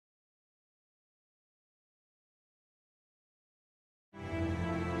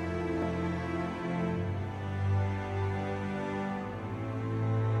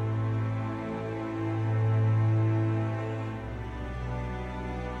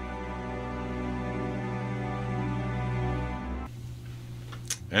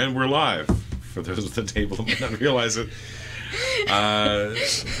And we're live, for those at the table who might not realize it.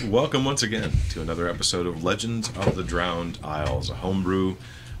 Welcome once again to another episode of Legends of the Drowned Isles, a homebrew,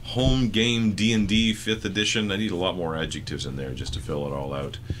 home game D&D 5th edition. I need a lot more adjectives in there just to fill it all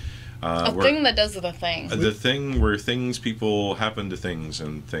out. A thing that does the thing. The thing where people happen to things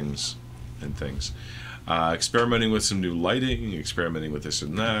and things and things. Experimenting with some new lighting, experimenting with this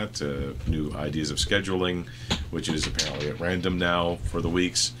and that, new ideas of scheduling, which is apparently at random now for the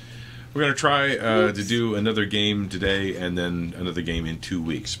weeks. We're going to try to do another game today and then another game in 2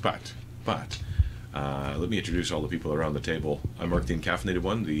 weeks. But let me introduce all the people around the table. I'm Mark the Encaffeinated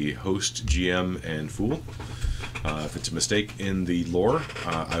One, the host, GM, and Fool. If it's a mistake in the lore,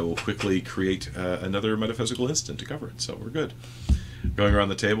 I will quickly create another metaphysical instant to cover it, so we're good. Going around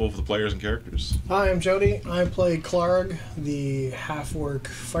the table for the players and characters. Hi, I'm Jody. I play Clarg, the half-orc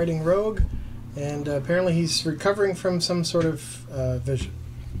fighting rogue, and apparently he's recovering from some sort of vision.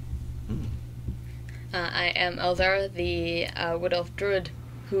 I am Elzara, the wood elf druid,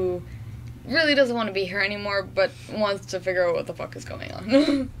 who really doesn't want to be here anymore, but wants to figure out what the fuck is going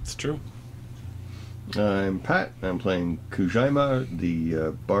on. It's true. I'm Pat. I'm playing Kujaima,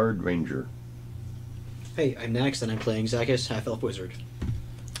 the Bard Ranger. Hey, I'm Nax, and I'm playing Zakis, half-elf wizard.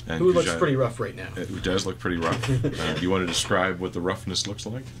 And who looks pretty rough right now. It does look pretty rough. Do you want to describe what the roughness looks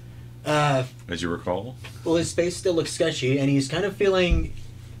like? As you recall? Well, his face still looks sketchy, and he's kind of feeling...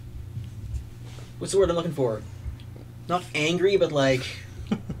 What's the word I'm looking for? Not angry, but like...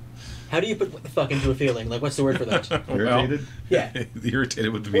 How do you put what the fuck into a feeling? Like, what's the word for that? Irritated? Yeah.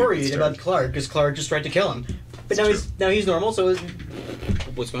 Irritated would be worried about Clarg, because Clarg just tried to kill him. But now he's normal, so...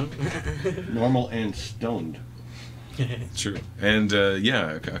 What's going on? Normal and stoned. True. And,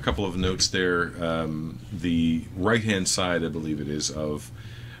 yeah, a couple of notes there. The right-hand side, I believe it is, of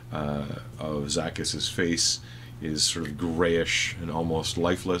Zakis's face is sort of grayish and almost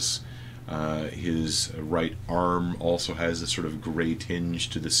lifeless. His right arm also has a sort of gray tinge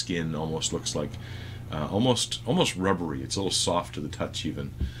to the skin, almost looks like almost rubbery. It's a little soft to the touch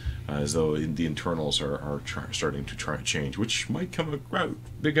even, as though the internals are starting to change, which might come about.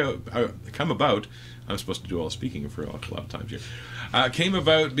 I'm supposed to do all the speaking for a lot of times here. Came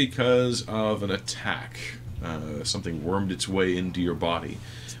about because of an attack. Something wormed its way into your body,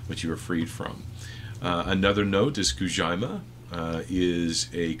 which you were freed from. Another note is Kujaima is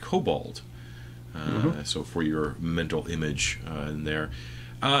a kobold. So for your mental image in there.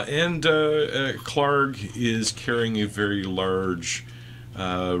 And Clarg is carrying a very large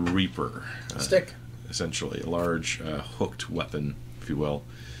reaper. Stick. Essentially, a large hooked weapon, if you will.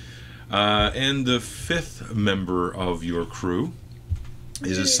 And the fifth member of your crew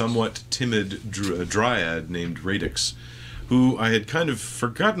is a somewhat timid dryad named Radix, who I had kind of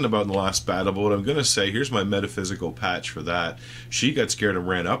forgotten about in the last battle, but what I'm going to say, here's my metaphysical patch for that. She got scared and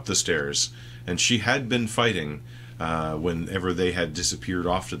ran up the stairs, and she had been fighting whenever they had disappeared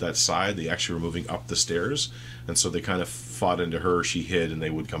off to that side. They actually were moving up the stairs, and so they kind of fought into her, she hid, and they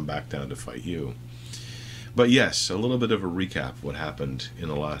would come back down to fight you. But yes, a little bit of a recap of what happened in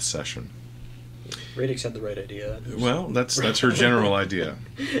the last session. Radix had the right idea. Well, that's her general idea.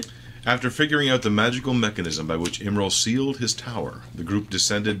 After figuring out the magical mechanism by which Immerel sealed his tower, the group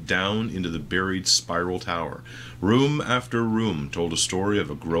descended down into the buried spiral tower. Room after room told a story of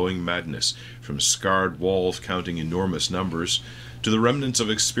a growing madness, from scarred walls counting enormous numbers, to the remnants of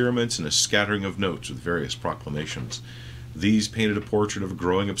experiments and a scattering of notes with various proclamations. These painted a portrait of a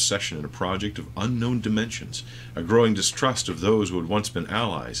growing obsession in a project of unknown dimensions, a growing distrust of those who had once been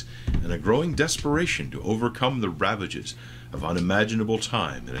allies, and a growing desperation to overcome the ravages of unimaginable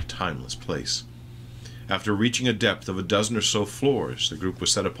time in a timeless place. After reaching a depth of a dozen or so floors, the group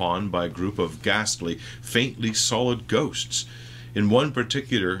was set upon by a group of ghastly, faintly solid ghosts. In one in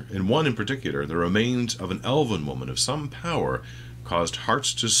particular, the remains of an elven woman of some power caused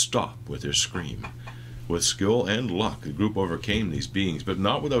hearts to stop with their scream. With skill and luck, the group overcame these beings, but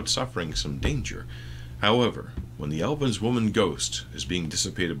not without suffering some danger. However, when the elven woman ghost is being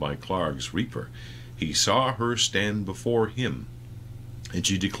dissipated by Clarg's Reaper, he saw her stand before him, and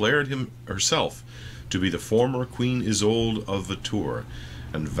she declared herself to be the former Queen Isolde of Vatour,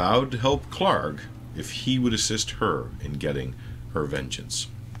 and vowed to help Clarg if he would assist her in getting her vengeance.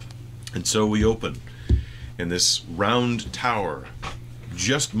 And so we open in this round tower,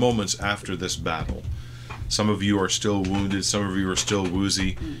 just moments after this battle. Some of you are still wounded, some of you are still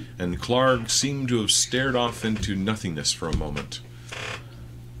woozy, and Clarg seemed to have stared off into nothingness for a moment.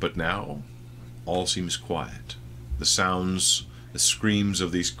 But now, all seems quiet. The sounds, the screams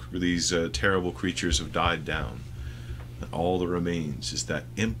of these terrible creatures have died down. And all that remains is that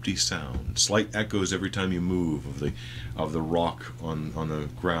empty sound, slight echoes every time you move of the rock on the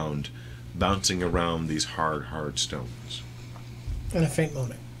ground, bouncing around these hard stones. And a faint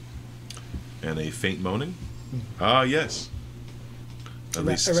moaning. And a faint moaning? Ah, yes. At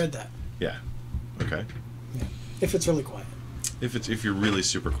least I read that. Yeah. Okay. Yeah. If it's really quiet. If you're really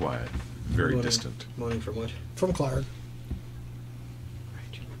super quiet, very distant. Moaning from what? From Clark.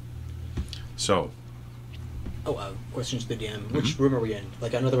 Right. So, Questions to the DM. Which room are we in?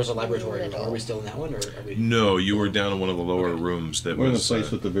 Like, I know there was a laboratory room. Are we still in that one, or are we? no, you were down in one of the lower rooms that We're in the was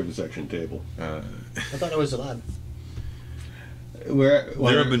place with the vivisection table. I thought it was a lab.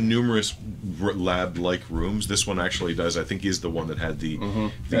 there have been numerous lab-like rooms. This one actually does, I think, is the one that had the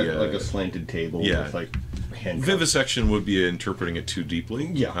like a slanted table yeah. with like handcuffs. Vivisection would be interpreting it too deeply,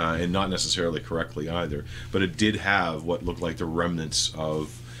 and not necessarily correctly either. But it did have what looked like the remnants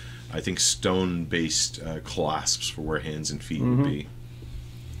of, I think, stone-based clasps for where hands and feet would be.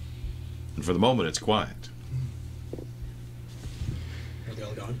 And for the moment, it's quiet. Are they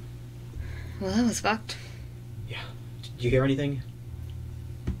all gone? Well, that was fucked. Yeah. Did you hear anything?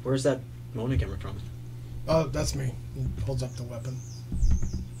 Where's that moaning coming from? Oh, that's me. He holds up the weapon.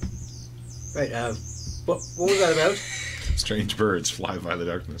 Right, what was that about? Strange birds fly by the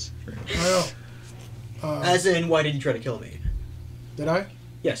darkness. I know. As in, why did you try to kill me? Did I?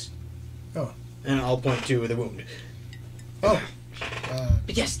 Yes. Oh. And I'll point to the wound. Oh.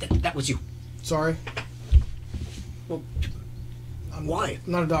 But yes, that was you. Sorry. Well, I'm why?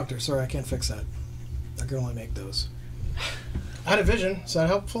 I'm not a doctor. Sorry, I can't fix that. I can only make those. I had a vision. Is that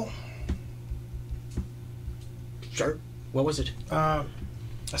helpful? Sure. What was it? I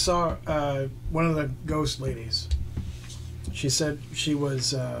saw one of the ghost ladies. She said she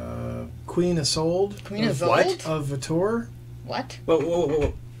was Queen Isolde. Queen of, Isolde? of Vitor. What?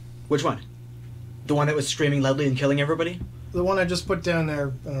 Whoa. Which one? The one that was screaming loudly and killing everybody? The one I just put down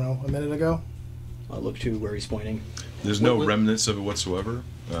there, I don't know, a minute ago. I'll look to where he's pointing. There's no remnants of it whatsoever.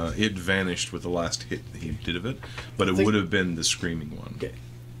 It vanished with the last hit he did of it, but it would have been the screaming one. Okay.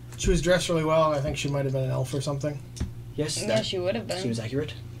 She was dressed really well. I think she might have been an elf or something. Yes, Yeah, she would have been. seems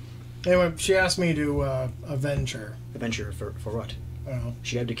accurate. Anyway, she asked me to avenge her. Adventure for what? I don't know.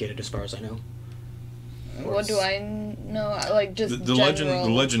 She abdicated, as far as I know. What do I know? Like, just The general...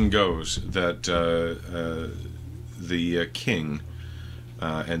 legend goes that the king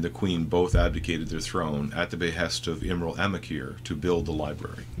and the queen both abdicated their throne at the behest of Immerel Amakir to build the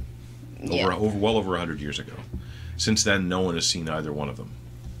library. Well over 100 years ago. Since then, no one has seen either one of them.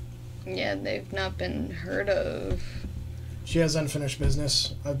 Yeah, they've not been heard of. She has unfinished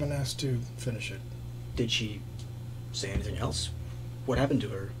business. I've been asked to finish it. Did she say anything else? What happened to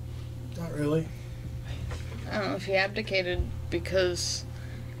her? Not really. I don't know if he abdicated because,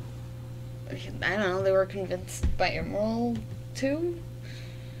 I don't know, they were convinced by Immerel to.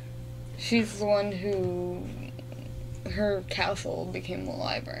 She's the one who, her castle became the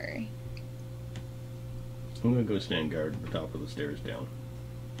library. I'm going to go stand guard at the top of the stairs down.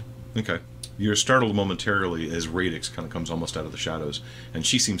 Okay. You're startled momentarily as Radix kind of comes almost out of the shadows, and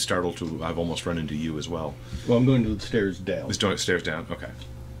she seems startled to have almost run into you as well. Well, I'm going to the stairs down. Stairs down, okay.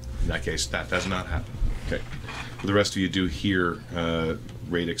 In that case, that does not happen. Okay. The rest of you do hear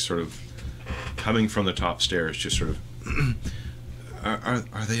Radix sort of coming from the top stairs, just sort of,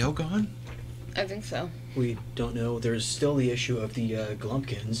 are they all gone? I think so. We don't know. There's still the issue of the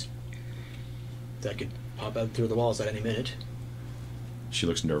Glumpkins that could pop out through the walls at any minute. She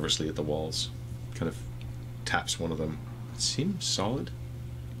looks nervously at the walls, kind of taps one of them. It seems solid.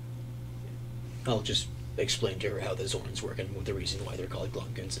 I'll just explain to her how the Zorns work and the reason why they're called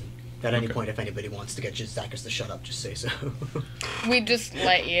Glumpkins. And at any point, if anybody wants to get Zakis to shut up, just say so. We just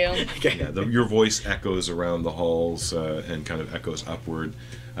let you. Okay. Yeah, your voice echoes around the halls and kind of echoes upward.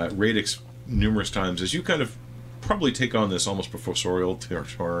 Radix, numerous times, as you kind of probably take on this almost professorial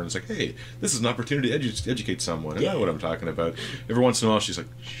turn. It's like, hey, this is an opportunity to educate someone. And I know what I'm talking about. Every once in a while, she's like,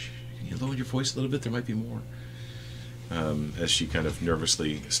 shh, can you lower your voice a little bit? There might be more. As she kind of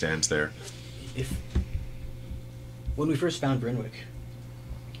nervously stands there. When we first found Brinwick,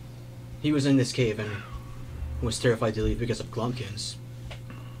 he was in this cave and was terrified to leave because of Glumpkins.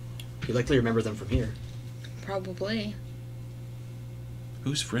 You likely remember them from here. Probably.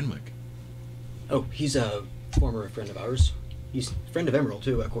 Who's Frenwick? Oh, he's a former friend of ours. He's a friend of Immerel,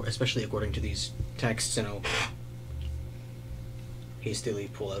 too, especially according to these texts, and I'll hastily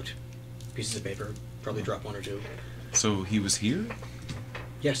pull out pieces of paper, probably drop one or two. So he was here?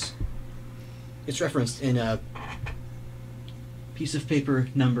 Yes. It's referenced in piece of paper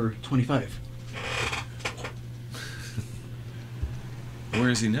number 25. Where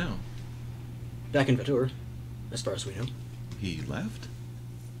is he now? Back in Vatur. as far as we know. He left?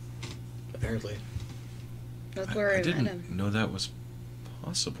 Apparently. That's where I I met didn't him. know that was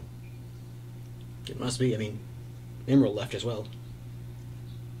possible. It must be. I mean, Immerel left as well.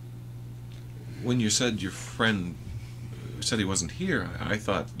 When you said your friend said he wasn't here, I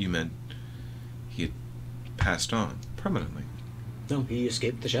thought you meant he had passed on permanently. No, he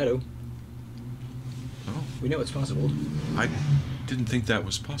escaped the shadow. Oh, We know it's possible. I didn't think that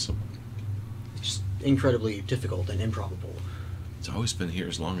was possible. It's just incredibly difficult and improbable. It's always been here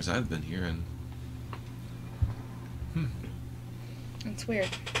as long as I've been here, and It's weird.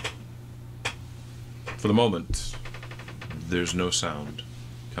 for the moment, there's no sound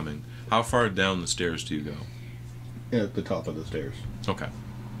coming. How far down the stairs do you go? At the top of the stairs. Okay.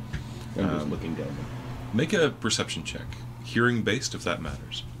 I'm just looking down them. Make a perception check. Hearing based, if that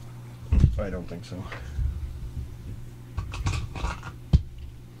matters. I don't think so.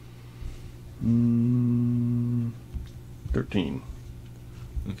 13.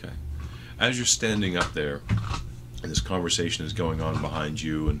 Okay. As you're standing up there, and this conversation is going on behind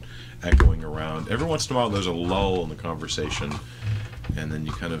you and echoing around, every once in a while there's a lull in the conversation, and then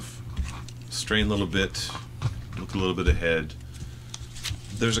you kind of strain a little bit, look a little bit ahead.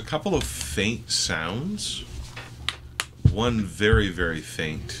 There's a couple of faint sounds. One very, very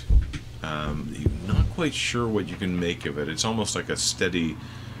faint. You're not quite sure what you can make of it. It's almost like a steady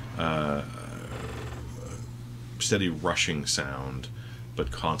rushing sound,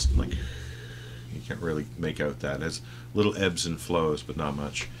 but constantly. You can't really make out that. It has little ebbs and flows, but not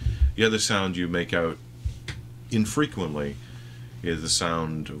much. The other sound you make out infrequently is the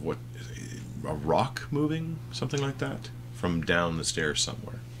sound of what, a rock moving, something like that, from down the stairs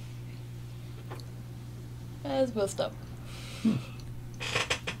somewhere. Let's go stop.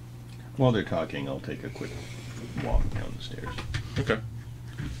 While they're talking, I'll take a quick walk down the stairs. Okay.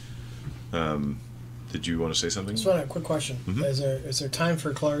 Did you want to say something? Just want a quick question. Mhm. Is there time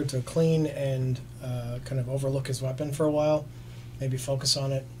for Clark to clean and kind of overlook his weapon for a while? Maybe focus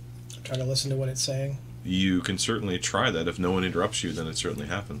on it, try to listen to what it's saying? You can certainly try that. If no one interrupts you, then it certainly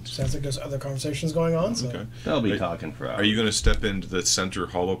happens. Sounds like there's other conversations going on. So. Okay. They'll be Are- talking for hours. Are you going to step into the center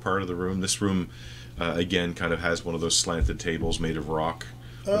hollow part of the room? This room, again, kind of has one of those slanted tables made of rock.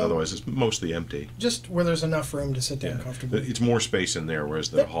 But otherwise, it's mostly empty. Just where there's enough room to sit down comfortably. It's more space in there, whereas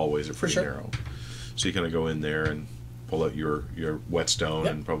the Yep, hallways are for pretty sure. narrow. So you kind of go in there and pull out your whetstone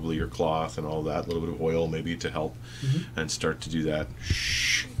Yep. and probably your cloth and all that, a little bit of oil maybe to help, and start to do that.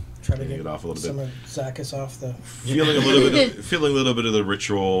 Try to Getting get it off a little some bit. of Zacchus off the. Feeling a little bit of the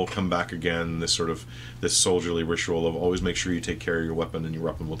ritual come back again. This sort of this soldierly ritual of always make sure you take care of your weapon and your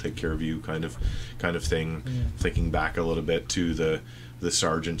weapon will take care of you, kind of thing. Yeah. Thinking back a little bit to the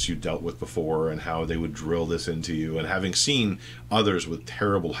sergeants you dealt with before and how they would drill this into you, and having seen others with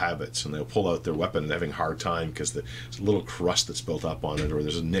terrible habits, and they'll pull out their weapon and having a hard time because there's a little crust that's built up on it, or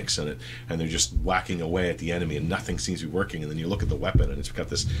there's a nicks in it, and they're just whacking away at the enemy and nothing seems to be working, and then you look at the weapon and it's got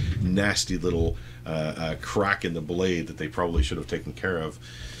this nasty little crack in the blade that they probably should have taken care of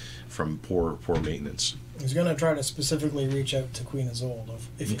from poor maintenance. He's going to try to specifically reach out to Queen Isolde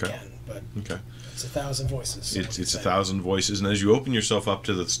if he Okay. can, but Okay. it's 1,000 voices. so It's say. 1,000 voices, and as you open yourself up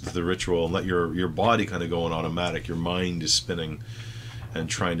to the ritual and let your body kind of go on automatic, your mind is spinning and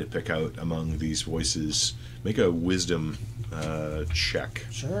trying to pick out among these voices. Make a wisdom check.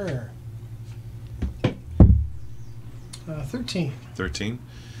 Sure. 13. 13.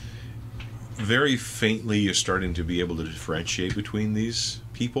 Very faintly, you're starting to be able to differentiate between these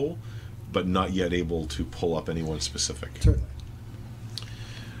people, but not yet able to pull up anyone specific. Certainly.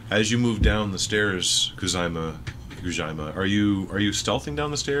 As you move down the stairs, Kuzaima, are you stealthing down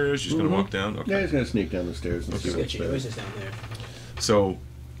the stairs? You're just going to walk down? Okay. Yeah, he's going to sneak down the stairs and see what's Sketchy there. noises down there. So,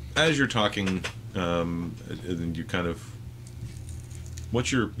 as you're talking, and you kind of,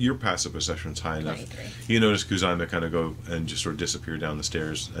 what's your passive perception's high enough? 23. You notice Kuzaima kind of go and just sort of disappear down the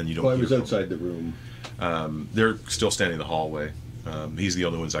stairs, and you don't. Well, I hear was from outside the room. They're still standing in the hallway. He's the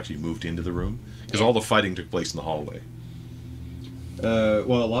only one who's actually moved into the room because all the fighting took place in the hallway.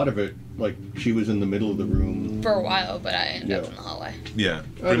 Well, a lot of it, like, she was in the middle of the room. For a while, but I ended up Yeah. in the hallway. Yeah,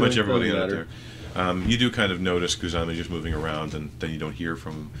 pretty much know, everybody doesn't ended up there. You do kind of notice Kuzaima just moving around, and then you don't hear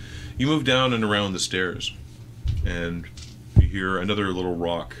from him. You move down and around the stairs, and you hear another little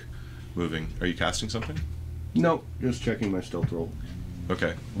rock moving. Are you casting something? No, just checking my stealth roll.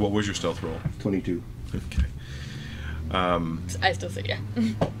 Okay. What was your stealth roll? 22. Okay. I still say yeah.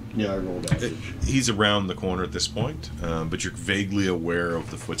 Yeah, I rolled average. He's around the corner at this point, but you're vaguely aware of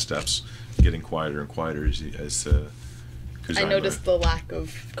the footsteps getting quieter and quieter as Kuzaima. I noticed the lack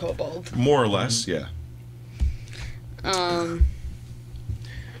of kobold. More or less, yeah.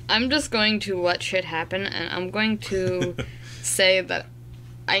 I'm just going to let shit happen, and I'm going to say that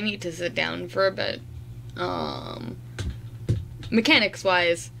I need to sit down for a bit.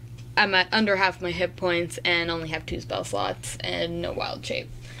 Mechanics-wise, I'm at under half my hit points and only have 2 spell slots and no wild shape.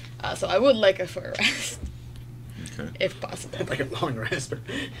 So I would like a short rest. Okay. If possible. Like a long rest.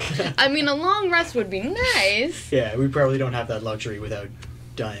 I mean, a long rest would be nice. Yeah, we probably don't have that luxury without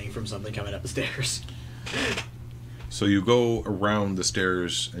dying from something coming up the stairs. So you go around the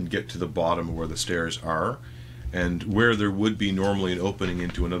stairs and get to the bottom where the stairs are, and where there would be normally an opening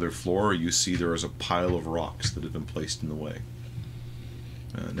into another floor, you see there is a pile of rocks that have been placed in the way.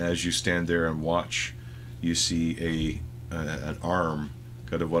 And as you stand there and watch, you see an arm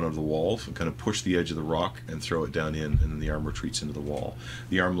out of one of the walls and kind of push the edge of the rock and throw it down in, and then the arm retreats into the wall.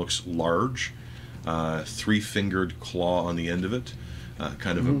 The arm looks large, 3-fingered claw on the end of it,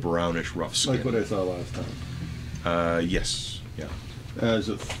 kind of a brownish rough skin. Like what I saw last time. Yes, yeah.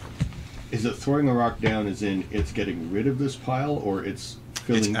 Is it throwing a rock down as in it's getting rid of this pile, or it's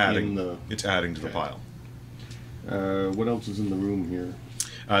filling It's adding, in the... it's adding to the pile. What else is in the room here?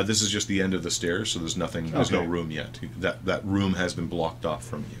 This is just the end of the stairs, so there's nothing. There's no Okay. room yet. That room has been blocked off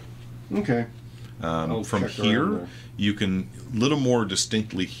from you. Okay. From check around here, there. you can a little more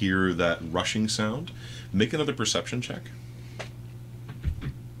distinctly hear that rushing sound. Make another perception check.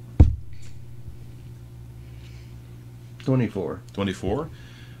 24. 24.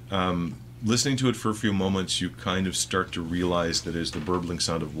 Listening to it for a few moments, you kind of start to realize that it is the burbling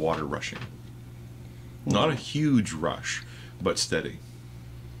sound of water rushing. Not a huge rush, but steady.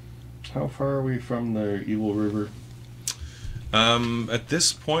 How far are we from the Evil River? At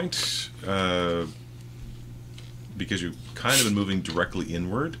this point, because you've kind of been moving directly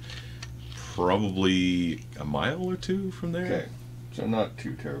inward, probably a mile or 2 from there. Okay. So not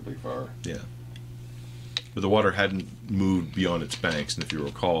too terribly far. Yeah. But the water hadn't moved beyond its banks, and if you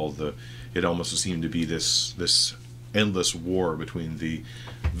recall, it almost seemed to be this endless war between the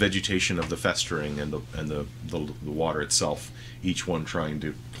vegetation of the festering and the water itself, each one trying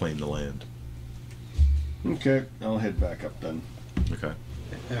to claim the land. Okay, I'll head back up then. Okay.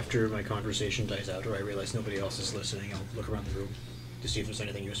 After my conversation dies out, or I realize nobody else is listening, I'll look around the room to see if there's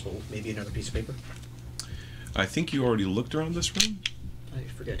anything useful. Maybe another piece of paper. I think you already looked around this room. I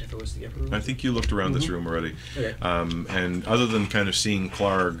forget if it was the upper room. I think you looked around this room already. Okay. And other than kind of seeing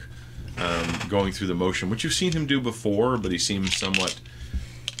Clark going through the motion, which you've seen him do before, but he seems somewhat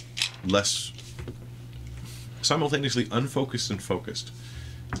less simultaneously unfocused and focused.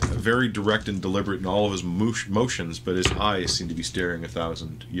 Very direct and deliberate in all of his motions, but his eyes seem to be staring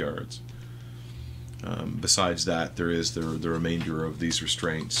 1,000 yards. Besides that, there is the remainder of these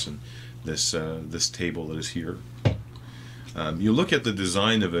restraints and this table that is here. You look at the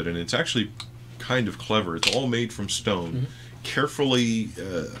design of it, and it's actually kind of clever. It's all made from stone, carefully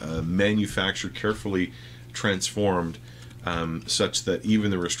manufactured, carefully transformed, such that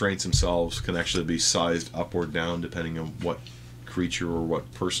even the restraints themselves can actually be sized up or down depending on what creature or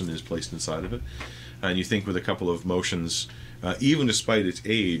what person is placed inside of it. And you think with a couple of motions, even despite its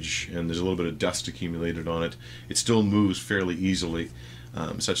age, and there's a little bit of dust accumulated on it, it still moves fairly easily,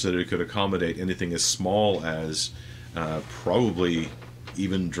 such that it could accommodate anything as small as probably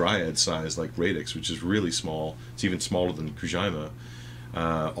even dryad size like Radix, which is really small. It's even smaller than Kujaima,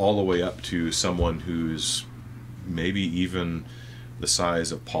 all the way up to someone who's maybe even the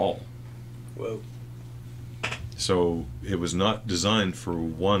size of Paul. Whoa. So it was not designed for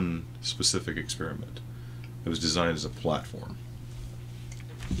one specific experiment. It was designed as a platform.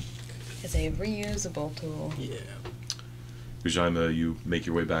 It's a reusable tool. Yeah. Kujaima, you make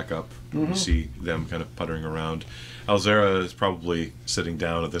your way back up. You see them kind of puttering around. Alzera is probably sitting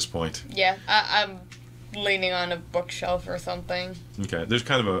down at this point. Yeah, I'm leaning on a bookshelf or something. Okay, there's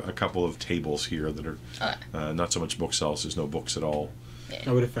kind of a couple of tables here that are not so much bookshelves. There's no books at all.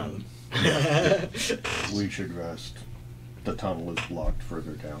 I would have found them. We should rest. The tunnel is blocked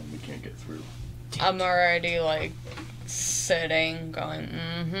further down. We can't get through. I'm already, like, sitting, going,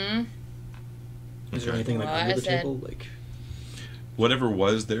 Is there anything like Well, under I the said- table? Like, Whatever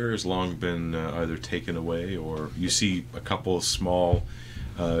was there has long been either taken away, or you see a couple of small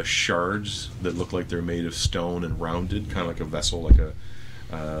shards that look like they're made of stone and rounded, kind of like a vessel, like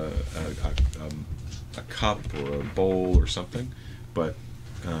a cup or a bowl or something. But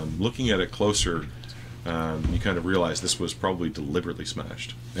looking at it closer, you kind of realize this was probably deliberately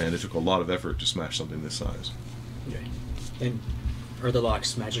smashed, and it took a lot of effort to smash something this size. okay. And are the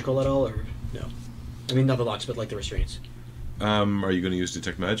locks magical at all, or no? I mean, not the locks, but like the restraints. Are you going to use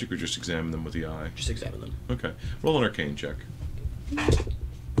detect magic or just examine them with the eye? Just examine them. Okay, roll an arcane check.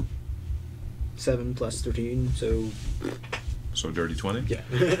 7 plus 13, so So dirty 20?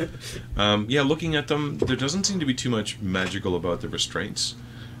 Yeah. Yeah, looking at them, there doesn't seem to be too much magical about the restraints.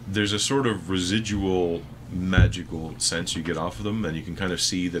 There's a sort of residual magical sense you get off of them, and you can kind of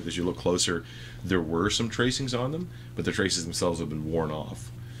see that as you look closer, there were some tracings on them, but the traces themselves have been worn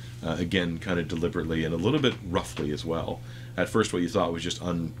off. Again, kind of deliberately and a little bit roughly as well. At first, what you thought was just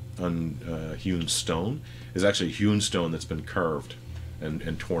unhewn stone is actually hewn stone that's been carved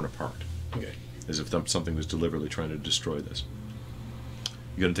and torn apart, Okay. as if something was deliberately trying to destroy this.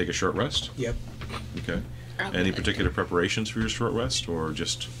 You gonna take a short rest? Yep. Okay. Any particular preparations for your short rest, or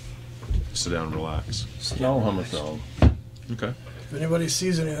just sit down and relax? I'll hum a song. Okay. If anybody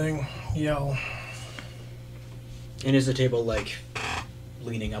sees anything, yell. And is the table like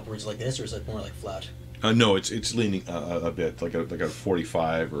leaning upwards like this, or is it more like flat? No, it's leaning a bit, like a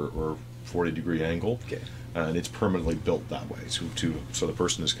 45 or 40-degree angle. Okay. And it's permanently built that way, so the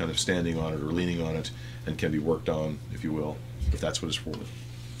person is kind of standing on it or leaning on it, and can be worked on, if you will, if that's what it's for.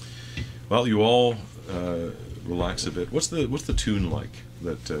 Well, you all relax a bit. What's the tune like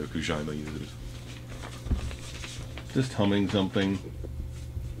that Kujaima uses? Just humming something.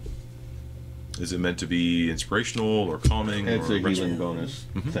 Is it meant to be inspirational or calming? It's or a healing bonus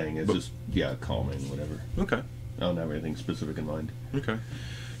Mhm. thing. It's But- just, calming, whatever. Okay. I don't have anything specific in mind. Okay.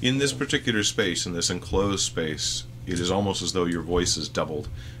 In this particular space, in this enclosed space, it is almost as though your voice is doubled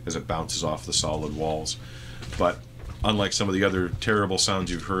as it bounces off the solid walls. But unlike some of the other terrible sounds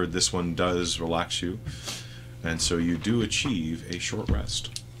you've heard, this one does relax you. And so you do achieve a short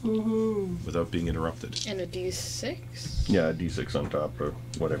rest without being interrupted. And a D6? Yeah, a D6 on top or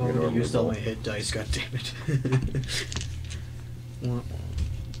whatever I've you already normally used all roll. my hit dice, god damn it.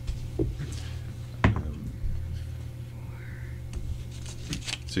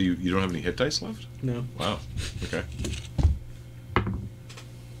 So you don't have any hit dice left? No. Wow. Okay.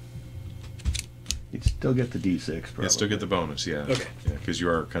 You'd still get the D6, probably. You still get the bonus, yeah. Okay. Yeah, because you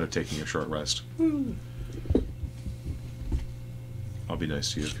are kind of taking a short rest. I'll be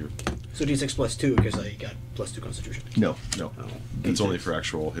nice to you if you're... So D6 plus 2, because I got plus 2 constitution. No. No. Oh. It's D6. only for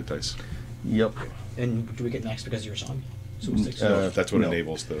actual hit dice. Yep. And do we get max because of your song? So Mm, 6. That's what No.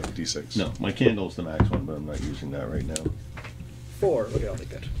 enables the D6. No, my candle's the max one, but I'm not using that right now. 4. Okay, I'll take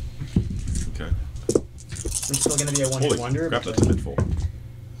that. Okay. I'm still going to be a one-hit Holy wonder. crap, but, that's a mid full.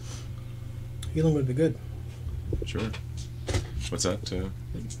 Healing would be good. Sure. What's that?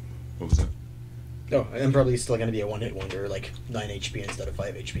 What was that? Oh, I'm probably still going to be a one-hit wonder, like 9 HP instead of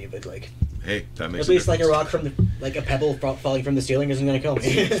 5 HP, but like... Hey, that makes At least a like a difference. rock from the... Like a pebble falling from the ceiling isn't going to kill me.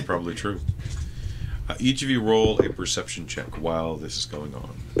 It's probably true. Each of you roll a perception check while this is going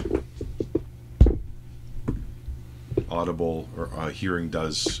on. Audible or hearing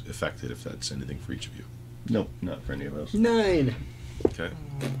does affect it if that's anything for each of you. Nope, not for any of us. 9! Okay.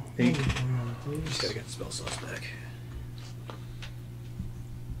 8. Just gotta get the spell slots back.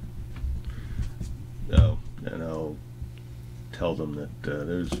 Oh, and I'll tell them that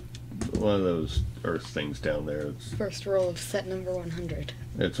there's one of those earth things down there. First roll of set number 100.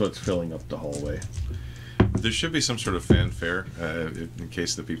 It's what's filling up the hallway. There should be some sort of fanfare in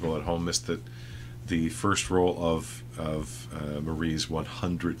case the people at home missed that. The first roll of Marie's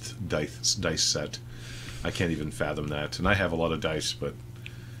 100th dice set. I can't even fathom that, and I have a lot of dice, but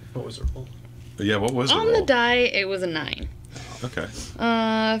What was the roll? yeah, what was the On roll? the die, it was a 9. Okay.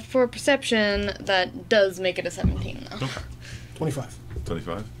 For perception, that does make it a 17, though. Okay. 25.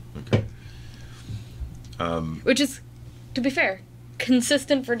 25. Okay. Which is, to be fair,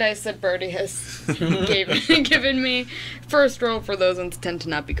 consistent for dice that Birdie has given me. First roll for those ones tend to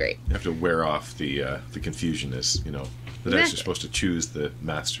not be great. You have to wear off the confusion as, the dice are Exactly. supposed to choose the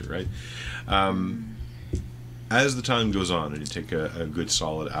master, right? As the time goes on and you take a good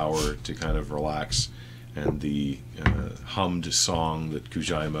solid hour to kind of relax, and the hummed song that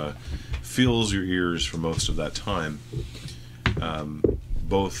Kujaima fills your ears for most of that time,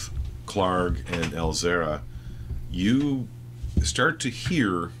 both Clarg and Elzera, you start to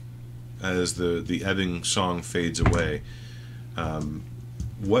hear, as the ebbing song fades away,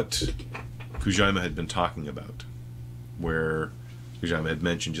 what Kujaima had been talking about, where Kujaima had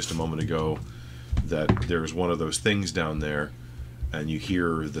mentioned just a moment ago that there's one of those things down there, and you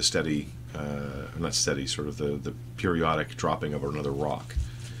hear the steady, not steady, sort of the periodic dropping of another rock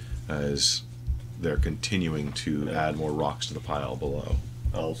as they're continuing to add more rocks to the pile below.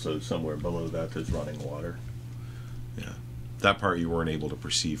 Also, somewhere below that there's running water. Yeah, that part you weren't able to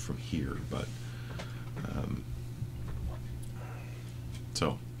perceive from here, but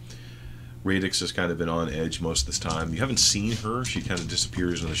so Radix has kind of been on edge most of this time. You haven't seen her; she kind of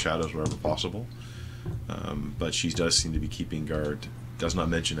disappears in the shadows wherever possible. But she does seem to be keeping guard. Does not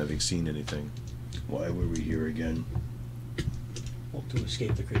mention having seen anything. Why were we here again? well, to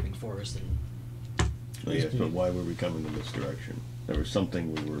escape the creeping forest and Oh, yes, but why were we coming in this direction? There was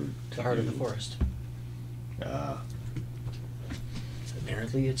something we were. the heart of the forest. Ah.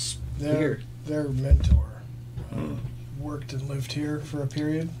 Apparently, it's Their weird. their mentor worked and lived here for a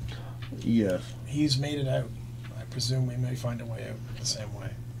period. Yes. He's made it out. I presume we may find a way out the same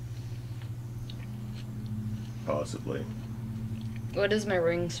way. Possibly. What is my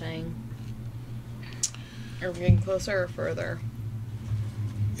ring saying? Are we getting closer or further?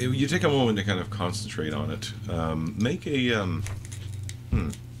 You take a moment to kind of concentrate on it. Make a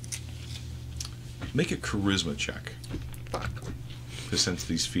make a charisma check Fuck. to sense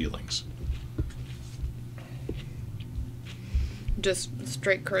these feelings. Just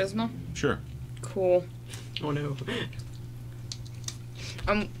straight charisma? Sure. Cool. Oh no.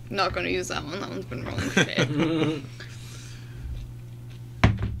 I'm not going to use that one. That one's been rolling shit.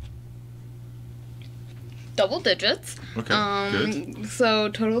 Double digits. Okay. Good. So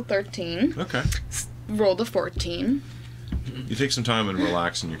total 13. Okay. Rolled a 14. You take some time and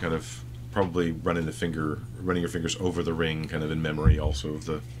relax, and you're kind of probably running your fingers over the ring, kind of in memory also of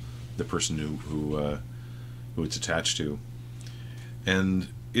the person who it's attached to. And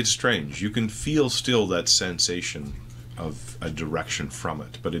it's strange. You can feel still that sensation of a direction from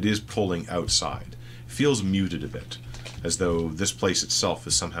it, but it is pulling outside. It feels muted a bit, as though this place itself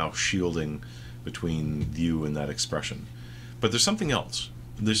is somehow shielding between you and that expression. But there's something else.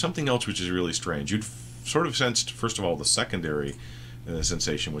 There's something else which is really strange. You'd sort of sensed, first of all, the secondary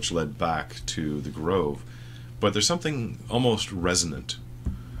sensation which led back to the grove, but there's something almost resonant,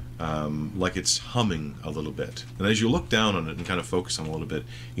 like it's humming a little bit. And as you look down on it and kind of focus on it a little bit,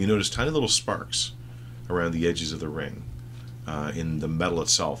 you notice tiny little sparks around the edges of the ring, in the metal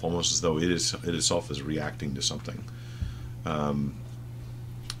itself, almost as though it itself is reacting to something.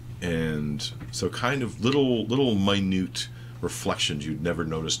 And so kind of little minute reflections you'd never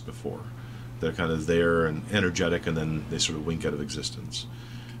noticed before. They're kind of there and energetic, and then they sort of wink out of existence.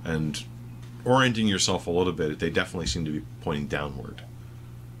 And orienting yourself a little bit, they definitely seem to be pointing downward.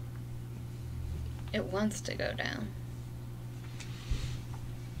 It wants to go down.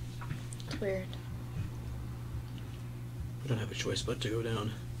 It's weird. We don't have a choice but to go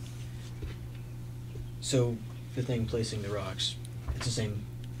down. So, the thing placing the rocks, it's the same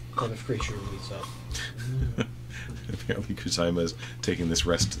type of creature we saw. Apparently Kuzaima is taking this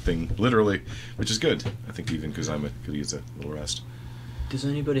rest thing literally, which is good. I think even Kuzaima could use a little rest. Does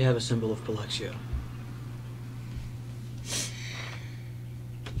anybody have a symbol of Palexia?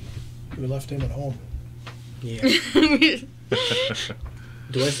 We left him at home. Yeah.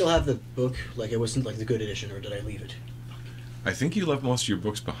 Do I still have the book? Like, it wasn't like the good edition, or did I leave it? I think you left most of your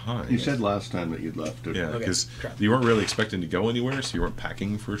books behind. You said last time that you'd left it. Yeah, Okay, because crap. you weren't really expecting to go anywhere, so you weren't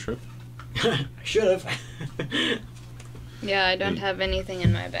packing for a trip. I should have. Yeah, I don't have anything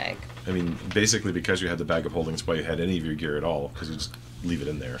in my bag. I mean, basically because you had the bag of holding, it's why you had any of your gear at all, because you just leave it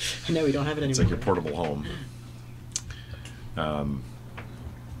in there. No, we don't have it anymore. It's like your portable home.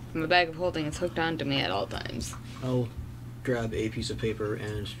 My bag of holding is hooked onto me at all times. I'll grab a piece of paper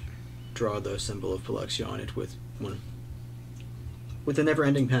and draw the symbol of Palexia on it with a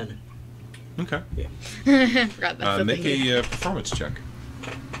never-ending pen. Okay. Yeah. Forgot that's a Make thing. a performance check.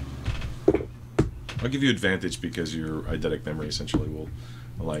 I'll give you advantage because your eidetic memory essentially will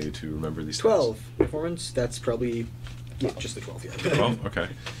allow you to remember these 12 performance. That's probably just the 12. Yeah. things. 12? Okay.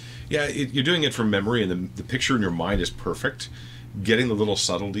 Yeah, you're doing it from memory, and the picture in your mind is perfect. Getting the little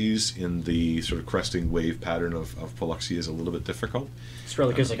subtleties in the sort of cresting wave pattern of Palexia is a little bit difficult. It's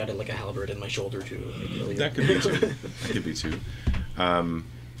probably because I got like a halberd in my shoulder too. That could be too. That could be too.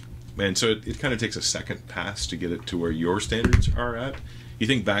 And so it kind of takes a second pass to get it to where your standards are at. You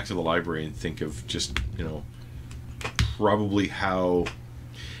think back to the library and think of just, probably how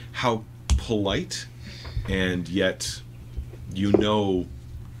polite, and yet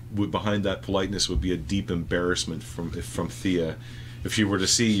behind that politeness would be a deep embarrassment from Thea if she were to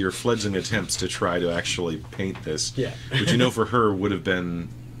see your fledgling attempts to try to actually paint this. Yeah. Which for her would have been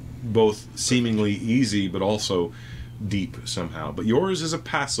both seemingly easy but also deep somehow. But yours is a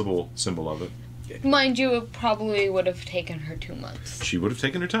passable symbol of it. Mind you, it probably would have taken her 2 months. She would have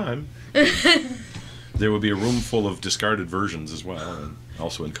taken her time. There would be a room full of discarded versions as well, and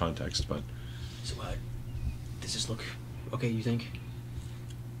also in context, but So, does this look okay, you think?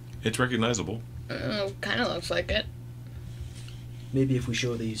 it's recognizable. Kind of looks like it. Maybe if we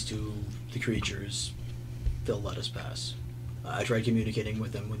show these to the creatures, they'll let us pass. I tried communicating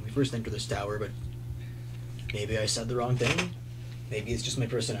with them when we first entered this tower, but maybe I said the wrong thing. Maybe it's just my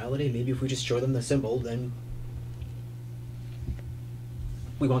personality. Maybe if we just show them the symbol, then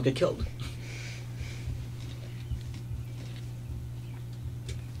we won't get killed.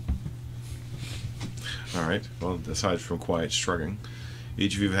 All right. Well, aside from quiet shrugging,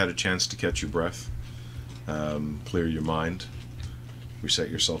 each of you have had a chance to catch your breath, clear your mind, reset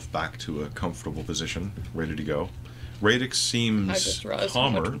yourself back to a comfortable position, ready to go. Radix I seems just realized how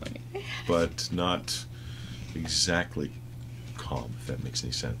much calmer, money. but not exactly calm, if that makes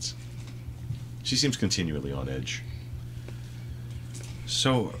any sense. She seems continually on edge.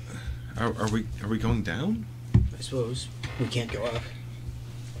 So, are we going down? I suppose we can't go up.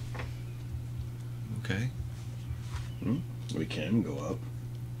 Okay, We can go up.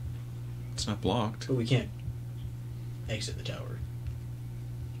 it's not blocked. But we can't exit the tower.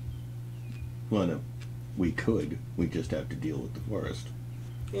 Well, no. We could. We just have to deal with the forest.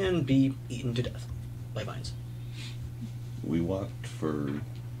 And be eaten to death by vines. We walked for,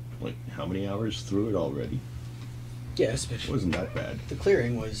 like, how many hours through it already? Yes, but It wasn't that bad. the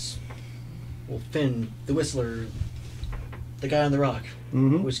clearing was... Well, Finn, the Whistler, the guy on the rock,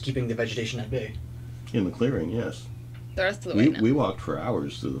 Mm-hmm. was keeping the vegetation at bay. In the clearing, yes. The rest of the way now. We walked for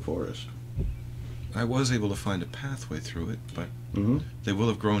hours through the forest. I was able to find a pathway through it, but Mm-hmm. they will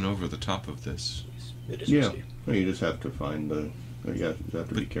have grown over the top of this. It is Yeah. risky. Well, you just have to find the... yeah, you have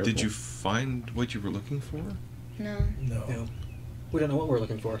to be But careful. did you find what you were looking for? No. No. No. We don't know what we're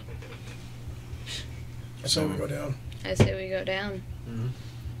looking for. I say we go down. I say we go down. Mm-hmm.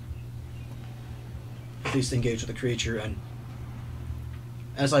 At least engage with the creature, and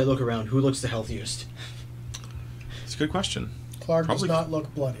as I look around, who looks the healthiest? It's a good question. Clark Probably- does not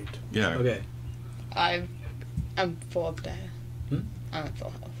look bloodied. Yeah. Okay. I'm full up to. Hmm? I'm at full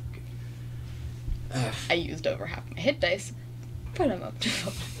health. Uh, I used over half my hit dice, but I'm up to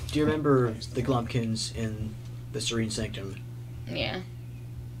full. do you remember the Glumpkins in the Serene Sanctum? Yeah.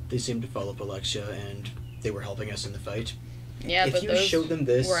 They seemed to follow Alexia, and they were helping us in the fight. Yeah, If but you those showed them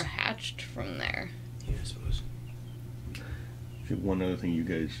this- were hatched from there. Yeah, I suppose. I think one other thing you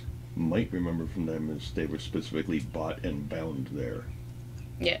guys might remember from them is they were specifically bought and bound there.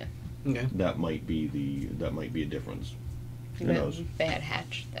 Yeah. Okay. That might be a difference. Who But knows? they had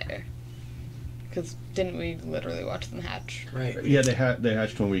hatched there. Because didn't we literally watch them hatch? Right. Yeah, they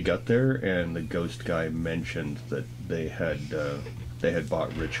hatched when we got there, and the ghost guy mentioned that they had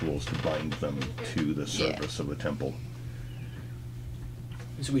bought rituals to bind them to the service of the temple.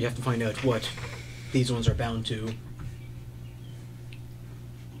 So we have to find out what these ones are bound to.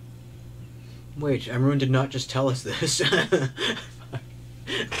 Wait, Amrun did not just tell us this.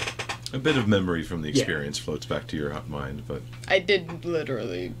 A bit of memory from the Yeah. experience floats back to your mind, but I did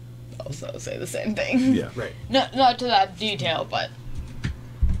literally also say the same thing. yeah. Right. Not to that detail, but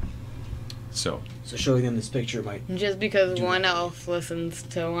So, So showing them this picture might... just because Do one that. elf listens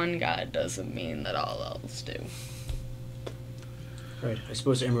to one god doesn't mean that all elves do. Right. I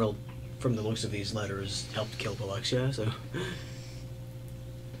suppose Immerel, from the looks of these letters, helped kill Alexia, so...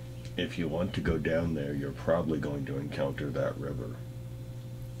 If you want to go down there, you're probably going to encounter that river.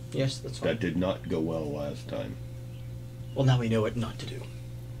 Yes, that's fine. That did not go well last time. Well, now we know what not to do.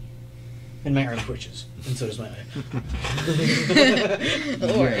 And my arm twitches, and so does my eye.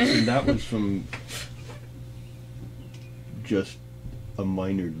 Yes, and that was from just a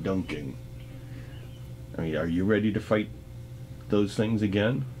minor dunking. I mean, are you ready to fight those things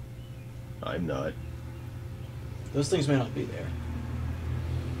again? I'm not. Those things may not be there.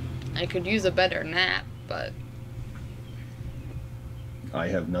 I could use a better nap, but I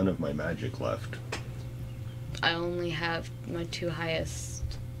have none of my magic left. I only have my 2 highest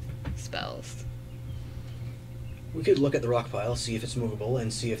spells. We could look at the rock pile, see if it's movable,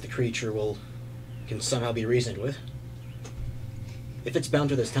 and see if the creature can somehow be reasoned with. If it's bound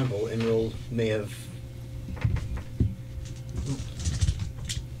to this temple, Immerel may have...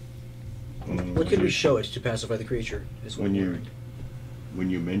 What could we show it to pacify the creature? Is what When I'm you wondering. when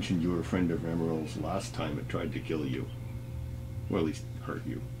you mentioned you were a friend of Emerald's last time it tried to kill you, or at least hurt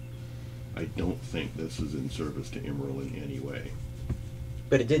you, I don't think this is in service to Immerel in any way.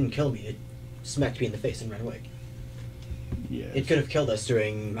 But it didn't kill me. It smacked me in the face and ran away. Yes. It could have killed us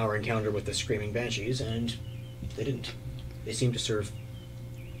during our encounter with the screaming banshees, and they didn't. They seemed to serve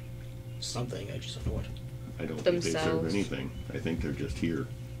something. I just don't know what. I don't think they serve themselves. anything. I think they're just here.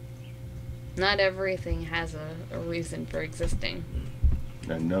 Not everything has a reason for existing.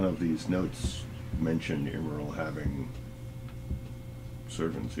 And none of these notes mention Immerel having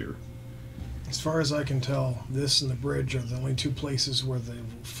servants here. As far as I can tell, this and the bridge are the only 2 places where the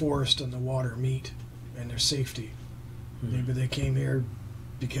forest and the water meet, and there's safety. Maybe they came here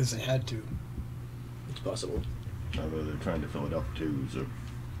because they had to. It's possible. Although they're trying to fill it up too, so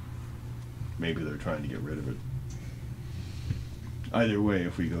maybe they're trying to get rid of it. Either way,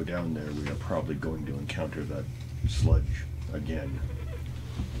 if we go down there, we are probably going to encounter that sludge again.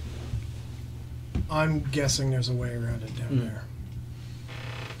 I'm guessing there's a way around it down there.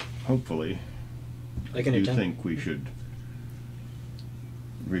 Hopefully. I can Do you attempt. think we should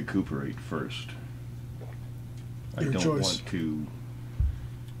recuperate first? I Your don't choice. want to.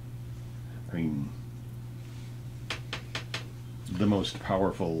 I mean, the most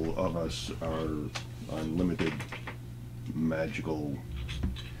powerful of us are unlimited magical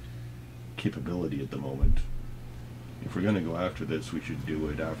capability at the moment. If we're going to go after this, we should do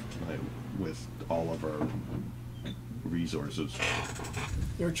it with all of our resources.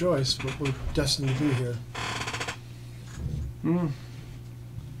 Your choice, but we're destined to be here.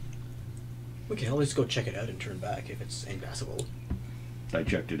 We can always go check it out and turn back if it's impassable. I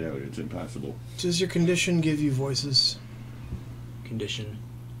checked it out. It's impassable. Does your condition give you voices Condition.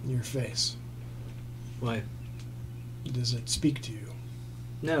 in your face? Why? Does it speak to you?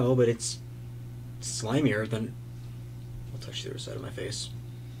 No, but it's slimier than... I'll touch the other side of my face.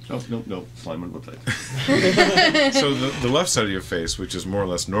 Oh, no. Slime on both sides. So the left side of your face, which is more or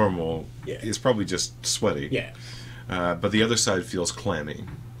less normal, Yeah. is probably just sweaty. Yeah. But the other side feels clammy.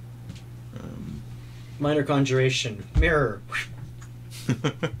 Minor conjuration. Mirror.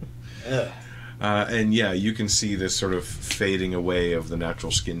 Ugh. And yeah, you can see this sort of fading away of the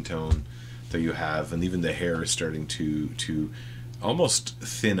natural skin tone that you have, and even the hair is starting to almost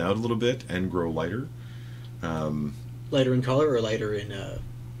thin out a little bit and grow lighter. Lighter in color or lighter in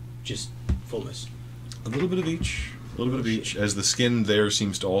just fullness? A little bit of each. A little bit of each. As the skin there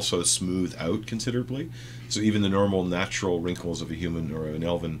seems to also smooth out considerably. So even the normal natural wrinkles of a human or an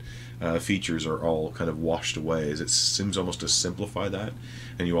elven features are all kind of washed away, as it seems almost to simplify that.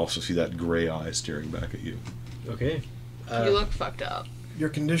 And you also see that gray eye staring back at you. Okay. You look fucked up. Your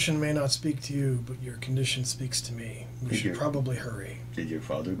condition may not speak to you, but your condition speaks to me. We Did should you- probably hurry. Did your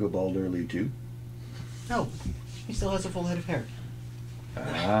father go bald early too? No. He still has a full head of hair.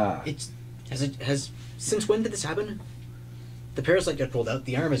 Ah. Since when did this happen? The parasite got pulled out.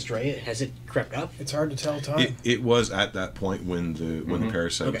 The arm is dry. Has it crept up? It's hard to tell time. It was at that point when the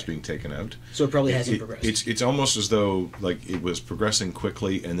parasite was Okay. being taken out. So it probably hasn't progressed. It's almost as though like it was progressing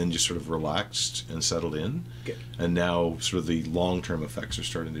quickly and then just sort of relaxed and settled in. Good. And now sort of the long-term effects are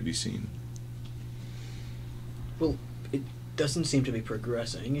starting to be seen. Well, it doesn't seem to be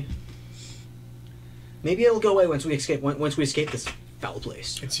progressing. Maybe it'll go away once we escape. Once we escape this foul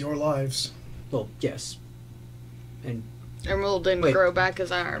place. It's your lives. Well, yes. And Emerald didn't Wait. grow back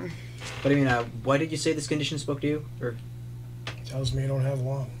his arm. but I mean, why did you say this condition spoke to you? Or Tells me you don't have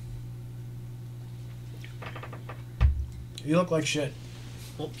long. You look like shit.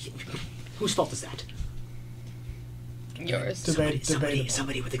 well, whose fault is that? Yours. Debatable.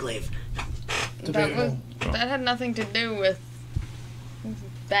 Somebody with a glaive. Debatable. That had nothing to do with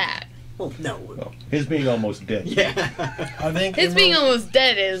that. Well, no. Well, his being almost dead. Yeah. I think His being Emerald- almost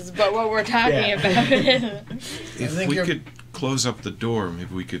dead is, but what we're talking Yeah. about is... If think we you're- could close up the door,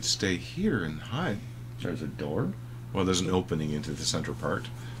 maybe we could stay here and hide. There's a door? Well, there's an opening into the central part,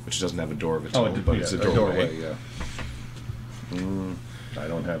 which doesn't have a door of its Oh, own, but it's a doorway. yeah. I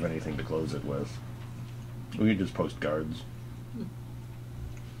don't have anything to close it with. We can just post guards.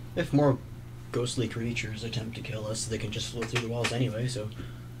 If more ghostly creatures attempt to kill us, they can just float through the walls anyway, so...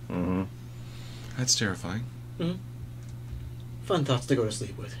 Mm-hmm. That's terrifying. Fun thoughts to go to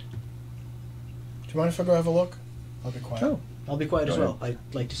sleep with. Do you mind if I go have a look? I'll be quiet. Oh. I'll be quiet Go as well. I'd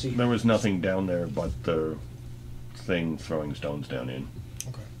like to see... There was nothing down there but the thing throwing stones down in.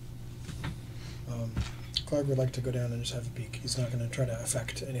 Okay. Clark would like to go down and just have a peek. He's not going to try to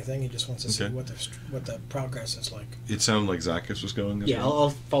affect anything. He just wants to see Okay. what the progress is like. It sounded like Zacchus was going as Yeah, well. I'll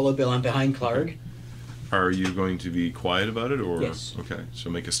follow Bill. I'm behind Clark. Are you going to be quiet about it, or Yes. Okay, so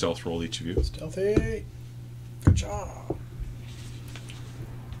make a stealth roll, each of you. Stealthy. Good job.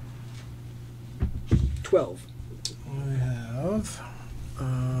 12. I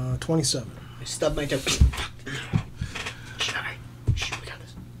have 27. I stub my toe. Shh, we got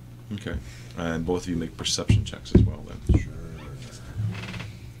this. Okay, and both of you make perception checks as well. Then. Sure.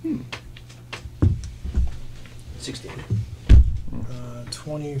 16.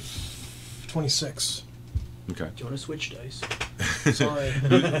 26. Okay. Do you want to switch dice? Sorry.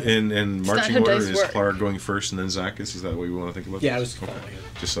 In not marching how order, dice is work. Clark going first, and then Zacchus? Is that what you want to think about? Yeah, I this? was following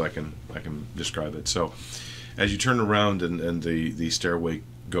it. Just so I can describe it. So, as you turn around and the stairway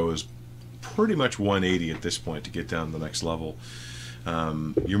goes pretty much 180 at this point to get down to the next level,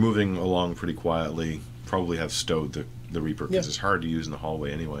 you're moving along pretty quietly. Probably have stowed the Reaper because Yeah. it's hard to use in the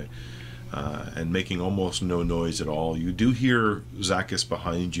hallway anyway, and making almost no noise at all. You do hear Zacchus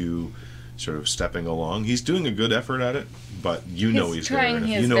behind you, sort of stepping along. He's doing a good effort at it, but you know he's there. trying And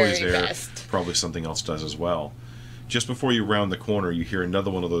if his you know he's very there, best. probably something else does as well. Just before you round the corner, you hear another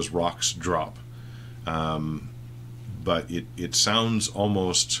one of those rocks drop. But it sounds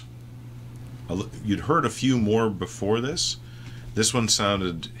almost... You'd heard a few more before this. This one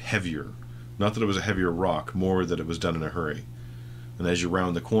sounded heavier. Not that it was a heavier rock, more that it was done in a hurry. And as you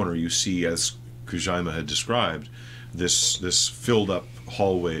round the corner, you see, as Kujaima had described, this filled up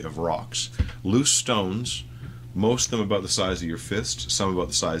hallway of rocks. Loose stones, most of them about the size of your fist, some about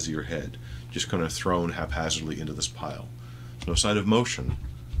the size of your head, just kind of thrown haphazardly into this pile. No sign of motion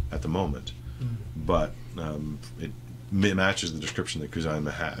at the moment, but it matches the description that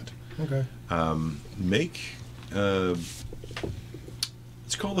Kujaima had. Okay.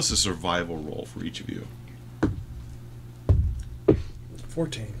 Let's call this a survival roll for each of you.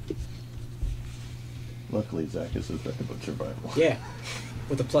 14. Luckily, Zacchus is right about survival. Yeah,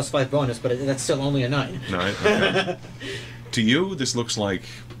 with a +5 bonus, but that's still only a 9. No, okay. To you, this looks like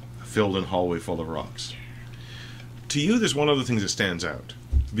a filled-in hallway full of rocks. To you, there's one other thing that stands out.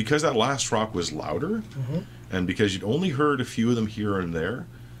 Because that last rock was louder, and because you'd only heard a few of them here and there,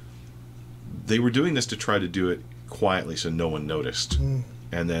 they were doing this to try to do it quietly so no one noticed.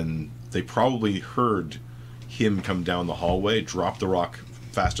 And then they probably heard him come down the hallway, drop the rock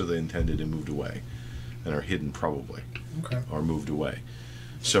faster than intended, and moved away. And are hidden, probably. Okay. Or moved away.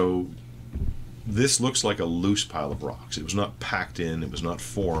 So this looks like a loose pile of rocks. It was not packed in, it was not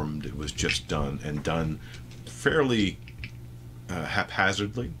formed, it was just done, and done fairly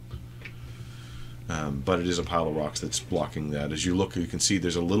haphazardly. But it is a pile of rocks that's blocking that. As you look, you can see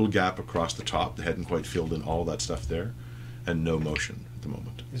there's a little gap across the top that hadn't quite filled in all that stuff there, and no motion at the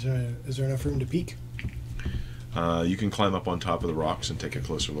moment. Is there enough room to peek? You can climb up on top of the rocks and take a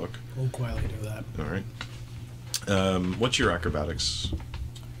closer look. We'll quietly do that. All right. What's your acrobatics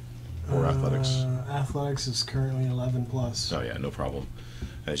or athletics? Athletics is currently 11 plus. Oh yeah, no problem.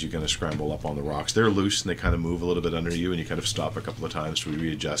 As you kind of scramble up on the rocks, they're loose and they kind of move a little bit under you, and you kind of stop a couple of times to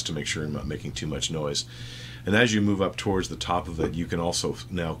readjust to make sure you're not making too much noise. And as you move up towards the top of it, you can also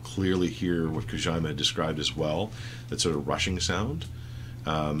now clearly hear what Kujaima had described as well, that sort of rushing sound.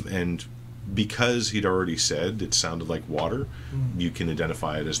 And because he'd already said it sounded like water, you can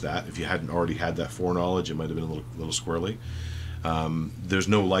identify it as that. If you hadn't already had that foreknowledge, it might have been a little squirrely. There's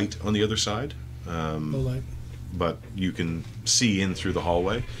no light on the other side. No light. But you can see in through the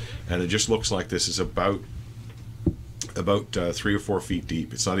hallway, and it just looks like this is about 3 or 4 feet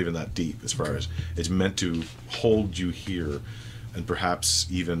deep. It's not even that deep as far as it's meant to hold you here, and perhaps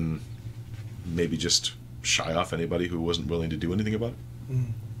even maybe just shy off anybody who wasn't willing to do anything about it.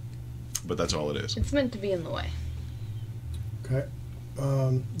 But that's all it is. It's meant to be in the way. Okay.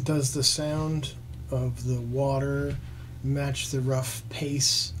 Does the sound of the water match the rough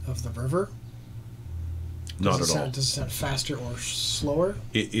pace of the river? Not at all. Does it sound faster or slower?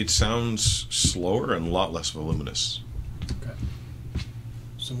 It sounds slower and a lot less voluminous. Okay.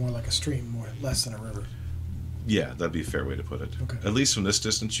 So more like a stream, less than a river. Yeah, that'd be a fair way to put it. Okay. At least from this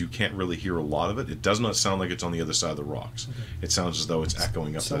distance, you can't really hear a lot of it. It does not sound like it's on the other side of the rocks. Okay. It sounds as though it's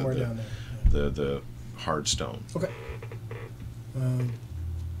echoing up Somewhere down there. the hard stone. Okay.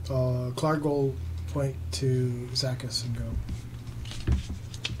 Clark will point to Zacchus and go.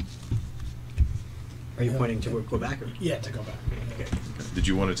 Are you pointing to go back? Or? Yeah, to go back. Okay. Did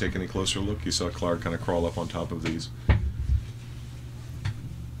you want to take any closer look? You saw Clark kind of crawl up on top of these.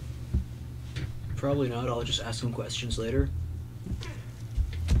 Probably not. I'll just ask him questions later.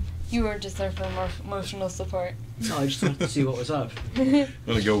 You were just there for emotional support. No, I just wanted to see what was up. I'm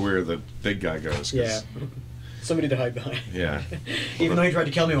going to go where the big guy goes. 'Cause, Yeah. Somebody to hide behind. Yeah. Even though he tried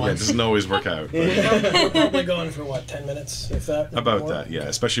to kill me Yeah, it once. doesn't always work out. But We're probably going for what, 10 minutes, if that? about more? that, yeah.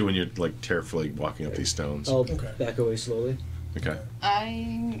 Especially when you're like carefully walking up these stones. I'll Okay. back away slowly. Okay.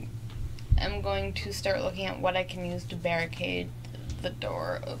 I am going to start looking at what I can use to barricade the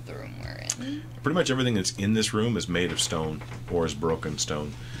door of the room we're in. Pretty much everything that's in this room is made of stone or is broken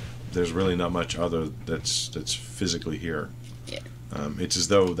stone. There's really not much other that's physically here. Yeah. It's as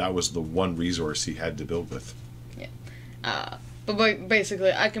though that was the one resource he had to build with. But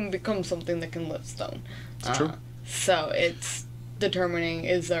basically, I can become something that can lift stone. It's true. So it's determining,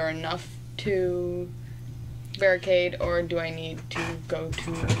 is there enough to barricade, or do I need to go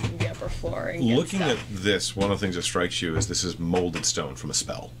to the upper floor and get Looking stuff? at this, one of the things that strikes you is this is molded stone from a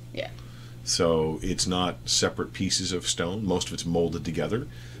spell. Yeah. So it's not separate pieces of stone. Most of it's molded together.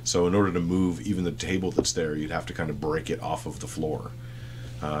 So in order to move even the table that's there, you'd have to kind of break it off of the floor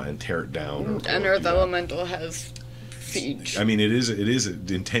and tear it down. Or And do Earth that. Elemental has siege. I mean, it is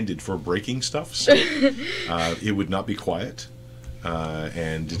intended for breaking stuff, so it would not be quiet.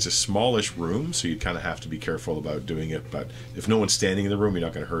 And it's a smallish room, so you'd kind of have to be careful about doing it. But if no one's standing in the room, you're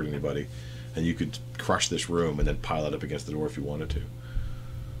not going to hurt anybody. And you could crush this room and then pile it up against the door if you wanted to.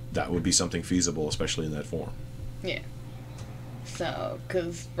 that would be something feasible, especially in that form. Yeah. So,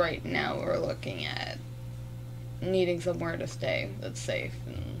 because right now we're looking at needing somewhere to stay that's safe.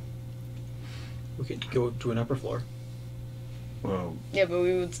 And We could go to an upper floor. Well, yeah, but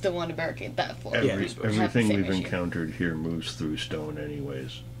we would still want to barricade that floor. Yeah, everything same we've issue. encountered here moves through stone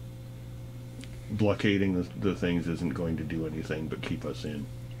anyways. Blockading the things isn't going to do anything but keep us in.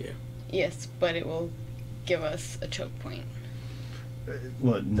 Yes, but it will give us a choke point.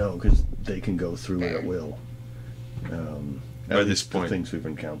 Well, no, because they can go through it Fair. at will. By At this least the point- things we've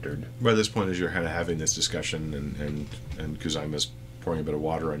encountered. By this point, as you're kind of having this discussion, and Kuzaima's pouring a bit of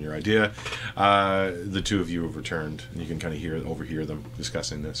water on your idea, the two of you have returned, and you can kind of overhear them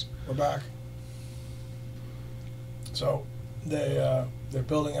discussing this. We're back. So they're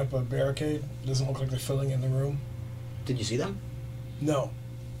building up a barricade. It doesn't look like they're filling in the room. Did you see them? No.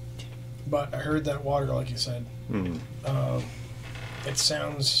 But I heard that water, like you said. Mm. It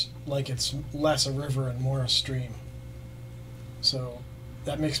sounds like it's less a river and more a stream. So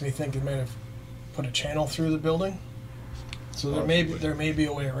that makes me think they may have put a channel through the building. So there may be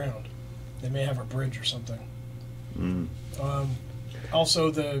a way around. They may have a bridge or something. Mm.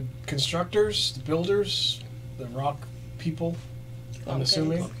 Also, the constructors, the builders, the rock people, I'm Okay.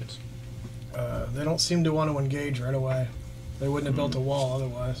 assuming, they don't seem to want to engage right away. They wouldn't have built a wall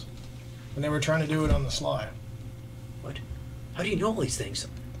otherwise. And they were trying to do it on the sly. What? How do you know all these things?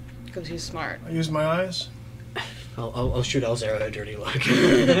 Because he's smart. I used my eyes. I'll shoot Elzara a dirty look.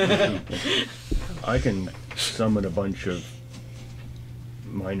 I can summon a bunch of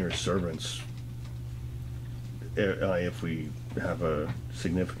minor servants if we have a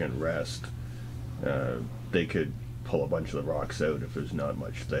significant rest. They could pull a bunch of the rocks out if there's not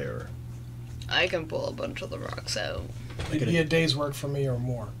much there. I can pull a bunch of the rocks out. It'd be a day's work for me or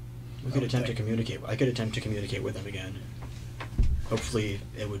more. We could attempt to communicate. I could attempt to communicate with them again. Hopefully,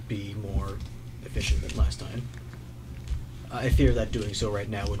 it would be more efficient than last time. I fear that doing so right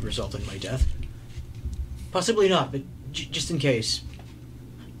now would result in my death. Possibly not, but just in case.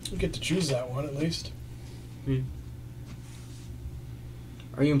 You get to choose that one at least.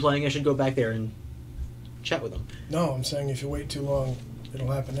 Are you implying I should go back there and chat with them? No, I'm saying if you wait too long,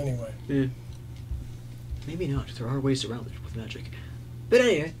 it'll happen anyway. Maybe not. There are ways around it with magic. But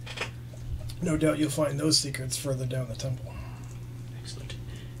anyway. No doubt you'll find those secrets further down the temple. Excellent.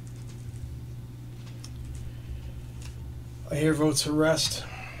 I hear votes for rest.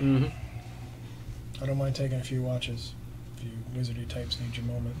 Mm-hmm. I don't mind taking a few watches. If you wizardy types need your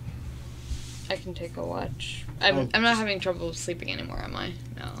moment. I can take a watch. I'm not having trouble sleeping anymore, am I?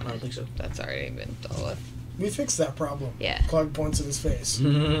 No. I don't think so. That's already been dealt with. We fixed that problem. Yeah. Cloud points at his face.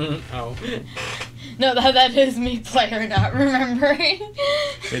 Oh. No, that is me, player, not remembering.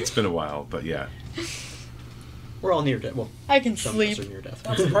 It's been a while, but yeah. We're all near death. Well, I can some sleep. of us are near death.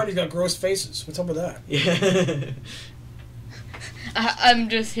 Half the party's got gross faces. What's up with that? Yeah. I'm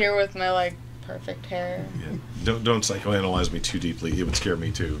just here with my, like, perfect hair. Yeah. Don't psychoanalyze me too deeply. It would scare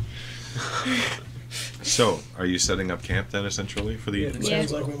me too. So, are you setting up camp then, essentially, for the Yeah. evening? Yeah.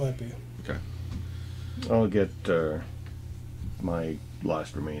 Sounds like we might be. Okay. I'll get my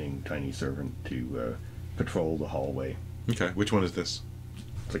last remaining tiny servant to patrol the hallway. Okay. Which one is this?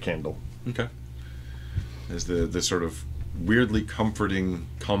 It's a candle. Okay. As the sort of weirdly comforting,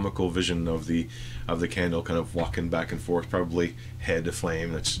 comical vision of the candle kind of walking back and forth, probably head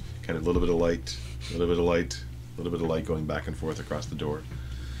aflame. That's kind of a little bit of light, a little bit of light, a little bit of light going back and forth across the door.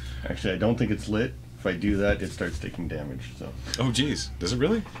 Actually, I don't think it's lit. If I do that, it starts taking damage. So, Oh, geez. Does it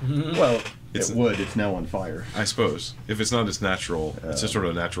really? well, It's- it would. It's now on fire. I suppose. If it's not its natural, it's just sort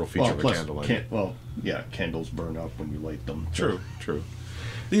of a natural feature of a plus, candle. I mean. Candles burn up when you light them. True.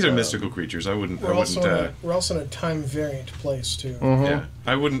 These are mystical creatures. I wouldn't. We're also in a time variant place too. Yeah,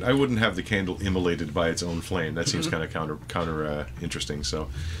 I wouldn't have the candle immolated by its own flame. That seems kind of counter interesting. So,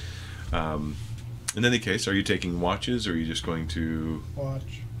 in any case, are you taking watches, or are you just going to?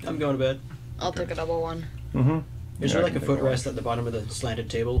 Watch. I'm going to bed. I'll take a double one. Mm-hmm. Is there like a footrest at the bottom of the slanted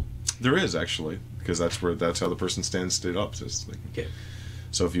table? There is actually, because that's how the person stands stood up. So, it's like, Okay.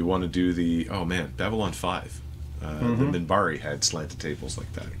 so if you want to do Babylon 5, the Minbari had slanted tables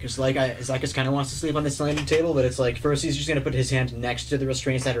like that. Because Zykas kind of wants to sleep on the slanted table, but it's like first he's just going to put his hand next to the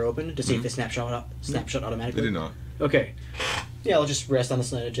restraints that are open to see if they snapshot automatically. They did not. Okay. Yeah, I'll just rest on the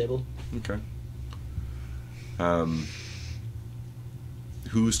slanted table. Okay.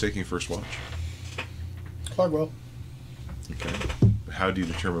 Who's taking first watch? Clarkwell Okay. How do you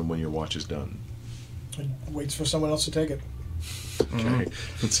determine when your watch is done? waits for someone else to take it. Okay.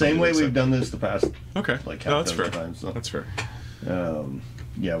 Same way we've done this the past, Okay. like, No, half that's fair. dozen times. So. That's fair.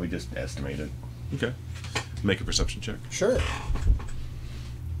 Yeah, we just estimated. Okay. Make a perception check. Sure.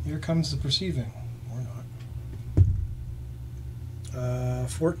 Here comes the perceiving. Or not.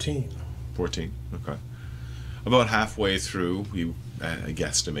 14. 14. Okay. About halfway through, you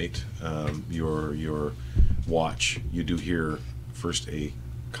guesstimate your watch. You do hear first a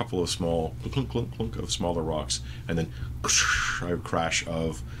couple of small clunk, clunk, clunk of smaller rocks, and then a crash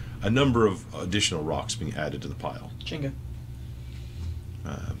of a number of additional rocks being added to the pile. Chinga.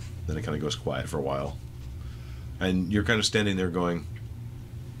 Then it kind of goes quiet for a while, and you're kind of standing there going,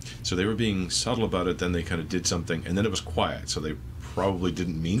 so they were being subtle about it, then they kind of did something, and then it was quiet, so they probably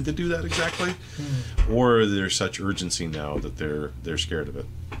didn't mean to do that exactly, or there's such urgency now that they're scared of it.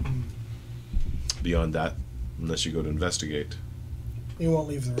 Beyond that, unless you go to investigate. You won't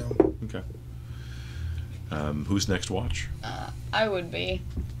leave the room. Okay. Who's next watch? I would be.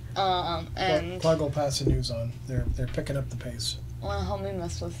 And Clark will pass the news on. They're picking up the pace. want to help me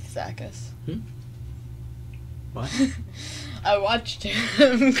mess with Zacchus. What? I watched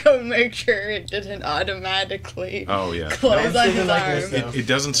him go make sure it didn't automatically Oh yeah. close on his like arm. this, though. It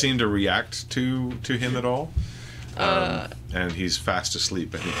doesn't seem to react to him at all. And he's fast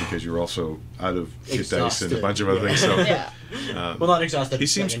asleep, I think, because you're also out of hit dice and a Exhausted. bunch of other things. So Yeah. Well, not exhausted. he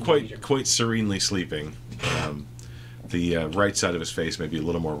seems like, quite serenely sleeping. The right side of his face may be a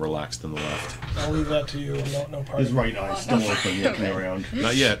little more relaxed than the left. I'll leave that to you. No part His of it. right eye's still open, looking around.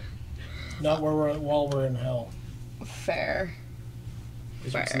 Not yet. Not while we're in hell. Fair.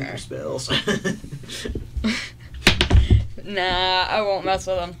 Sleeper spells. Nah, I won't mess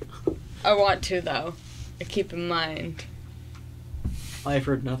with him. I want to, though. Keep in mind. I've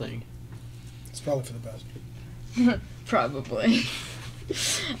heard nothing. It's probably for the best. Probably.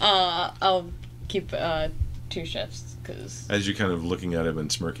 I'll keep 2 shifts, because... As you're kind of looking at him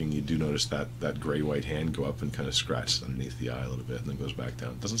and smirking, you do notice that gray-white hand go up and kind of scratch underneath the eye a little bit and then goes back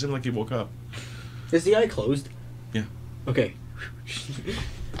down. Doesn't seem like he woke up. Is the eye closed? Yeah. Okay.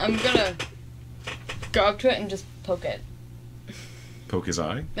 I'm gonna go up to it and just poke it. Poke his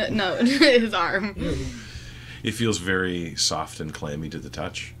eye. No, his arm. It feels very soft and clammy to the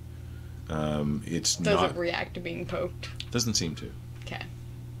touch. It's Does not... it react to being poked? Doesn't seem to. Okay.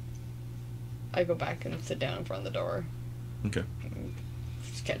 I go back and sit down in front of the door. Okay.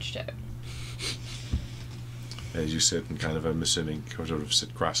 Sketched out. As you sit and kind of, I'm assuming, sort of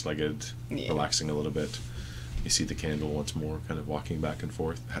sit cross-legged, Yeah. relaxing a little bit. You see the candle once more, kind of walking back and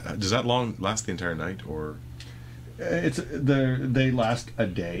forth. Does that last the entire night, or...? They last a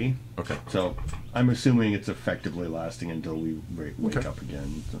day, Okay. so I'm assuming it's effectively lasting until we wake Okay. up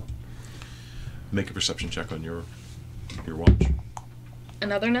again. So. Make a perception check on your watch.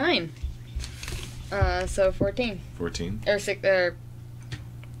 Another 9. So 14. 14. Or 6,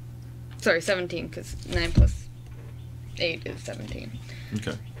 sorry, 17, because 9 plus 8 is 17.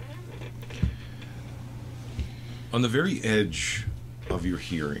 Okay. On the very edge of your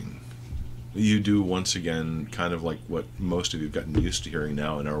hearing, you do once again kind of like what most of you have gotten used to hearing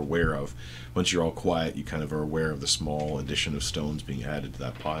now and are aware of. Once you're all quiet, you kind of are aware of the small addition of stones being added to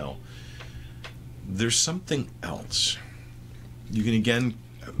that pile. There's something else. You can again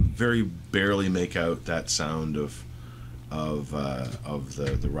very barely make out that sound of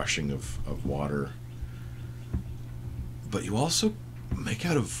the rushing of water, but you also make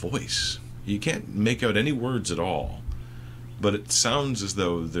out a voice. You can't make out any words at all, but it sounds as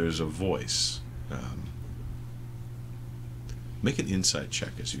though there's a voice. Make an insight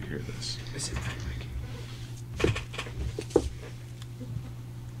check as you hear this.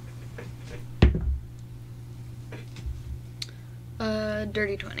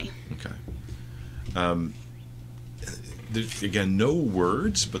 Dirty 20. Okay. There's, again, no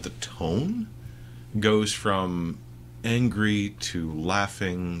words, but the tone goes from angry to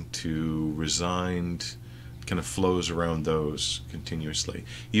laughing to resigned, kind of flows around those continuously.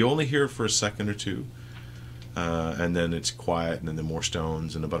 You only hear for a second or two, and then it's quiet, and then more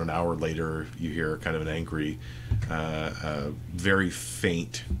stones, and about an hour later you hear kind of an angry, very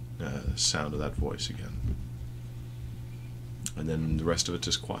faint sound of that voice again. And then the rest of it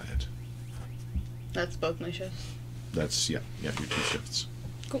is quiet. That's both my shifts. That's, yeah, your 2 shifts.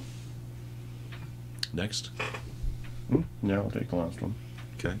 Cool. Next. Yeah, I'll take the last one.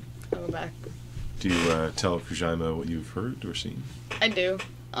 Okay. I'll go back. Do you tell Fujima what you've heard or seen? I do.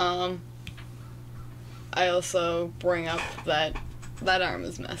 I also bring up that arm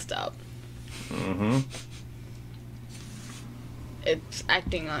is messed up. Mm-hmm. It's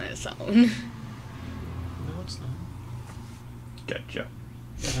acting on its own. No, it's not. Gotcha.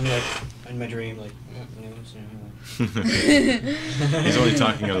 I'm like, in my dream, like, no, it's not. He's only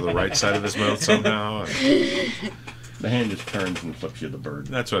talking out of the right side of his mouth somehow. The hand just turns and flips you the bird.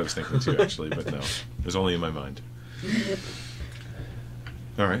 That's what I was thinking too, actually, but no. It was only in my mind.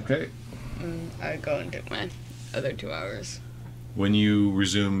 All right. Okay. I go and take my other 2 hours. When you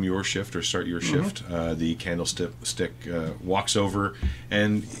resume your shift or start your shift, the candlestick walks over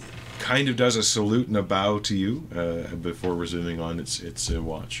and kind of does a salute and a bow to you before resuming on its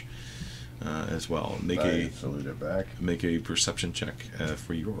watch as well. Salute it back. Make a perception check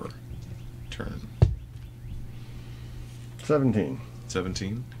for your turn. 17.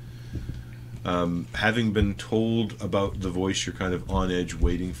 17. Having been told about the voice, you're kind of on edge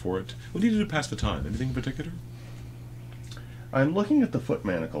waiting for it. What do you do to pass the time? Anything in particular? I'm looking at the foot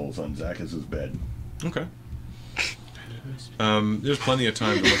manacles on Zacchus's bed. Okay. There's plenty of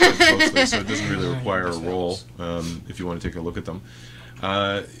time to look at them closely, so it doesn't really require a roll if you want to take a look at them.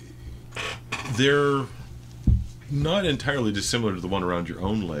 They're not entirely dissimilar to the one around your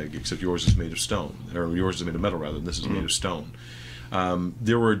own leg, except yours is made of stone, or yours is made of metal rather, and this is made of stone.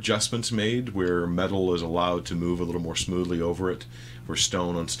 There were adjustments made where metal is allowed to move a little more smoothly over it, where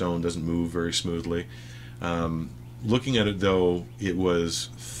stone on stone doesn't move very smoothly. Looking at it, though, it was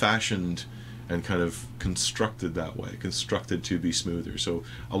fashioned and kind of constructed that way, constructed to be smoother. So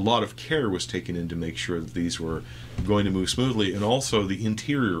a lot of care was taken in to make sure that these were going to move smoothly, and also the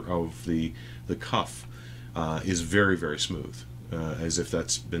interior of the cuff is very, very smooth, as if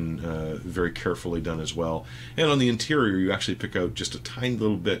that's been very carefully done as well. And on the interior, you actually pick out just a tiny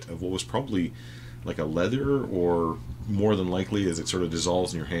little bit of what was probably like a leather, or more than likely, as it sort of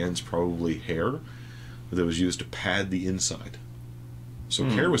dissolves in your hands, probably hair that was used to pad the inside. So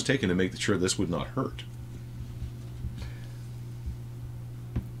care was taken to make sure this would not hurt.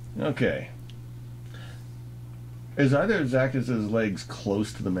 Okay. Is either of Zacchus's legs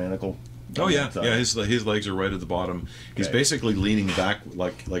close to the manacle? Oh yeah, yeah. His legs are right at the bottom. He's basically leaning back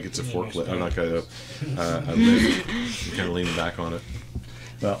like it's a forklift. I'm not a lift. He's kind of leaning back on it.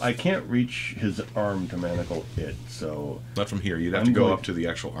 Well, I can't reach his arm to manacle it, so not from here. You'd have to go up to the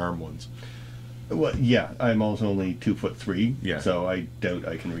actual arm ones. Well, yeah, I'm also only 2'3", yeah. So I doubt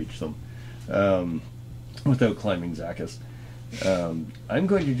I can reach them without climbing Zacchus. I'm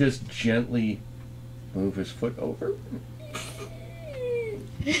going to just gently move his foot over.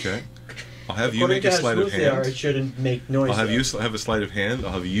 Okay. I'll have you make a sleight of hand. It shouldn't make noise. I'll have you have a sleight of hand.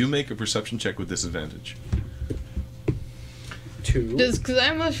 I'll have you make a perception check with disadvantage. 2. Because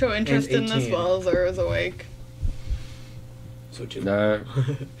I must show interest in this while Zara's awake. So 2.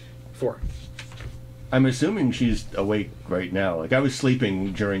 4. I'm assuming she's awake right now. Like, I was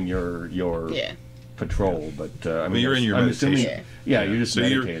sleeping during your patrol, but I mean, you're in your meditation. Assuming, yeah, you're just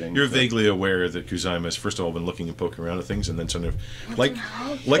meditating. You're vaguely aware that Kuzaima's first of all been looking and poking around at things, and then sort of like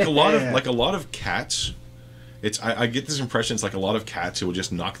a lot of cats. I get this impression it's like a lot of cats who will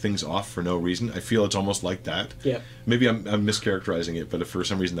just knock things off for no reason. I feel it's almost like that. Yeah. Maybe I'm mischaracterizing it, but if for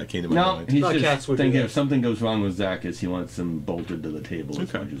some reason that came to my mind. He's just thinking if something goes wrong with Zacchus, he wants him bolted to the table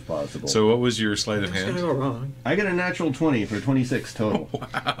as much as possible. So what was your sleight of hand? What's going to go wrong? I got a natural 20 for 26 total.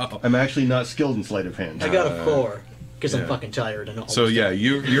 Wow. I'm actually not skilled in sleight of hand. I got a 4 because I'm fucking tired and all. So yeah,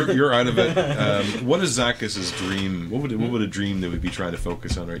 you're out of it. What is Zacchus's dream? What would a dream that would be trying to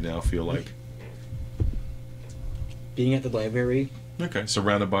focus on right now feel like? Being at the library. Okay,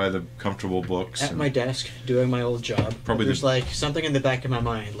 surrounded by the comfortable books. At my desk, doing my old job. Probably there's like something in the back of my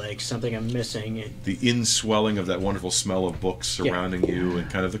mind, like something I'm missing. The inswelling of that wonderful smell of books surrounding you, and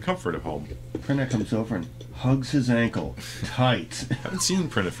kind of the comfort of home. Prinna comes over and hugs his ankle tight. I haven't seen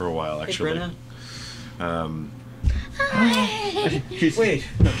Prinna for a while, actually. Hey, Prinna.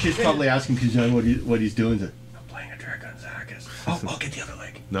 She's probably asking Kuzaima what he's doing. I'm playing a trick on Zacchus. Oh, I'll get the other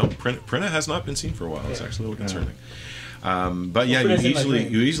leg. No, Prinna has not been seen for a while. It's actually a little concerning. But yeah,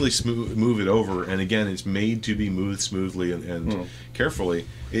 you easily move it over, and again, it's made to be moved smoothly and carefully.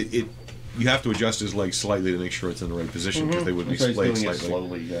 You have to adjust his legs slightly to make sure it's in the right position because they would be splayed slightly.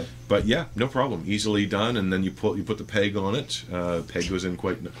 Slowly, yeah. But yeah, no problem. Easily done, and then you put the peg on it. Peg goes in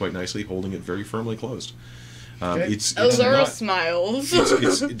quite nicely, holding it very firmly closed. Zara smiles.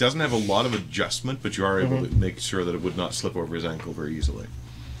 It doesn't have a lot of adjustment, but you are able to make sure that it would not slip over his ankle very easily.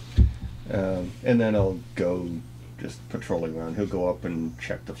 And then I'll go just patrolling around. He'll go up and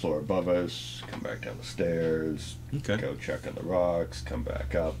check the floor above us, come back down the stairs, go check on the rocks, come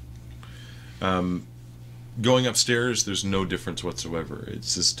back up. Going upstairs, there's no difference whatsoever.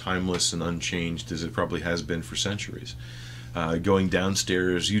 It's as timeless and unchanged as it probably has been for centuries. Going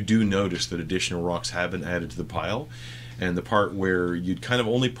downstairs, you do notice that additional rocks have been added to the pile, and the part where you'd kind of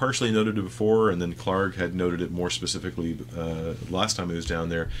only partially noted it before, and then Clark had noted it more specifically last time he was down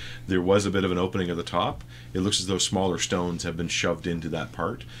there, there was a bit of an opening at the top. It looks as though smaller stones have been shoved into that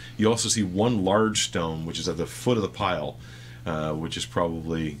part. You also see one large stone, which is at the foot of the pile, which is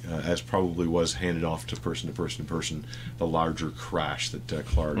probably, as probably was handed off to person, the larger crash that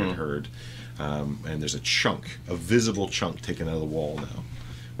Clark had heard. And there's a visible chunk taken out of the wall now.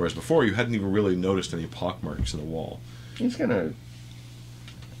 Whereas before, you hadn't even really noticed any pockmarks in the wall. He's gonna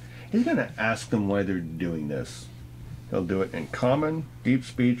ask them why they're doing this. He'll do it in common, deep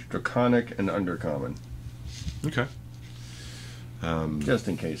speech, draconic, and undercommon. Okay. Just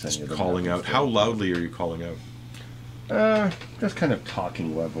in case any of them Calling out. How loudly are you calling out? Just kind of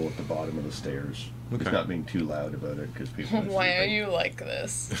talking level at the bottom of the stairs. Okay. Just not being too loud about it because people. are Why are sleeping. you like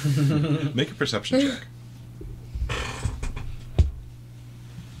this? Make a perception check.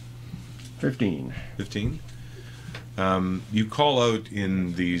 15. 15. You call out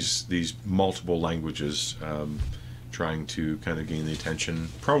in these multiple languages, trying to kind of gain the attention,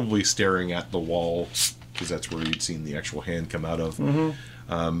 probably staring at the wall, because that's where you'd seen the actual hand come out of.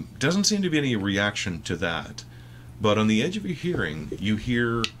 Doesn't seem to be any reaction to that. But on the edge of your hearing, you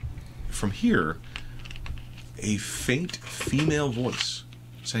hear, from here, a faint female voice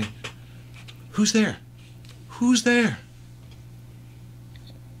saying, "Who's there? Who's there?"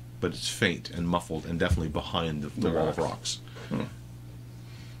 But it's faint and muffled and definitely behind the wall of rocks.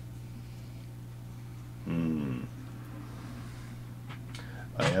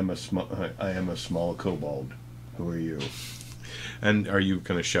 I am a small kobold. Who are you? And are you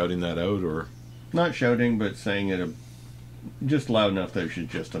kind of shouting that out, or? Not shouting, but saying it just loud enough that she's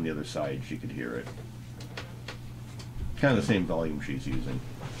just on the other side. She could hear it. Kind of the same volume she's using.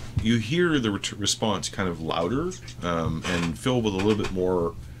 You hear the response kind of louder and filled with a little bit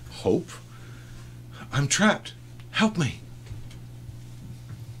more hope. "I'm trapped. Help me."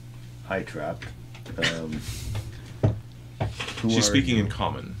 Hi, trapped. Who She's are speaking you? in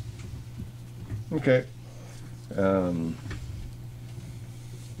common. Okay.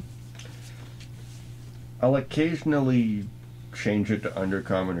 I'll occasionally change it to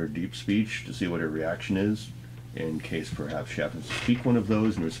undercommon or deep speech to see what her reaction is, in case perhaps she happens to speak one of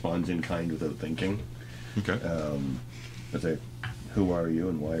those and responds in kind without thinking. Okay. I say, who are you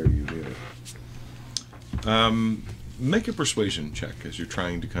and why are you here? Make a persuasion check as you're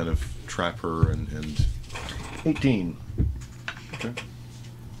trying to kind of trap her and 18. Okay.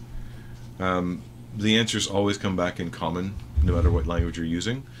 The answers always come back in common, no matter what language you're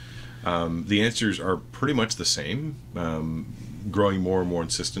using. The answers are pretty much the same, growing more and more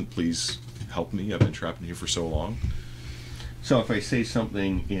insistent. "Please help me. I've been trapped in here for so long." So if I say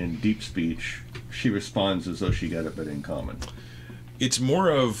something in deep speech, she responds as though she got it, but in common. It's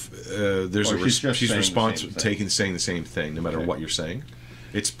more of there's Or a she's just she's saying the response same thing. saying the same thing, no matter Okay. what you're saying.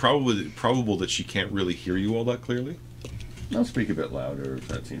 It's probable that she can't really hear you all that clearly. I'll speak a bit louder if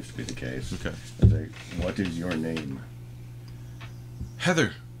that seems to be the case. Okay. I say, what is your name?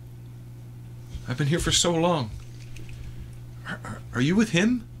 "Heather, I've been here for so long. Are you with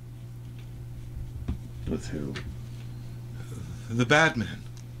him? With who? The bad man.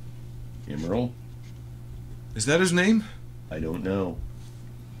 Immerel? Is that his name? I don't know.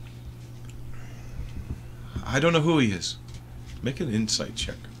 I don't know who he is." Make an insight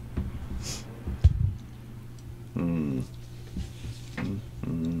check.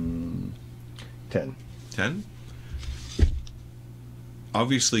 10. 10?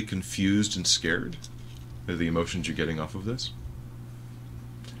 Obviously confused and scared by the emotions you're getting off of this.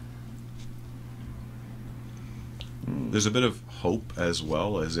 There's a bit of hope as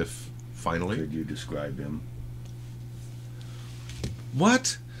well, as if finally. Could you describe him?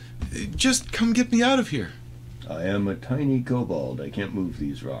 "What? Just come get me out of here." I am a tiny kobold. I can't move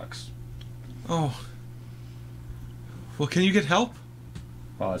these rocks. "Oh. Well, can you get help?"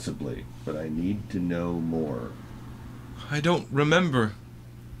 Possibly, but I need to know more. "I don't remember.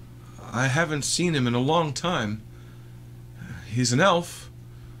 I haven't seen him in a long time. He's an elf.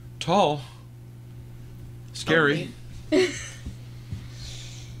 Tall. Scary."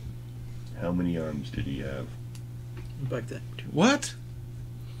 How many arms did he have? Back that. "What?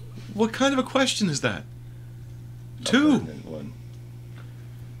 What kind of a question is that?" A 2. permanent one.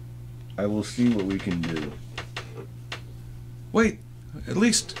 I will see what we can do. Wait, at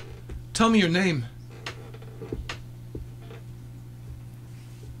least tell me your name.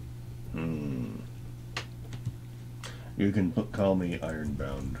 You can call me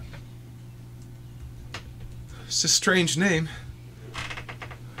Ironbound. It's a strange name,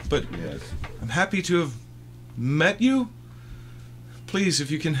 but Yes. I'm happy to have met you. Please,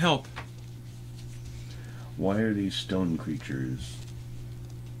 if you can help. Why are these stone creatures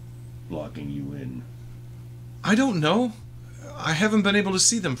blocking you in? I don't know. I haven't been able to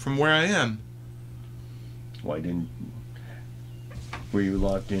see them from where I am. Why didn't... Were you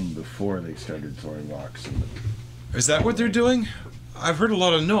locked in before they started throwing rocks in Is that what they're doing? I've heard a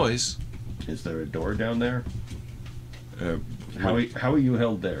lot of noise. Is there a door down there? How How are you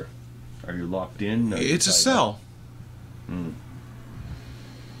held there? Are you locked in? It's a cell.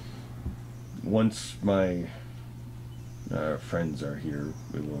 Once my friends are here,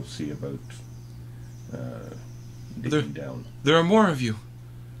 we will see about digging down. There are more of you.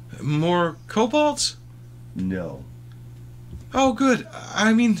 More kobolds? No. Oh, good.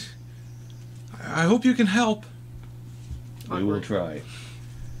 I mean, I hope you can help. We will try.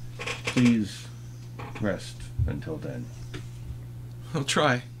 Please rest until then. I'll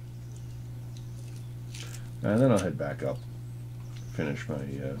try. And then I'll head back up. Finish my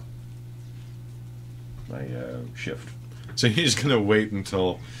shift. So you're just gonna wait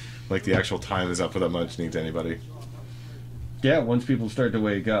until, like, the actual time is up without mentioning to anybody? Yeah, once people start to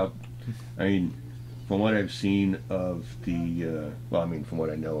wake up. I mean, from what I've seen of the, from what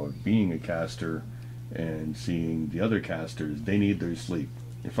I know of being a caster and seeing the other casters, they need their sleep.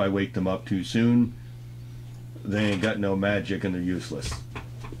 If I wake them up too soon, they ain't got no magic and they're useless.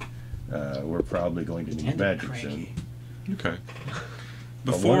 We're probably going to need And magic cranky. soon. Okay.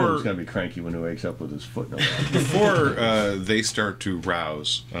 But one of them's Before going to be cranky when he wakes up with his foot in a lot. before they start to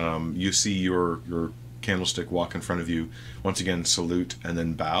rouse, you see your candlestick walk in front of you, once again salute and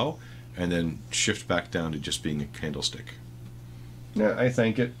then bow, and then shift back down to just being a candlestick. Yeah, I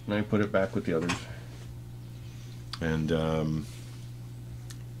thank it and I put it back with the others. And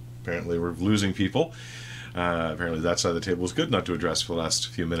apparently we're losing people. Apparently that side of the table is good not to address for the last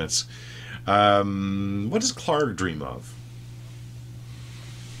few minutes. What does Clark dream of?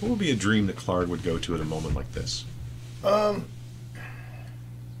 What would be a dream that Clark would go to at a moment like this? I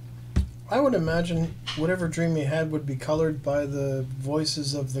would imagine whatever dream he had would be colored by the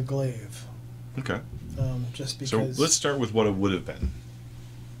voices of the glaive. Okay. Just So because let's start with what it would have been.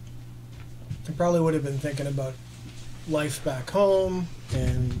 he probably would have been thinking about life back home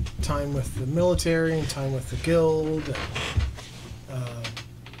and time with the military and time with the guild and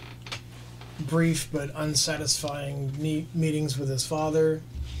brief but unsatisfying meetings with his father,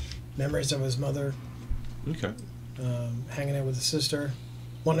 memories of his mother, Okay. hanging out with his sister,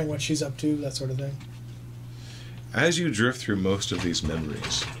 wondering what she's up to, that sort of thing. As you drift through most of these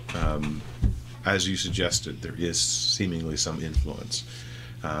memories, as you suggested, there is seemingly some influence.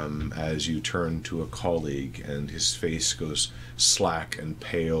 As you turn to a colleague and his face goes slack and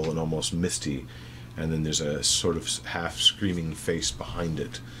pale and almost misty, and then there's a sort of half screaming face behind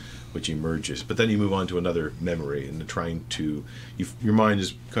it which emerges. But then you move on to another memory and trying to, your mind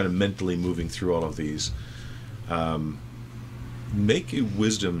is kind of mentally moving through all of these. Make a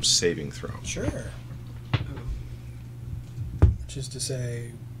wisdom saving throw. Sure. Which is to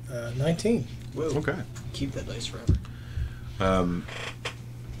say, 19. Whoa. Okay. Keep that dice forever.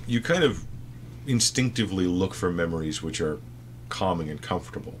 You kind of instinctively look for memories which are calming and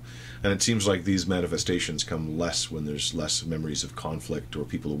comfortable. And it seems like these manifestations come less when there's less memories of conflict or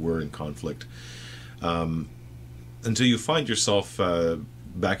people who were in conflict. Until you find yourself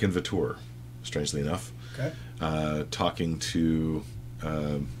back in Vatour, strangely enough. Okay. Talking to...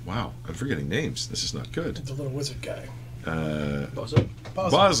 wow, I'm forgetting names. This is not good. The little wizard guy. Bozo.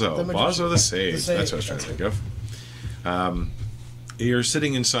 Bazo. the Bazo the Sage. The Sage, That's what I was trying to that's think of. You're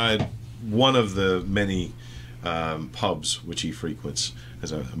sitting inside one of the many pubs which he frequents.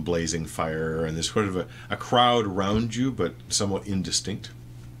 There's a blazing fire, and there's sort of a crowd around you, but somewhat indistinct.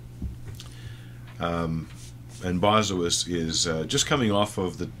 And Bazo is just coming off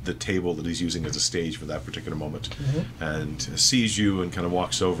of the table that he's using as a stage for that particular moment, and sees you and kind of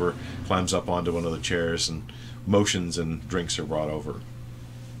walks over, climbs up onto one of the chairs, and motions and drinks are brought over.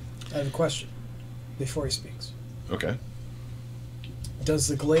 I have a question before he speaks. Okay. Does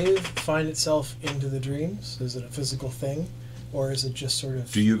the glaive find itself into the dreams? Is it a physical thing? Or is it just sort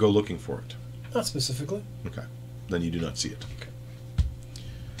of... Do you go looking for it? Not specifically. Okay. Then you do not see it.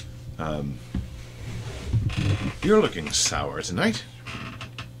 You're looking sour tonight.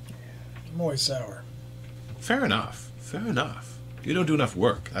 I'm always sour. Fair enough. Fair enough. You don't do enough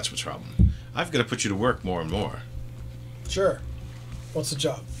work. That's what's problem. I've got to put you to work more and more. Sure. What's the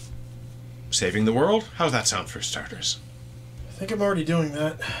job? Saving the world? How's that sound for starters? I think I'm already doing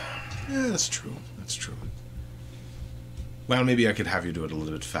that. Yeah, that's true. That's true. Well, maybe I could have you do it a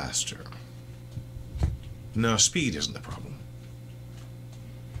little bit faster. No, speed isn't the problem.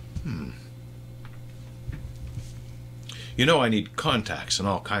 You know I need contacts in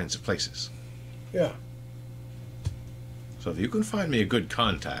all kinds of places. Yeah. So if you can find me a good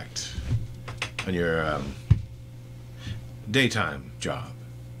contact on your daytime job,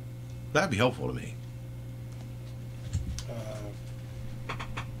 that'd be helpful to me.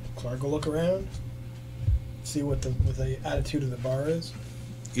 Clark will look around. see what the attitude of the bar is?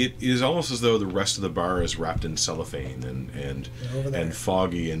 It is almost as though the rest of the bar is wrapped in cellophane and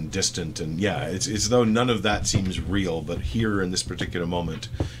foggy and distant, and it's as though none of that seems real. But here in this particular moment,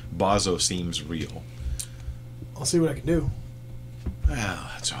 Bazo seems real. I'll see what I can do. Well,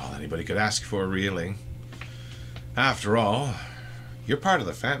 that's all anybody could ask for, really. After all, you're part of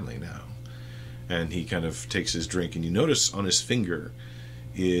the family now. And he kind of takes his drink, and you notice on his finger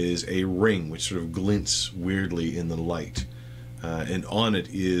is a ring which sort of glints weirdly in the light. And on it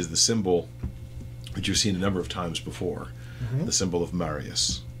is the symbol that you've seen a number of times before, the symbol of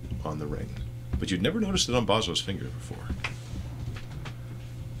Marius on the ring. But you'd never noticed it on Bazo's finger before.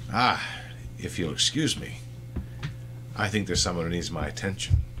 Ah, if you'll excuse me, I think there's someone who needs my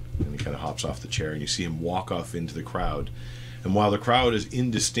attention. And he kind of hops off the chair, and you see him walk off into the crowd. And while the crowd is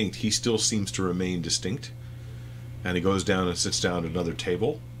indistinct, he still seems to remain distinct. And he goes down and sits down at another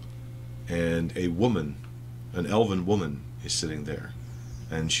table, and a woman, an elven woman, is sitting there,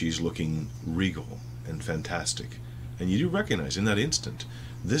 and she's looking regal and fantastic. And you do recognize in that instant,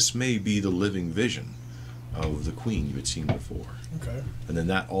 this may be the living vision of the queen you had seen before. Okay. And then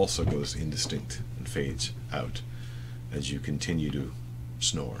that also goes indistinct and fades out as you continue to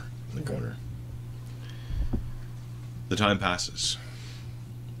snore in the corner. The time passes.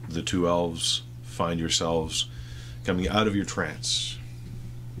 The two elves find yourselves coming out of your trance,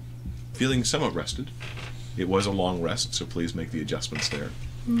 feeling somewhat rested. It was a long rest, so please make the adjustments there.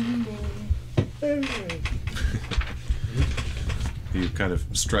 You kind of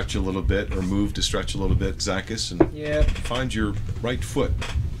stretch a little bit, or move to stretch a little bit, Zacchus, and find your right foot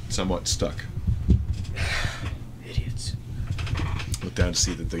somewhat stuck. Idiots. Look down to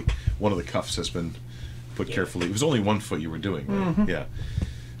see that one of the cuffs has been put carefully. It was only one foot you were doing, right? Yeah.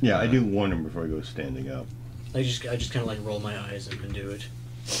 Yeah, I do warn him before I go standing up. I just kind of like roll my eyes and do it.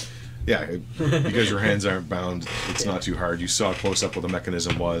 Yeah, because your hands aren't bound, it's not too hard. You saw close up what the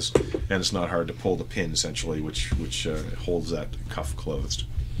mechanism was, and it's not hard to pull the pin, essentially, which holds that cuff closed.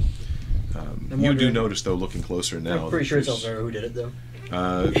 You do notice, though, looking closer now... I'm pretty sure it's Elvira who did it, though.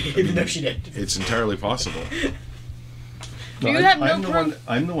 Even though she did. It's entirely possible. You have no proof.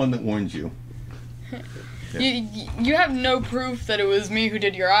 I'm the one that warns you. Yeah. You have no proof that it was me who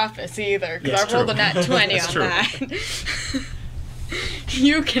did your office either, because I rolled a nat 20 on that.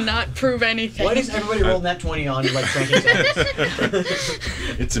 You cannot prove anything. Why does everybody roll nat 20 on like cranking sounds?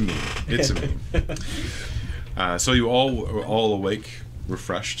 It's a meme. It's a meme. So you all awake,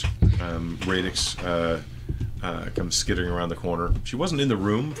 refreshed. Radix comes skittering around the corner. She wasn't in the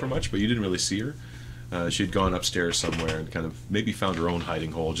room for much, but you didn't really see her. She had gone upstairs somewhere and kind of maybe found her own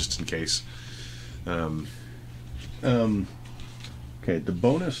hiding hole just in case. Okay, the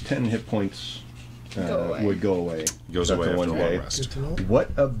bonus 10 hit points would go away. Goes away after a long rest. What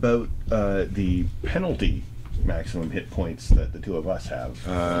about the penalty maximum hit points that the two of us have?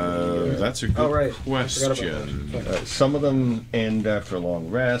 That's a good question. Some of them end after a long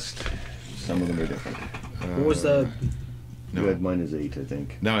rest. Some of them are different. What was the... You had -8, I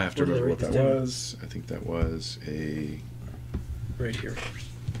think. Now I have to remember what that down? was. I think that was a... Right here.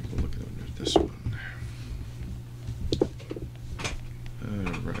 We'll look at this one.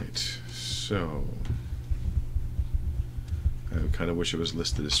 Alright, so... I kind of wish it was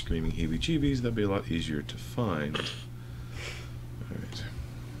listed as Screaming Heebie-Jeebies. That'd be a lot easier to find. Alright.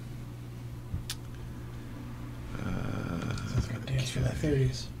 Dance for the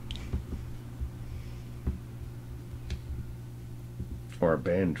 30s. Or a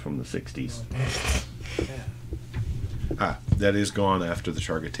band from the 60s. That is gone after the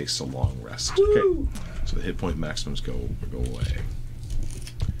target takes a long rest. Woo! Okay. So the hit point maximums go away.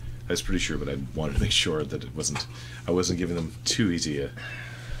 I was pretty sure, but I wanted to make sure that I wasn't giving them too easy a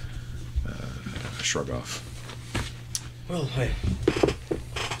shrug off. Well,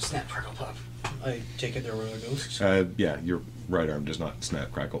 snap, crackle, pop. I take it there were no ghosts. Yeah, your right arm does not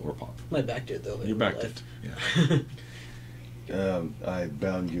snap, crackle, or pop. My back did, though. Your back did, yeah. I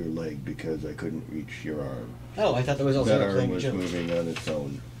bound your leg because I couldn't reach your arm. Oh, I thought that was also That arm playing was joke. moving on its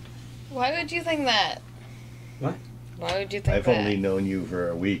own. Why would you think that? What? Why would you think I've that? only known you for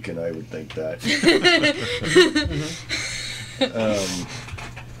a week, and I would think that.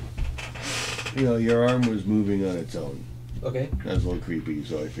 Your arm was moving on its own. Okay. That was a little creepy,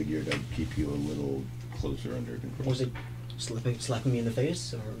 so I figured I'd keep you a little closer under control. Was it slapping me in the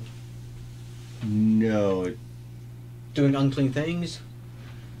face, or No, doing unclean things?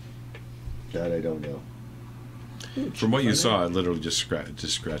 that I don't know. From what you saw, I literally just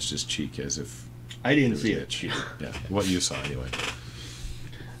scratched his cheek as if I didn't was see an it. itch. Yeah, what you saw anyway.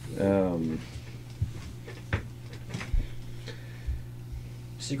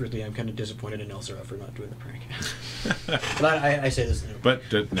 Secretly, I'm kind of disappointed in Elsera for not doing the prank. But I say this.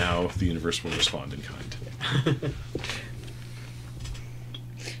 But now the universe will respond in kind.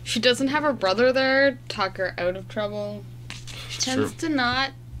 She doesn't have her brother there, talk her out of trouble. She tends to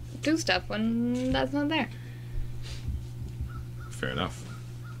not do stuff when that's not there. Fair enough.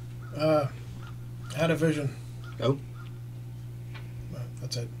 Had a vision. Oh.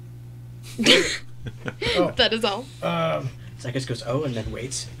 That's it. That is all. Zykus goes, oh, and then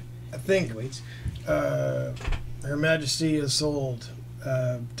waits. I think And waits. Her Majesty has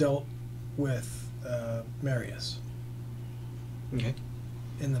dealt with Marius Okay.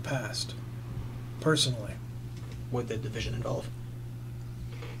 in the past, personally. What did the vision involve?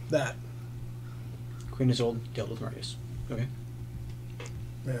 That, Queen Isolde dealt with Marius. Okay.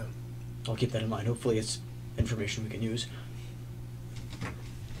 yeah. I'll keep that in mind. Hopefully it's information we can use.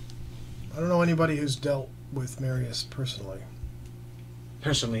 I don't know anybody who's dealt with Marius personally.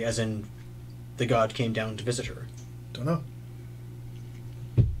 Personally, as in the god came down to visit her. Don't know.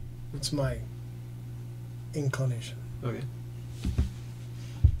 It's my inclination. Okay.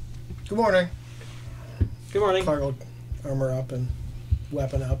 Good morning. Good morning. Clark will armor up and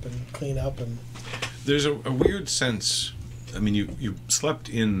weapon up and clean up and... There's a weird sense. I mean, you slept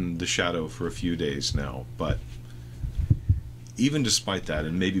in the shadow for a few days now, but even despite that,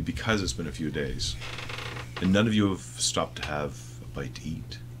 and maybe because it's been a few days, and none of you have stopped to have a bite to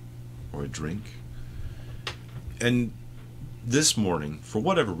eat or a drink, and this morning, for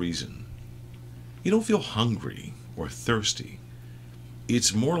whatever reason, you don't feel hungry or thirsty.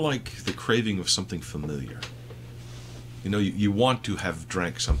 It's more like the craving of something familiar. You know, you want to have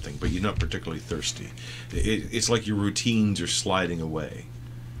drank something, but you're not particularly thirsty. It's like your routines are sliding away.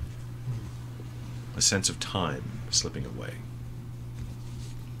 A sense of time slipping away.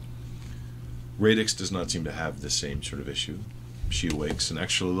 Radix does not seem to have the same sort of issue. She awakes and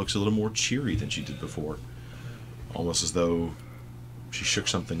actually looks a little more cheery than she did before. Almost as though she shook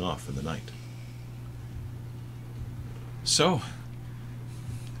something off in the night. So,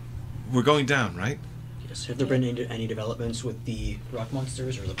 we're going down, right? Yes. Have there been any developments with the rock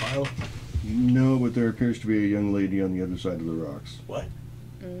monsters or the pile? No, but there appears to be a young lady on the other side of the rocks. What?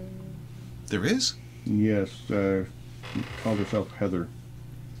 There is? Yes, called herself Heather.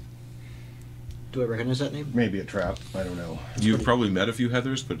 Do I recognize that name? Maybe a trap, I don't know. You've probably met a few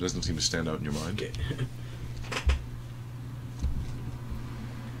Heathers, but it doesn't seem to stand out in your mind. Okay.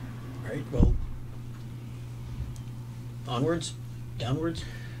 Alright, well. Onwards? Downwards?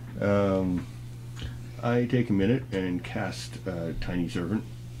 I take a minute and cast Tiny Servant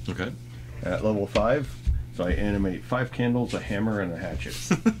Okay. at level 5. So I animate 5 candles, a hammer, and a hatchet.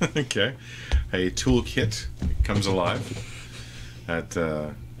 Okay. A toolkit comes alive at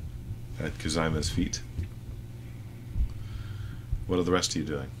Kazaima's feet. What are the rest of you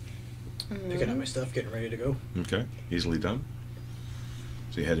doing? Picking up my stuff, getting ready to go. Okay. Easily done.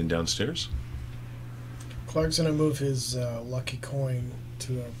 So you heading downstairs? Clark's gonna move his lucky coin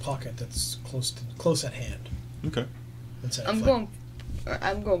to a pocket that's close at hand. Okay. Instead of I'm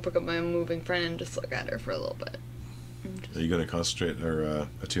flick- going to pick up my moving friend and just look at her for a little bit. Are you going to concentrate or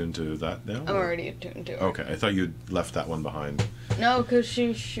attune to that now? I'm already attuned to her. Okay. I thought you'd left that one behind. No, because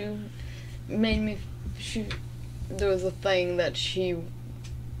she made me. There was a thing that she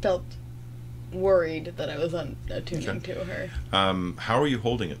felt worried that I was attuning to her. How are you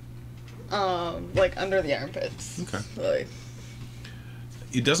holding it? Like under the armpits. Okay. Like,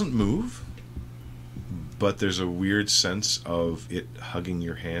 It doesn't move, but there's a weird sense of it hugging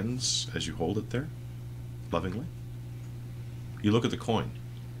your hands as you hold it there, lovingly. You look at the coin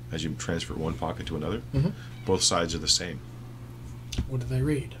as you transfer one pocket to another. Mhm. Both sides are the same. What do they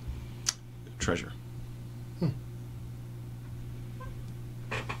read? Treasure.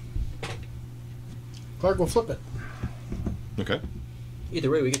 Clark will flip it. Okay. Either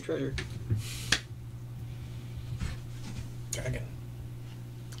way, we get treasure. Dragon.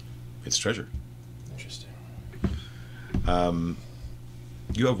 It's treasure. Interesting.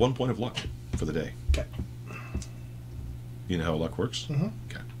 You have 1 point of luck for the day. Okay. You know how luck works? Mm-hmm.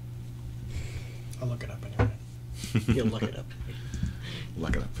 Okay. I'll look it up anyway. You'll look it up.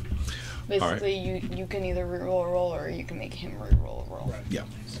 Luck it up. basically, you can either reroll a roll or you can make him reroll a roll. Right. Yeah.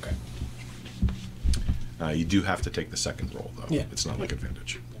 Okay. You do have to take the second roll, though. Yeah. It's not like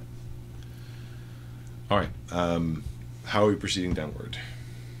advantage. All right. How are we proceeding downward?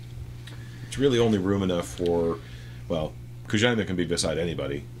 It's really only room enough for, well, Kujaima can be beside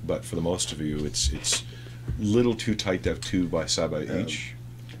anybody, but for the most of you, it's little too tight to have 2 side by each.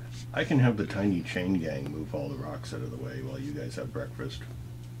 I can have the tiny chain gang move all the rocks out of the way while you guys have breakfast.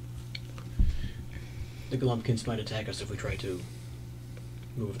 The Glumpkins might attack us if we try to.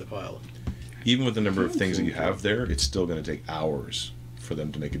 move the pile. Even with the number of things that you have there, it's still going to take hours for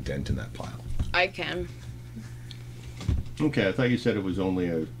them to make a dent in that pile. I can. Okay, I thought you said it was only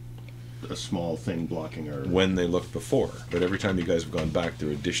a small thing blocking our... When they looked before, but every time you guys have gone back, there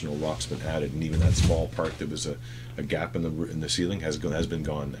are additional rocks been added, and even that small part that was a gap in the ceiling has been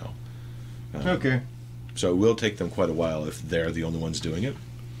gone now. Okay. So it will take them quite a while if they're the only ones doing it.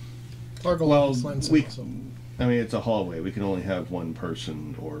 Well, I mean, it's a hallway. We can only have one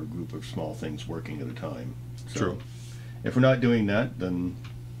person or a group of small things working at a time. So True. If we're not doing that, then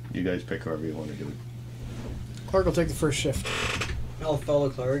you guys pick however you want to do it. Clark will take the first shift. I'll follow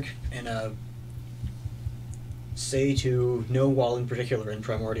Clark and say to no wall in particular in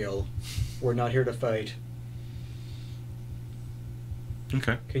Primordial, we're not here to fight.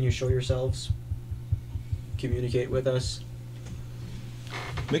 Okay. Can you show yourselves? Communicate with us?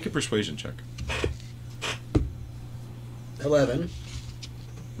 Make a persuasion check. 11.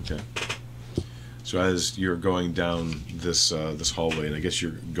 Okay. So as you're going down this hallway, and I guess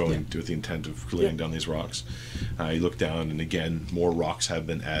you're going with the intent of laying down these rocks, you look down, and again, more rocks have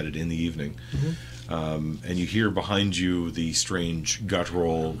been added in the evening. And you hear behind you the strange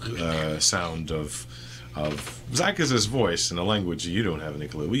guttural sound of Zakaz's voice in a language you don't have any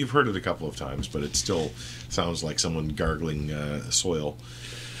clue. Well, you've heard it a couple of times, but it still sounds like someone gargling soil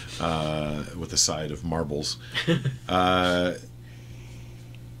with a side of marbles. And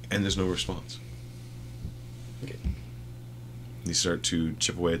there's no response. Okay. You start to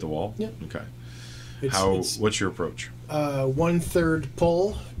chip away at the wall? Yep. Okay. It's What's your approach? 1/3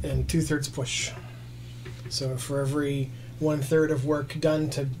 pull and 2/3 push. So for every 1/3 of work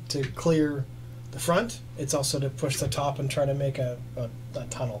done to clear the front, it's also to push the top and try to make a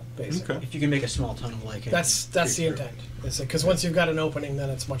tunnel, basically. Okay. If you can make a small tunnel like it. That's the intent. Because once you've got an opening,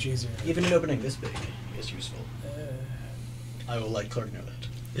 then it's much easier. Even an opening this big is useful. I will let Clark know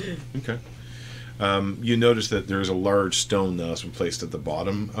that. Okay. You notice that there's a large stone now that's been placed at the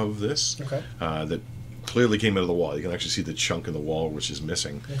bottom of this. Okay. That clearly came out of the wall. You can actually see the chunk in the wall which is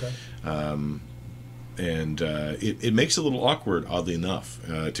missing. Okay. And it makes it a little awkward, oddly enough,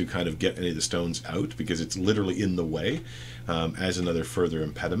 to kind of get any of the stones out because it's literally in the way as another further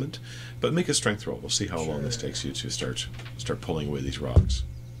impediment. But make a strength roll. We'll see how long this takes you to start pulling away these rocks.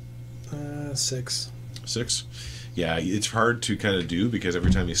 6. 6? Yeah, it's hard to kind of do because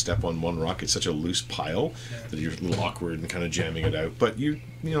every time you step on one rock, it's such a loose pile that you're a little awkward and kind of jamming it out. But you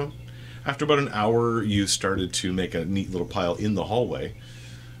know, after about an hour, you started to make a neat little pile in the hallway.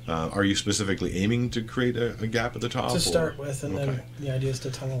 Are you specifically aiming to create a gap at the top? To start with, and Okay. then the idea is to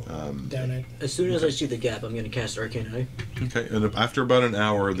tunnel down it. As soon as I see the gap, I'm going to cast Arcane Eye. Okay, and after about an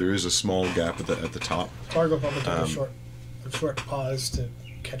hour, there is a small gap at the top. Clark will probably take a short pause to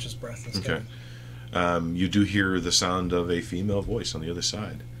catch his breath and stuff. Okay. You do hear the sound of a female voice on the other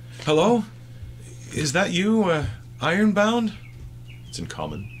side. Hello? Is that you, Ironbound? It's in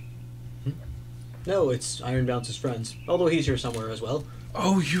common. No, it's Ironbound's friends. Although he's here somewhere as well.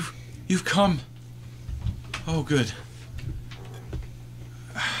 Oh, you've come. Oh, good.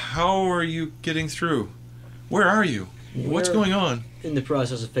 How are you getting through? Where are you? What's We're going on? in the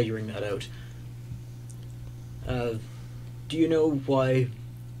process of figuring that out. Do you know why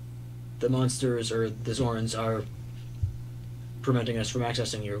the monsters or the Zorns are preventing us from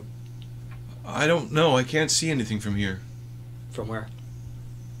accessing you? I don't know. I can't see anything from here. From where?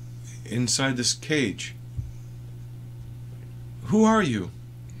 Inside this cage. Who are you?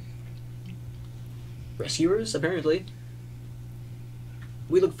 Rescuers, apparently.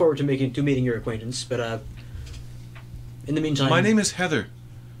 We look forward to meeting your acquaintance, but in the meantime. My name is Heather.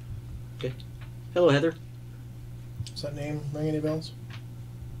 Okay. Hello, Heather. Does that name ring any bells?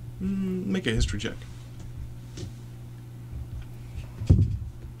 Make a history check.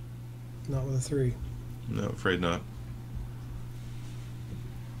 Not with a 3. No, afraid not.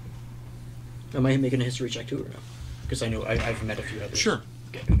 Am I making a history check too, or no? Because I know I've met a few others. Sure.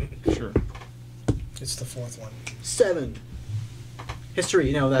 Okay. Sure. It's the 4th one. 7.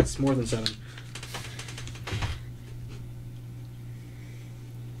 History, no, that's more than 7.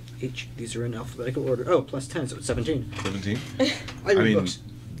 These are in alphabetical order. Oh, plus 10, so it's 17. 17? I read mean, books.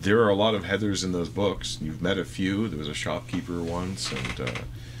 there are a lot of Heathers in those books. You've met a few. There was a shopkeeper once, and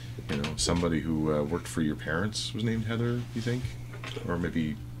somebody who worked for your parents was named Heather, you think? Or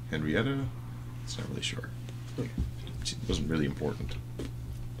maybe Henrietta? It's not really sure. Okay. It wasn't really important.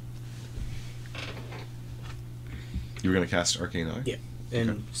 You were going to cast Arcane Eye? Yeah, and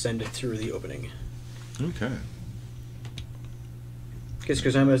Okay. send it through the opening. Okay.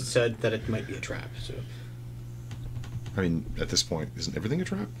 Because Emma said that it might be a trap, so... I mean, at this point, isn't everything a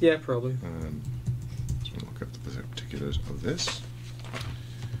trap? Yeah, probably. So look up the particulars of this.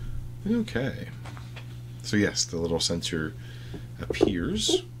 Okay. So yes, the little sensor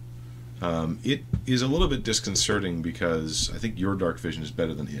appears. It is a little bit disconcerting because I think your dark vision is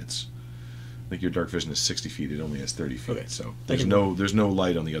better than its. I think your dark vision is 60 feet. It only has 30 feet. Okay. So there's no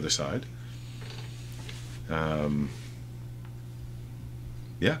light on the other side.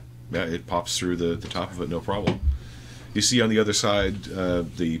 Yeah, it pops through the top of it, no problem. You see on the other side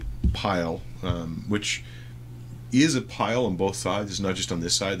the pile, which is a pile on both sides. It's not just on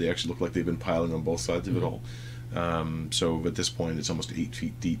this side. They actually look like they've been piling on both sides of it all. So at this point, it's almost 8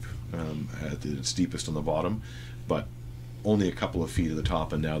 feet deep at its deepest on the bottom, but only a couple of feet at the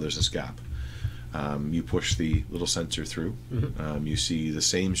top, and now there's this gap. You push the little sensor through. You see the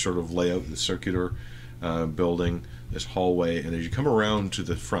same sort of layout, the circular building, this hallway, and as you come around to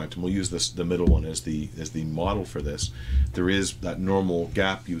the front, and we'll use the middle one as the model for this, there is that normal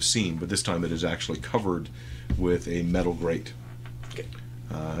gap you've seen, but this time it is actually covered with a metal grate. Okay.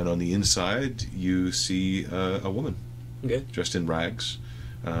 And on the inside, you see a woman, Okay. dressed in rags,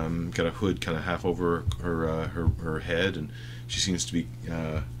 got a hood kind of half over her head, and she seems to be.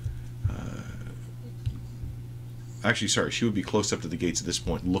 Actually, sorry, she would be close up to the gates at this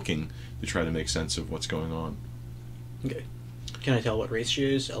point, looking to try to make sense of what's going on. Okay. Can I tell what race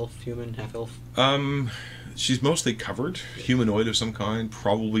she is? Elf, human, half elf? She's mostly covered, humanoid of some kind,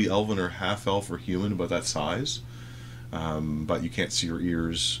 probably elven or half elf or human, about that size. But you can't see her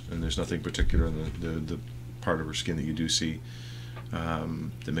ears, and there's nothing particular in the part of her skin that you do see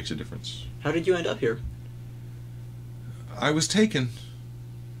that makes a difference. How did you end up here? I was taken.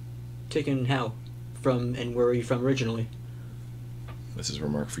 Taken how? From, and where are you from originally? This is where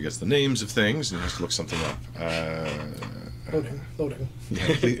Mark forgets the names of things and has to look something up. Loading. Yeah,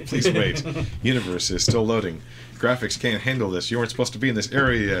 please wait. Universe is still loading. Graphics can't handle this. You weren't supposed to be in this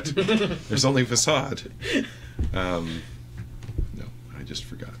area yet. There's only facade. No, I just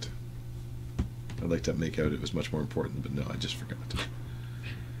forgot. I'd like to make out it was much more important, but no, I just forgot.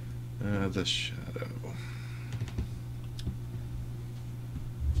 The shadow.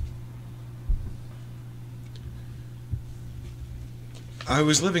 I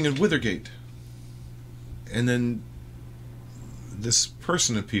was living in Withergate, and then this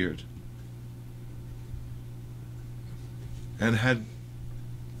person appeared and had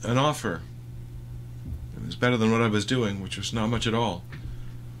an offer. It was better than what I was doing, which was not much at all.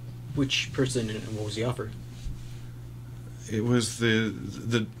 Which person and what was the offer? It was the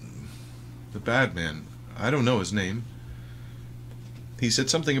bad man. I don't know his name. He said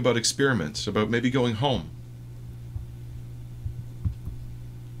something about experiments, about maybe going home.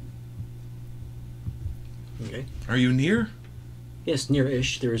 Okay. Are you near? Yes,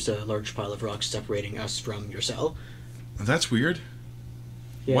 near-ish. There's a large pile of rocks separating us from your cell. That's weird.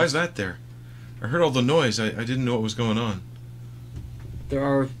 Yes. Why is that there? I heard all the noise. I didn't know what was going on. There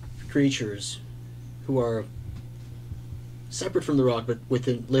are creatures who are separate from the rock, but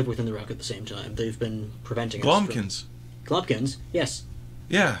live within the rock at the same time. They've been preventing us Glomkins. from... Glomkins? Yes.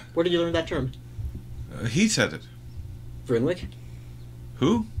 Yeah. Where did you learn that term? He said it. Vrinwick?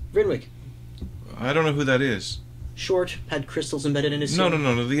 Who? Vrinwick. I don't know who that is. Short, had crystals embedded in his No, skin.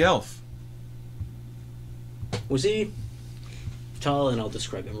 no, the elf. Was he tall? And I'll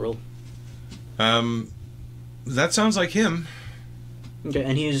describe Immerel. That sounds like him. Okay,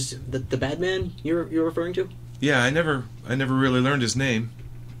 and he is the bad man you're referring to? Yeah, I never really learned his name.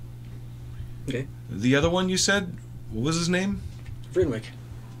 Okay. The other one you said, what was his name? Vrinwick.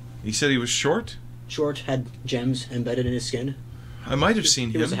 He said he was short? Short, had gems embedded in his skin. I might have seen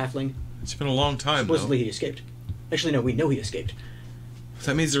He him. was a halfling. It's been a long time, Supposedly though. he escaped. Actually, no, we know he escaped.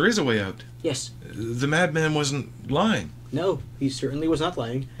 That means there is a way out. Yes. The madman wasn't lying. No, he certainly was not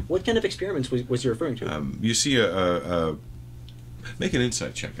lying. What kind of experiments was he referring to? You see a make an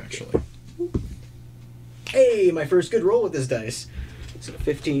insight check, actually. Hey, my first good roll with this dice. So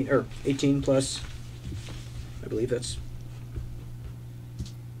 15 or 18 plus. I believe that's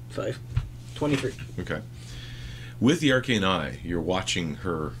 5. 23. Okay. With the arcane eye, you're watching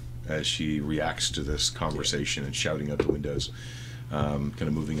her as she reacts to this conversation and shouting out the windows, kind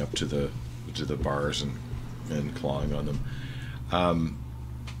of moving up to the bars and clawing on them.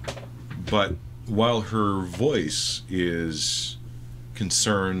 But while her voice is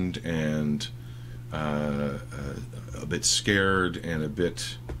concerned and a bit scared and a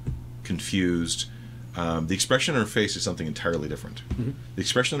bit confused, the expression on her face is something entirely different. Mm-hmm. The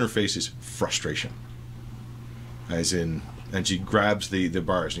expression on her face is frustration. As in, and she grabs the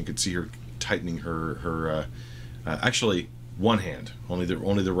bars, and you can see her tightening her actually one hand, only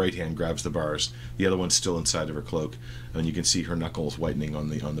the right hand grabs the bars, the other one's still inside of her cloak, and you can see her knuckles whitening on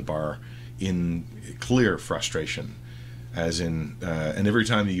the bar in clear frustration. and every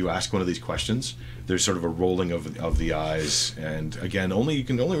time you ask one of these questions, there's sort of a rolling of the eyes, and again, you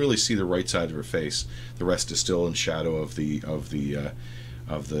can only really see the right side of her face. The rest is still in shadow of the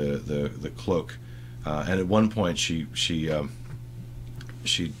cloak. And at one point, she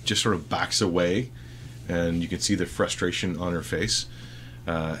just sort of backs away, and you can see the frustration on her face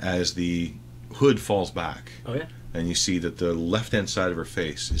as the hood falls back. Oh yeah. And you see that the left-hand side of her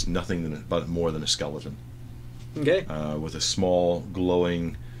face is nothing but more than a skeleton. Okay. With a small,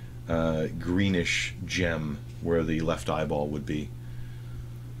 glowing, greenish gem where the left eyeball would be.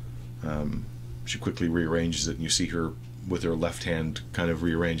 She quickly rearranges it, and you see her with her left hand kind of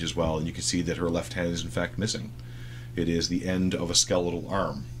rearranged as well, and you can see that her left hand is in fact missing. It is the end of a skeletal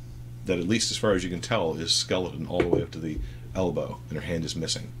arm that, at least as far as you can tell, is skeleton all the way up to the elbow, and her hand is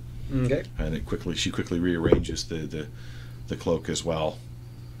missing. Okay. And she quickly rearranges the cloak as well.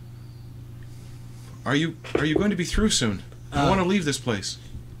 Are you going to be through soon? I want to leave this place.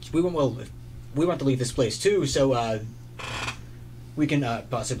 We want to leave this place too, so we can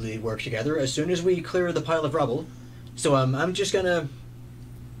possibly work together as soon as we clear the pile of rubble. So I'm just gonna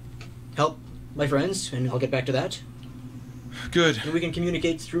help my friends, and I'll get back to that. Good. And we can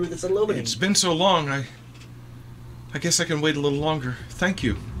communicate through this little opening. It's been so long. I guess I can wait a little longer. Thank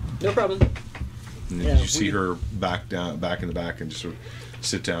you. No problem. And Yeah, you see her back in the back, and just sort of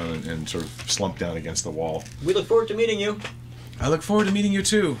sit down and sort of slump down against the wall. We look forward to meeting you. I look forward to meeting you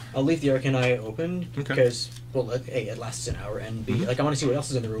too. I'll leave the arcane eye open Okay. because, well, A, it lasts an hour, and B, like I want to see what else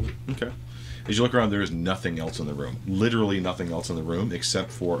is in the room. Okay. As you look around, there is nothing else in the room. Literally nothing else in the room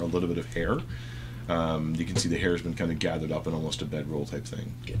except for a little bit of hair. You can see the hair has been kind of gathered up in almost a bedroll type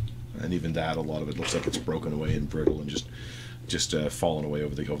thing. Good. And even that, a lot of it looks like it's broken away and brittle and just fallen away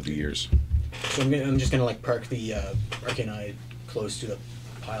over the years. So I'm just gonna like park the arcane eye close to the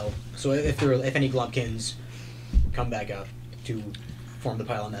pile. So if any globkins come back up to form the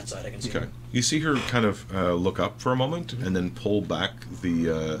pile on that side, I can see. Okay. them. You see her kind of look up for a moment and then pull back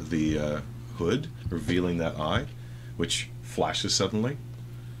the hood, revealing that eye, which flashes suddenly.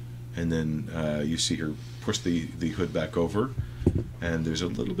 And then you see her push the hood back over, and there's a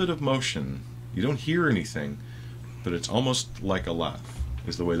little bit of motion. You don't hear anything, but it's almost like a laugh,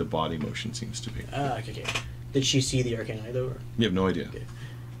 is the way the body motion seems to be. Okay. Did she see the arcane eye though? Or? You have no idea. Okay.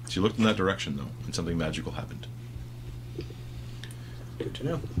 She looked in that direction, though, and something magical happened. Good to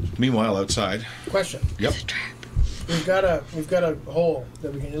know. Meanwhile, outside... Question. Yep. We've got a hole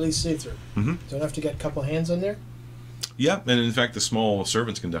that we can at least see through. Mm-hmm. Do I have to get a couple hands in there? Yeah, and in fact, the small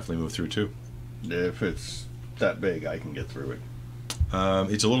servants can definitely move through, too. If it's that big, I can get through it.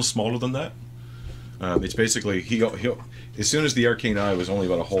 It's a little smaller than that. It's basically... as soon as the arcane eye was only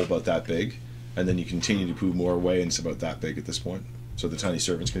about a hole about that big, and then you continue to move more away, and it's about that big at this point. So the tiny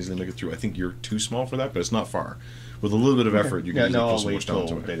servants can easily make it through. I think you're too small for that, but it's not far. With a little bit of effort, you can easily pull I'll some more wait stones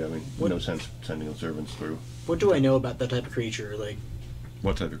till away. I mean, no sense sending the servants through. What do I know about that type of creature? Like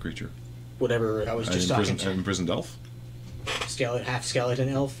What type of creature? whatever I was just talking to. An imprisoned elf? Half skeleton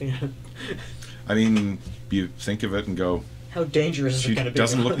elf. You know? I mean, you think of it and go, How dangerous is she it going to be?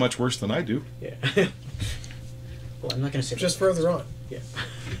 doesn't look much worse than I do. Yeah. Well, I'm not going to say Just that. further on. Yeah.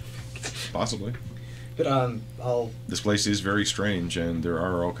 Possibly. But I'll. This place is very strange, and there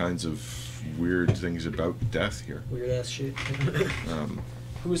are all kinds of weird things about death here. Weird ass shit. Um,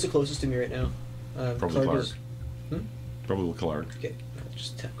 Who is the closest to me right now? Probably Clark. is- Probably Clark. Okay, I'll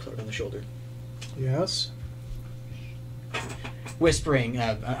just tap Clark on the shoulder. Yes. Whispering.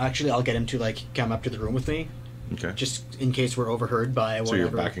 Actually, I'll get him to like come up to the room with me, Okay. just in case we're overheard by whatever. So you're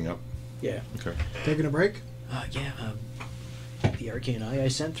backing up. Yeah. Okay. Taking a break? Yeah. The arcane eye I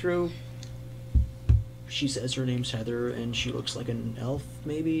sent through. She says her name's Heather, and she looks like an elf,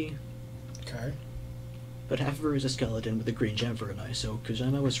 maybe. Okay. But half of her is a skeleton with a green gem for an eye, so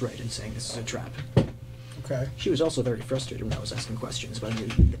Kuzama was right in saying this is a trap. Okay. She was also very frustrated when I was asking questions, but I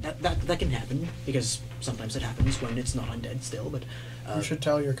mean, that can happen, because sometimes it happens when it's not undead still, but... You should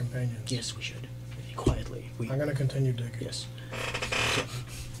tell your companions. Yes, we should. Quietly. I'm going to continue digging. Yes. So,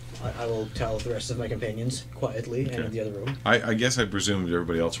 I will tell the rest of my companions quietly and Okay. in the other room. I guess I presumed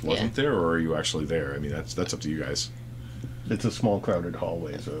everybody else wasn't Yeah. there, or are you actually there? I mean, that's up to you guys. It's a small, crowded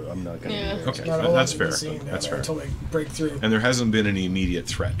hallway, so I'm not going to Yeah. be there. Okay, Not a whole that's lot to fair. be seen down That's there fair. until they break through. And there hasn't been any immediate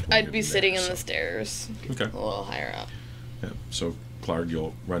threat. when I'd you've be been sitting there, in the so- stairs, Okay. a little higher up. Yeah. So, Clark,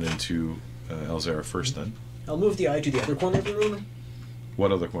 you'll run into Elzara first then. I'll move the eye to the other corner of the room.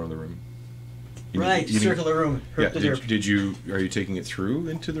 What other corner of the room? You mean- Right, you mean- circular room. Yeah, Herp the derp. are you taking it through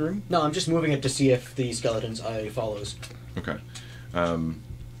into the room? No, I'm just moving it to see if the skeleton's eye follows. Okay.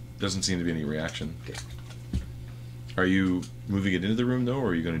 Doesn't seem to be any reaction. Okay. Are you moving it into the room, though, or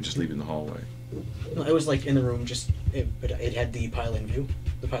are you going to just leave it in the hallway? No, it was like in the room. It had the pile in view,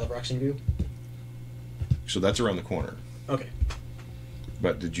 the pile of rocks in view. So that's around the corner. Okay.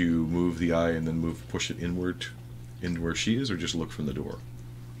 But did you move the eye and then push it inward into where she is, or just look from the door?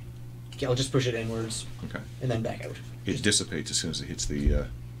 Okay, I'll just push it inwards. Okay. And then back out. It dissipates as soon as it hits the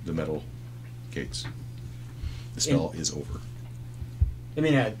metal gates. The spell is over. I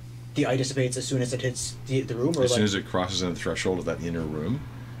mean, the eye dissipates as soon as it hits the room, or as soon as it crosses in the threshold of that inner room,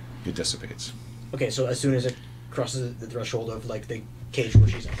 it dissipates. Okay, so as soon as it crosses the threshold of like the cage where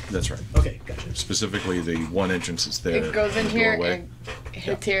she's in. That's right. Okay, gotcha. Specifically, the one entrance that's there. It goes in the here doorway. and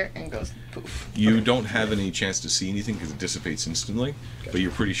hits here and goes poof. You don't have any chance to see anything because it dissipates instantly, but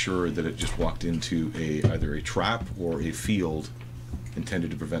you're pretty sure that it just walked into either a trap or a field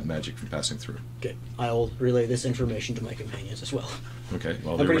intended to prevent magic from passing through. Okay, I'll relay this information to my companions as well. Okay,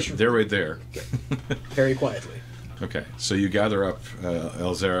 well, I'm pretty sure. they're right there. Very quietly. Okay, so you gather up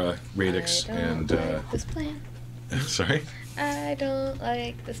Elzara, Radix, and... this plan. Sorry? I don't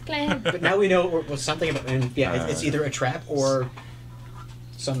like this plan. But now we know what something about, and yeah, it's either a trap or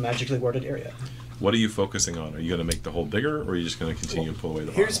some magically warded area. What are you focusing on? Are you going to make the hole bigger, or are you just going to continue to pull away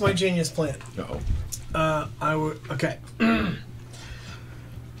the Here's bottom? my genius plan. Uh-oh. I would... Okay.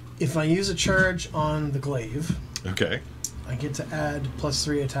 If I use a charge on the glaive, Okay. I get to add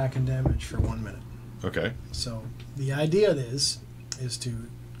 +3 attack and damage for 1 minute. Okay. So the idea is to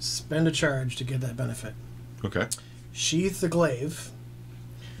spend a charge to get that benefit. Okay. Sheath the glaive,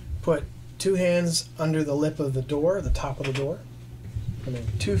 put 2 hands under the lip of the door, the top of the door, and then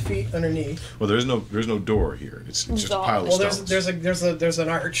 2 feet underneath. Well, there's no door here. It's just a pile of Well, stones. there's an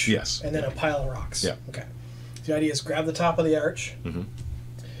arch. Yes. And then a pile of rocks. Yeah. Okay. The idea is grab the top of the arch,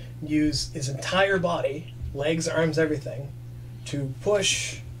 use his entire body, legs, arms, everything, to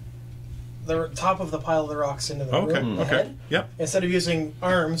push the top of the pile of the rocks into the room ahead. Yep. Instead of using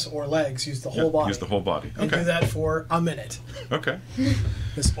arms or legs, use the whole body. Use the whole body. And do that for a minute. Okay.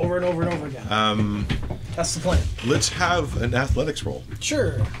 Just over and over and over again. That's the plan. Let's have an athletics roll.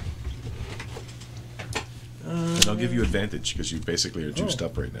 Sure. And I'll give you advantage because you basically are juiced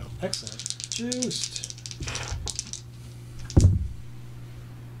up right now. Excellent. Juiced.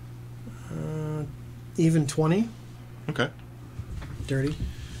 Even 20. Okay. Dirty.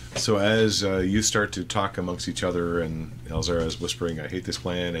 So as you start to talk amongst each other, and Elzara is whispering, "I hate this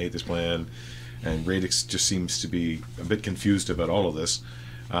plan, I hate this plan," and Radix just seems to be a bit confused about all of this,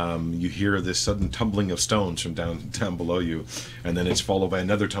 you hear this sudden tumbling of stones from down below you, and then it's followed by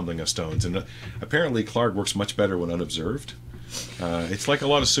another tumbling of stones. And apparently Clark works much better when unobserved. It's like a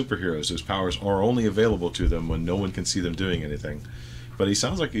lot of superheroes whose powers are only available to them when no one can see them doing anything. But he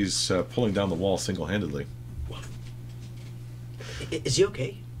sounds like he's pulling down the wall single-handedly. Is he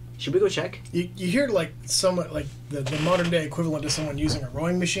okay? Should we go check? You hear like someone like the modern day equivalent to someone using a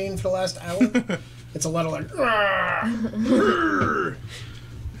rowing machine for the last hour. It's a lot of like.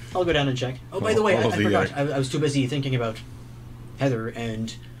 I'll go down and check. Oh, by the way, I all the, forgot. I was too busy thinking about Heather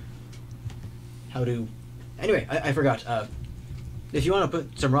and how to. Anyway, I forgot. If you want to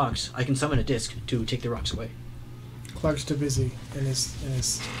put some rocks, I can summon a disc to take the rocks away. Clark's too busy in his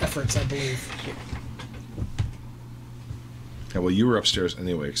efforts, I believe. Yeah, well, you were upstairs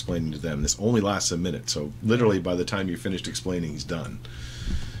anyway explaining to them. This only lasts a minute, so literally by the time you finished explaining, he's done.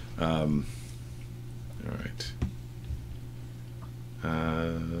 All right.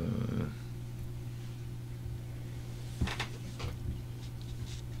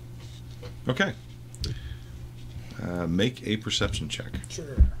 Okay. Make a perception check. Sure.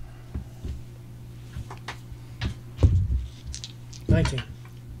 19.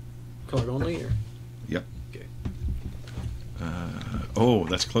 Colored only, or? Yep. Okay. Oh,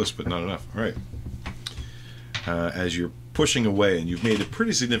 that's close, but not enough. All right. As you're pushing away, and you've made a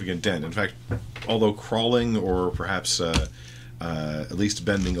pretty significant dent. In fact, although crawling or perhaps at least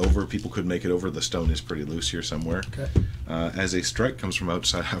bending over, people could make it over. The stone is pretty loose here somewhere. Okay. As a strike comes from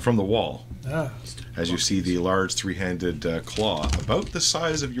outside, from the wall, as you see the large three-handed claw, about the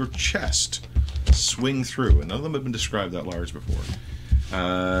size of your chest, swing through, and none of them have been described that large before.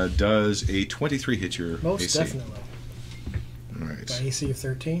 Does a 23 hit your Most AC? definitely. All right. By AC of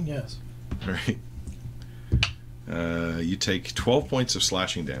 13, yes. All right. You take 12 points of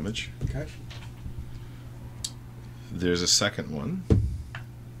slashing damage. Okay. There's a second one,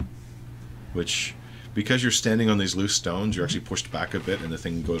 which, because you're standing on these loose stones, you're actually pushed back a bit, and the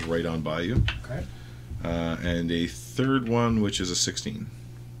thing goes right on by you. Okay. And a third one, which is a 16.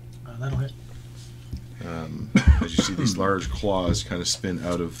 That'll hit. As you see these large claws kind of spin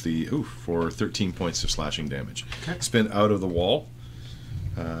out of the... for 13 points of slashing damage. Okay. Spin out of the wall,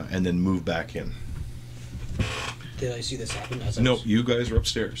 and then move back in. Did I see this happen? As Nope, you guys were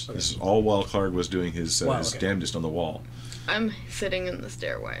upstairs. Okay. This is all while Clark was doing his Wow, his okay. damnedest on the wall. I'm sitting in the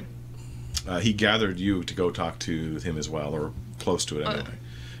stairway. He gathered you to go talk to him as well, or close to it Okay. anyway.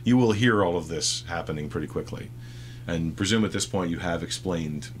 You will hear all of this happening pretty quickly. And presume at this point you have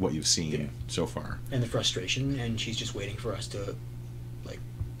explained what you've seen Yeah. so far. And the frustration, and she's just waiting for us to, like,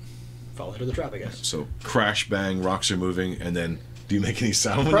 fall into the trap, I guess. So crash, bang, rocks are moving, and then do you make any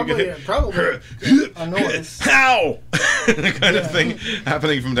sound when Probably, you get hit? probably a noise. How? kind of Yeah. thing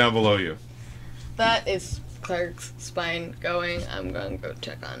happening from down below you. That is Clark's spine going. I'm going to go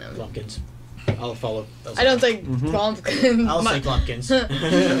check on him. Glumpkins. I'll follow. I don't think Glumpkins. I'll say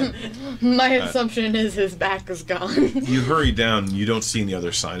Glumpkins. My assumption is his back is gone. You hurry down, you don't see any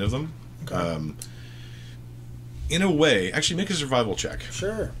other sign of them. Okay. In a way, actually make a survival check.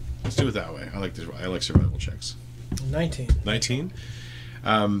 Sure. Let's do it that way. I like survival checks. 19. 19.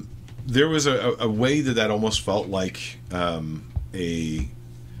 There was a way that almost felt like a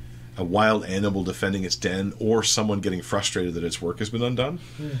wild animal defending its den, or someone getting frustrated that its work has been undone,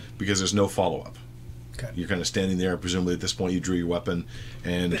 because there's no follow-up. Okay. You're kind of standing there. Presumably at this point you drew your weapon,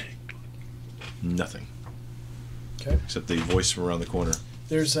 and nothing Okay. except the voice from around the corner.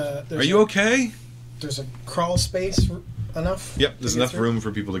 There's a. Are you okay? There's a crawl space enough. Yep. to There's get enough through? room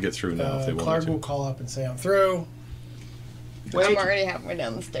for people to get through now if they Clark wanted will to. call up and say, "I'm through." I'm already halfway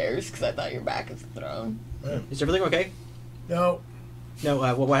down the stairs because I thought your back is thrown. Is everything okay? No, No,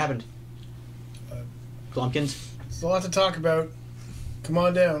 what happened? Uh, Glumpkins? there's a lot to talk about. Come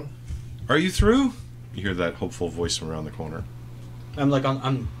on down. Are you through? You hear that hopeful voice from around the corner. I'm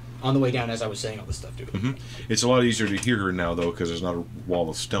on the way down as I was saying all this stuff, dude. Hmm. It's a lot easier to hear her now, though, because there's not a wall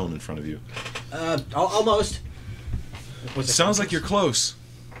of stone in front of you. Almost. Was it Sounds like Glumpkins? you're close.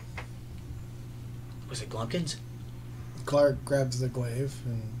 Was it Glumpkins? Clark grabs the glaive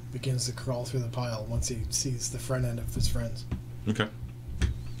and begins to crawl through the pile once he sees the front end of his friends. Okay.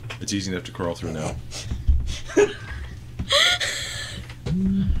 It's easy enough to crawl through now.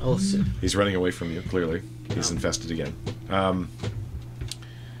 I'll sit. He's running away from you, clearly. He's infested again.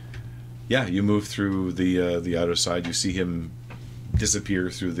 Yeah, you move through the outer side. You see him disappear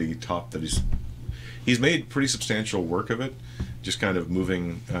through the top that he's made pretty substantial work of it, just kind of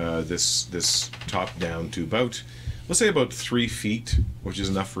moving this top down to about, let's say about 3 feet, which is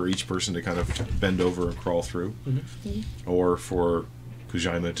enough for each person to kind of bend over and crawl through, or for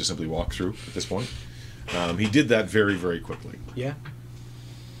Kujaima to simply walk through at this point. He did that very, very quickly. Yeah.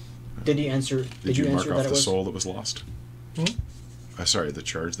 Did he answer? Did you mark answer off that it the was? soul that was lost? Hmm? Sorry, the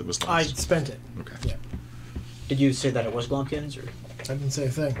charge that was I lost. spent it. Okay. Yeah. Did you say that it was Glumpkins or? I didn't say a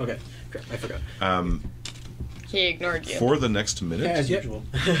thing. Okay, crap, I forgot. He ignored you. For the next minute, As Yep. usual.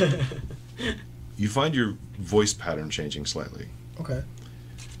 you find your voice pattern changing slightly. Okay.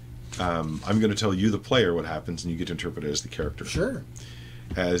 I'm going to tell you, the player, what happens, and you get to interpret it as the character. Sure.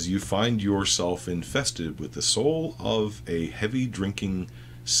 As you find yourself infested with the soul of a heavy drinking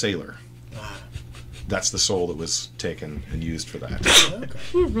sailor. That's the soul that was taken and used for that.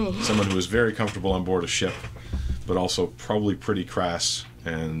 Okay. Someone who was very comfortable on board a ship, but also probably pretty crass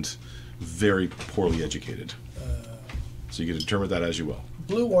and very poorly educated. So you can determine that as you will.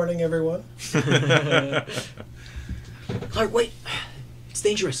 Blue warning, everyone. Clark, wait! It's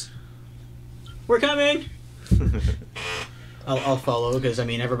dangerous. We're coming. I'll follow because I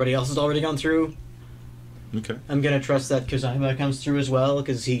mean everybody else has already gone through. Okay. I'm gonna trust that Kuzaima comes through as well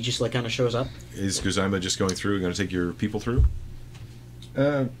because he just like kind of shows up. Is Kuzaima just going through? Going to take your people through?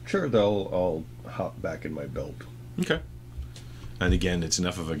 Sure, I'll hop back in my belt. Okay. And again, it's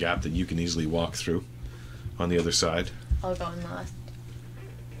enough of a gap that you can easily walk through on the other side. I'll go in last.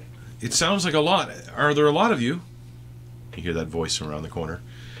 It sounds like a lot. Are there a lot of you? You hear that voice from around the corner.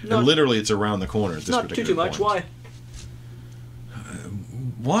 Not- And literally, it's around the corner at this Not particular too much. point.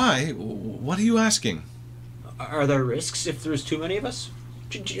 Why? Why? What are you asking? Are there risks if there's too many of us?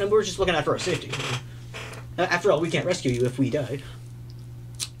 We're just looking out for our safety. After all, we can't rescue you if we died.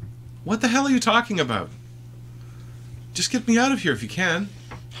 What the hell are you talking about? Just get me out of here if you can.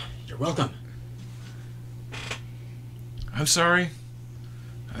 You're welcome. I'm sorry.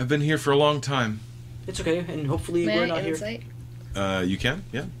 I've been here for a long time. It's okay, and hopefully we're May not I here. insight? You can,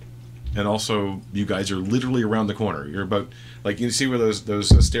 yeah. And also, you guys are literally around the corner. You're about, like, you see where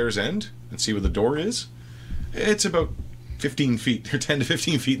those stairs end and see where the door is? It's about 15 feet, or 10 to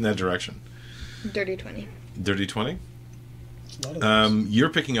 15 feet in that direction. Dirty 20. Dirty 20? A lot of those. You're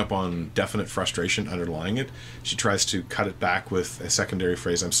picking up on definite frustration underlying it. She tries to cut it back with a secondary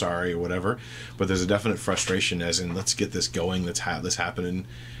phrase, I'm sorry, or whatever. But there's a definite frustration, as in, let's get this going, let's have this happening.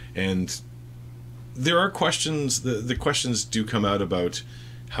 And there are questions, the questions do come out about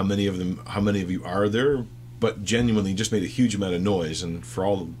how many of you are there, but genuinely just made a huge amount of noise, and for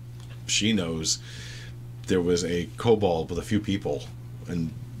all she knows, there was a kobold with a few people,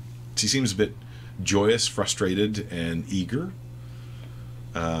 and she seems a bit joyous, frustrated, and eager.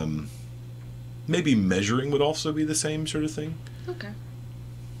 Maybe measuring would also be the same sort of thing. Okay.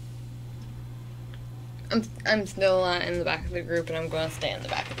 I'm still in the back of the group, and I'm going to stay in the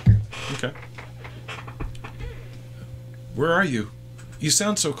back of the group. Okay. Where are you? You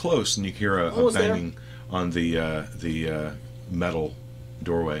sound so close, and you hear a banging on the metal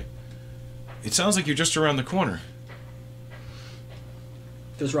doorway. It sounds like you're just around the corner.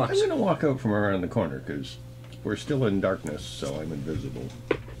 There's rocks. I'm going to walk out from around the corner because we're still in darkness, so I'm invisible.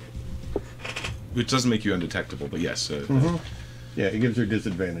 Which doesn't make you undetectable, but yes. Yeah, it gives her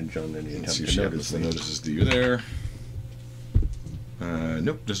disadvantage on any attempt See if to she notice me. notices that you're there.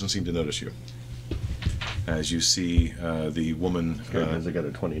 Nope, doesn't seem to notice you. As you see the woman Because I got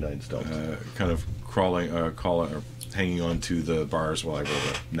a 29 stealth. kind of crawling, or hanging on to the bars while I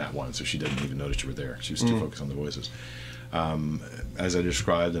rolled a nat 1, so she didn't even notice you were there. She was too focused on the voices. As I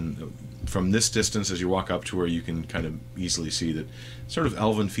described, and from this distance, as you walk up to her, you can kind of easily see that sort of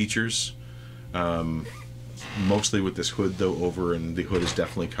elven features. Mostly with this hood though over, and the hood is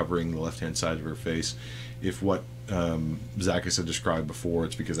definitely covering the left-hand side of her face. If what Zachus had described before,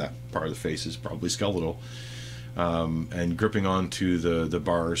 it's because that part of the face is probably skeletal. And gripping onto the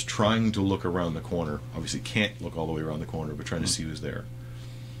bars, trying to look around the corner. Obviously can't look all the way around the corner, but trying to see who's there.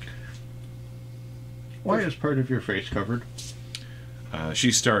 Why is part of your face covered?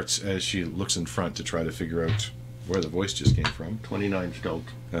 She starts as she looks in front to try to figure out where the voice just came from. 29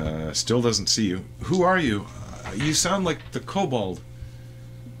 stealth. Still doesn't see you. Who are you? You sound like the kobold.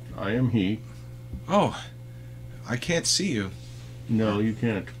 I am he. Oh, I can't see you. No, you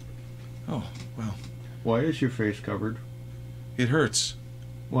can't. Oh, well, Why is your face covered? it hurts.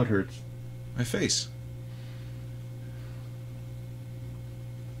 What hurts? My face.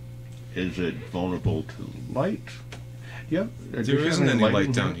 Is it vulnerable to light? Yep. There isn't any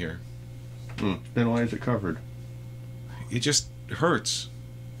light down here. Then why is it covered? It just hurts.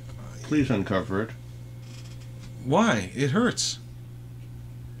 Please uncover it. Why? It hurts.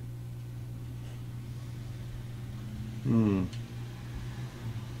 I'm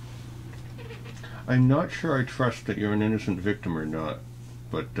not sure I trust that you're an innocent victim or not.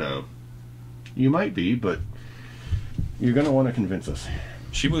 But, you might be, but you're going to want to convince us.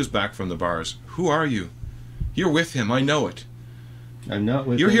 She moves back from the bars. Who are you? You're with him, I know it. I'm not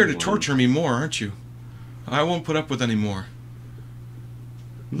with You're here to anyone. torture me more, aren't you? I won't put up with any more.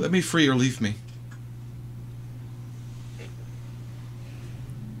 Let me free or leave me.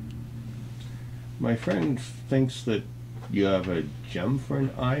 My friend thinks that you have a gem for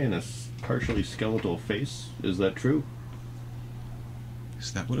an eye and a partially skeletal face. Is that true?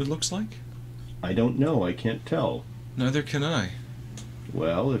 Is that what it looks like? I don't know. I can't tell. Neither can I.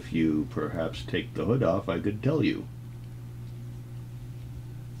 Well, if you perhaps take the hood off, I could tell you.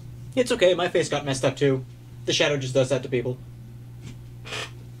 It's okay, my face got messed up too. The shadow just does that to people.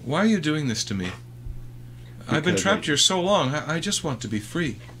 Why are you doing this to me? I've been Because trapped here so long. I just want to be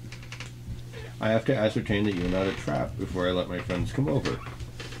free. I have to ascertain that you're not a trap before I let my friends come over.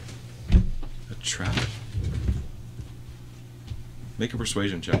 A trap. Make a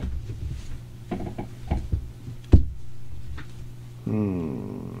persuasion check.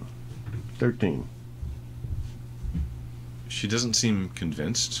 13. She doesn't seem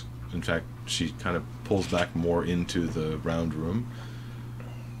convinced. In fact, she kind of pulls back more into the round room.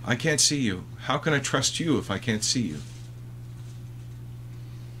 I can't see you. How can I trust you if I can't see you?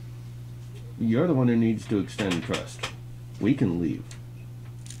 You're the one who needs to extend trust. We can leave.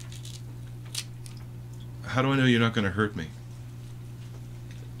 How do I know you're not going to hurt me?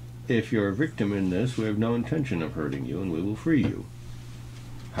 If you're a victim in this, we have no intention of hurting you, and we will free you.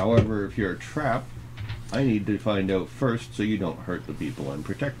 However, if you're a trap, I need to find out first so you don't hurt the people I'm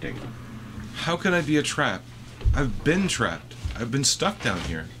protecting. How can I be a trap? I've been trapped. I've been stuck down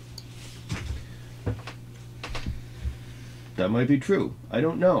here. That might be true. I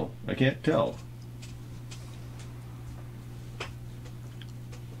don't know. I can't tell.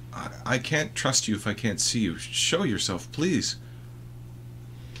 I can't trust you if I can't see you. Show yourself, please.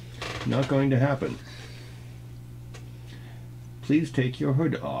 Not going to happen. Please take your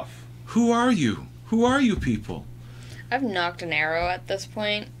hood off. Who are you? Who are you people? I've knocked an arrow at this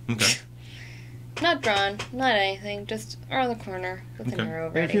point. Okay. Not drawn, not anything, just around the corner with an Okay. arrow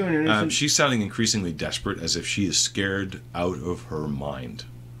If ready. you're an innocent... She's sounding increasingly desperate, as if she is scared out of her mind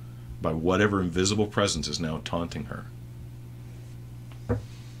by whatever invisible presence is now taunting her.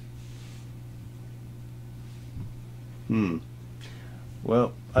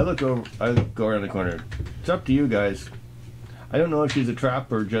 Well, I look over. I go around the corner. It's up to you guys. I don't know if she's a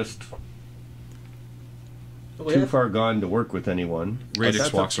trap or just too far gone to work with anyone.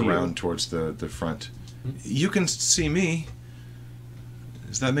 Radix walks around towards the front. You can see me.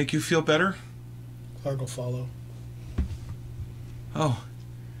 Does that make you feel better? Clark will follow. Oh,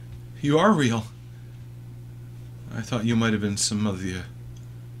 you are real. I thought you might have been some of the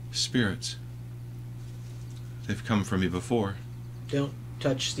spirits. They've come for me before. Don't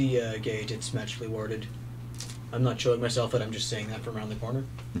touch the gate. It's magically warded. I'm not showing myself it. I'm just saying that from around the corner.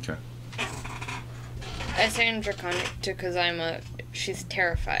 Okay. I say in Draconic too because she's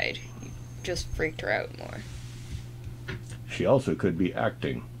terrified. You just freaked her out more. She also could be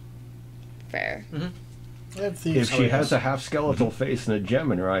acting. Fair. Mm-hmm. If she has a half skeletal face and a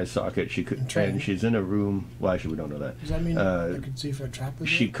gem in her eye socket, she could. And she's in a room. Well, actually, we don't know that. Does that mean I could see if a trap is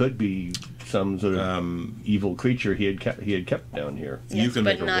She could be some sort of evil creature he had kept down here. Yes, you can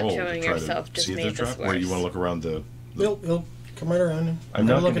but make a not roll showing to try yourself to just see if made there's a this trap, or you worse. want to look around the. He'll come right around him. I'm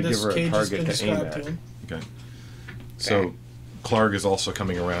not look going at to give this her a cage that's been target to aim described to at. him. Okay. So, Clark is also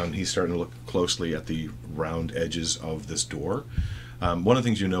coming around. He's starting to look closely at the round edges of this door. One of the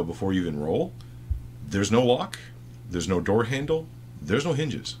things you know before you even roll, there's no lock, there's no door handle, there's no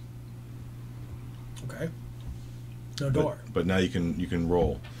hinges. Okay. No door. But now you can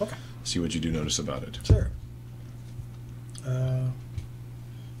roll. Okay. See what you do notice about it. Sure.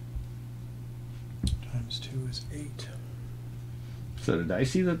 Times 2 is 8. So did I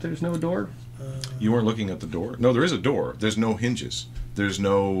see that there's no door? You weren't looking at the door. No, there is a door. There's no hinges. There's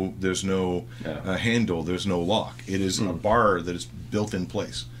no handle. There's no lock. It is a bar that is built in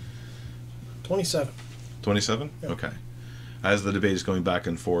place. 27. 27? Yeah. Okay. As the debate is going back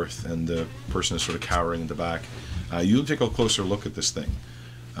and forth and the person is sort of cowering in the back, you take a closer look at this thing.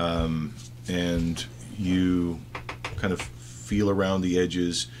 And you kind of feel around the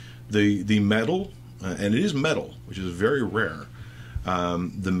edges. The metal, and it is metal, which is very rare.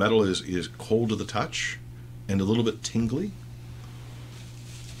 The metal is cold to the touch and a little bit tingly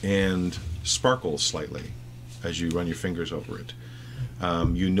and sparkles slightly as you run your fingers over it.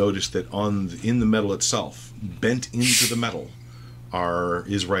 You notice that in the metal itself, bent into the metal,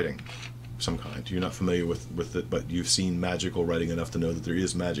 is writing some kind. You're not familiar with it, but you've seen magical writing enough to know that there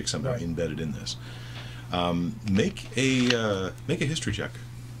is magic somehow embedded in this. Make a history check.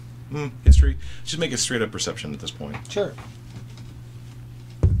 History. Just make a straight up perception at this point. Sure.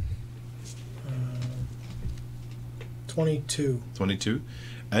 22. 22.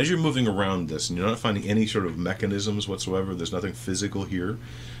 As you're moving around this, and you're not finding any sort of mechanisms whatsoever, there's nothing physical here,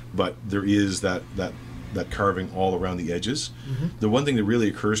 but there is that carving all around the edges. Mm-hmm. The one thing that really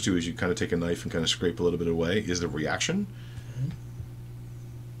occurs to you as you kind of take a knife and kind of scrape a little bit away is the reaction. Mm-hmm.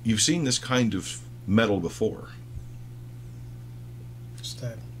 You've seen this kind of metal before. What's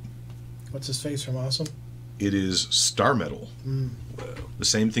that? What's his face from Awesome? It is star metal. Mm. The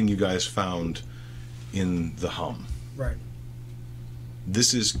same thing you guys found in the hum. Right.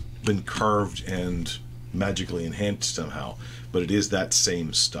 This has been carved and magically enhanced somehow, but it is that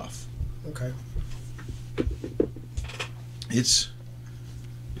same stuff. Okay. It's...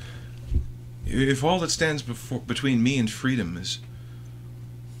 If all that stands between me and freedom is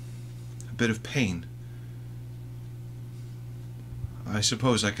a bit of pain, I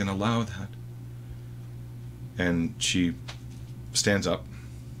suppose I can allow that. And she stands up,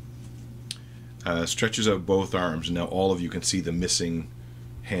 stretches out both arms, and now all of you can see the missing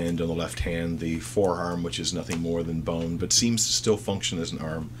hand on the left hand, the forearm, which is nothing more than bone, but seems to still function as an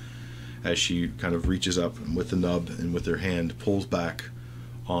arm, as she kind of reaches up and with the nub and with her hand pulls back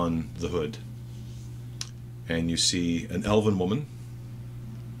on the hood. And you see an elven woman,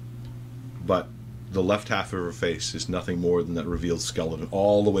 but the left half of her face is nothing more than that revealed skeleton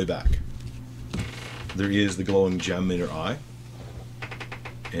all the way back. There is the glowing gem in her eye.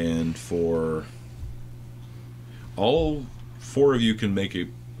 And for all four of you can make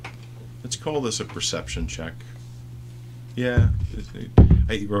let's call this a perception check. Yeah,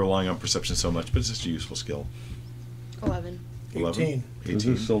 I hate relying on perception so much, but it's just a useful skill. 11. 18. Is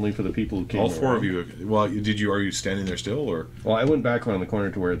this only for the people who came all four around? of you. Well, are you standing there still, or? Well, I went back around the corner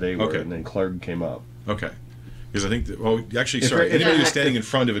to where they were, Okay. and then Clark came up. Okay. Because I think actually, If sorry, if- anybody if- who's standing in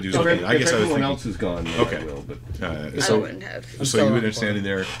front of it who's If, looking. I guess I was everyone thinking. else is gone, then Okay. I will. But I So wouldn't have. I'm so still you around would the have standing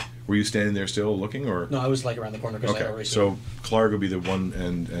there. Were you standing there still looking, or? No, I was like around the corner because I Okay. already saw. So Clark would be the one,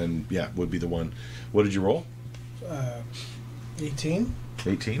 and yeah, would be the one. What did you roll? 18, I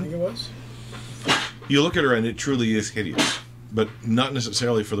think 18. it was. You look at her, and it truly is hideous. but not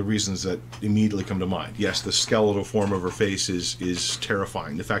necessarily for the reasons that immediately come to mind. Yes, the skeletal form of her face is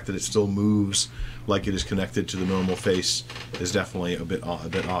terrifying. The fact that it still moves like it is connected to the normal face is definitely a bit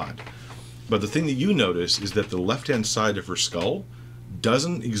odd. But the thing that you notice is that the left-hand side of her skull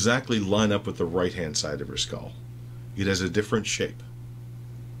doesn't exactly line up with the right-hand side of her skull. It has a different shape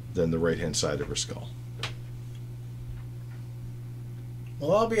than the right-hand side of her skull.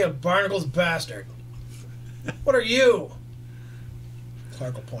 Well, I'll be a barnacle's bastard. What are you?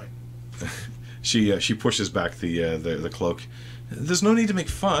 Clark will point. She pushes back the cloak. There's no need to make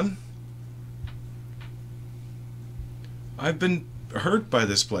fun. I've been hurt by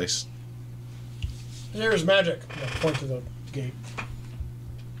this place. There's magic. I'll point to the gate.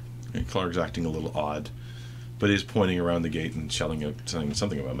 And Clark's acting a little odd, but he's pointing around the gate and saying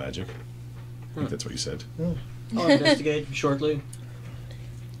something about magic. I think that's what you said. I'll investigate shortly.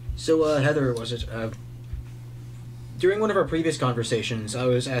 So, Heather, was it? During one of our previous conversations, I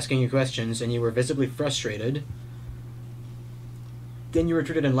was asking you questions, and you were visibly frustrated. Then you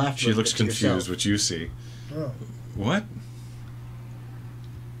retreated and laughed. She looks to confused, yourself. which you see. Oh. What?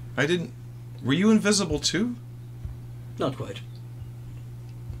 I didn't... Were you invisible too? Not quite.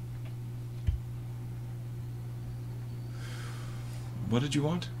 What did you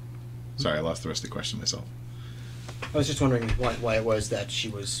want? Sorry, I lost the rest of the question myself. I was just wondering why it was that she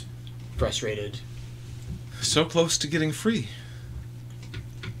was frustrated. So close to getting free.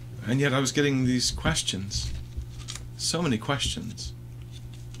 And yet I was getting these questions. So many questions.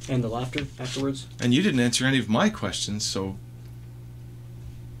 And the laughter afterwards? And you didn't answer any of my questions, so...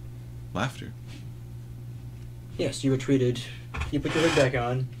 Laughter. Yes, you retreated. You put your hood back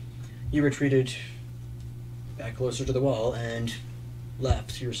on. You retreated back closer to the wall and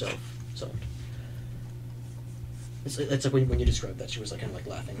laughed to yourself. So it's like when you described that, she was like kind of like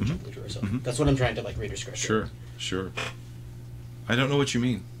laughing gently to herself. Mm-hmm. That's what I'm trying to like re-describe. Sure. I don't know what you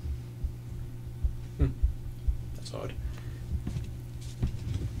mean. That's odd.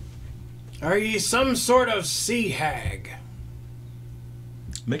 Are ye some sort of sea hag?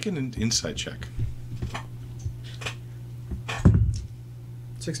 Make an insight check.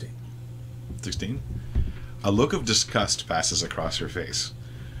 16. 16. A look of disgust passes across her face.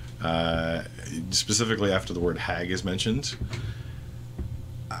 Specifically after the word hag is mentioned.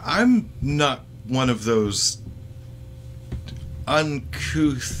 I'm not one of those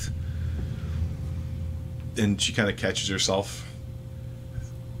uncouth... And she kind of catches herself.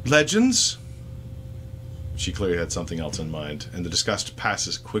 Legends? She clearly had something else in mind, and the disgust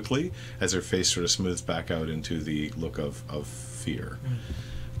passes quickly as her face sort of smooths back out into the look of fear.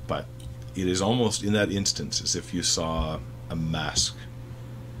 But it is almost in that instance as if you saw a mask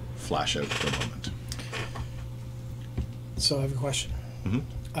flash out for a moment. So I have a question.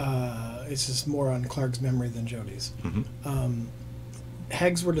 Mm-hmm. This is more on Clark's memory than Jody's. Mm-hmm.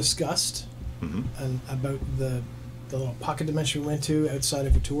 Hags were discussed Mm-hmm. and about the little pocket dimension we went to outside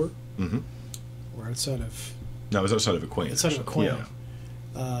of a tour. Mm-hmm. Or outside of... No, it was outside of Aquain. Outside of Aquain.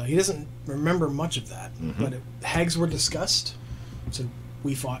 Yeah. He doesn't remember much of that, Mm-hmm. but hags were discussed. So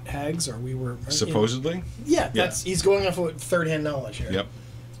we fought hags, or we were... Supposedly? Yeah, he's going off of third-hand knowledge here. Yep.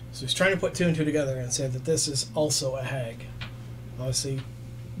 So he's trying to put two and two together and say that this is also a hag. Obviously,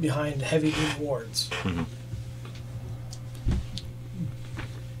 behind heavy wards. Mm-hmm.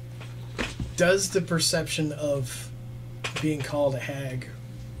 Does the perception of being called a hag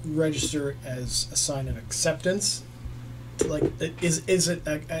register as a sign of acceptance? Like, is it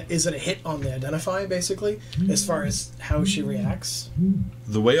a hit on the identify, basically, as far as how she reacts?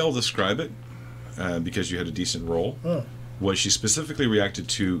 The way I'll describe it, because you had a decent roll, was she specifically reacted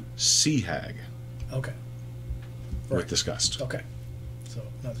to sea hag. Okay. With disgust. Okay. So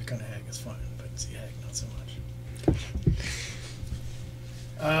another kind of hag is fine, but sea hag not so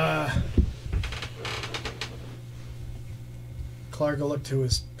much. Clark will look to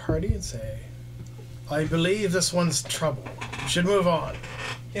his party and say, I believe this one's trouble. We should move on.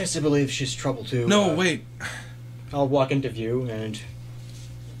 Yes, I believe she's trouble too. No, wait. I'll walk into view and...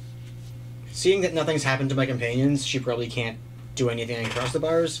 Seeing that nothing's happened to my companions, she probably can't do anything across the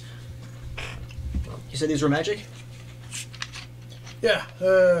bars. You said these were magic? Yeah,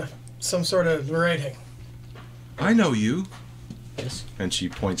 some sort of writing. I know you. Yes. And she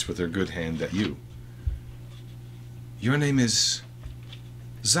points with her good hand at you. Your name is...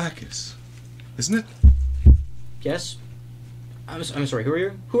 Zacchus, isn't it? Yes? I'm sorry, who are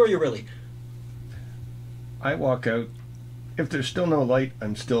you? Who are you really? I walk out. If there's still no light,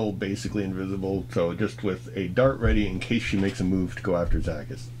 I'm still basically invisible, so just with a dart ready in case she makes a move to go after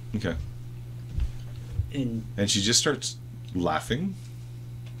Zacchus. Okay. And she just starts laughing.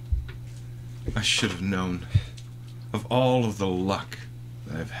 I should have known. of all of the luck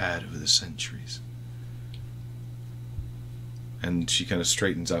that I've had over the centuries. And she kind of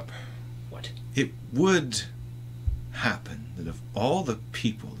straightens up. What? It would happen that of all the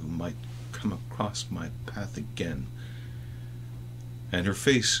people who might come across my path again, and her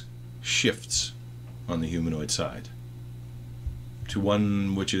face shifts on the humanoid side to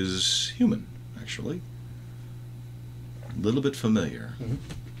one which is human, actually. A little bit familiar.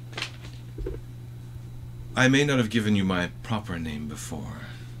 Mm-hmm. I may not have given you my proper name before.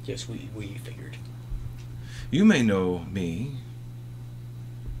 Yes, we figured. You may know me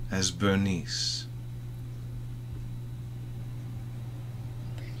as Bernice.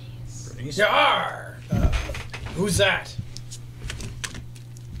 Bernice? Yar! Who's that?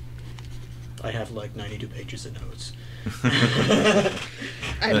 I have like 92 pages of notes.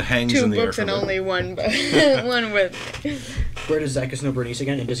 I It have hangs 2 in the air books for a and bit. only one, one with. Where does Zacchus know Bernice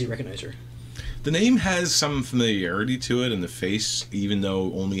again, and does he recognize her? The name has some familiarity to it, and the face, even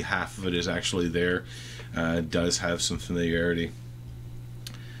though only half of it is actually there, does have some familiarity.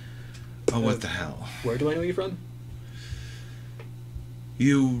 Oh, what the hell. Where do I know you from?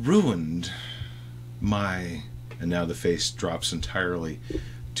 You ruined my... And now the face drops entirely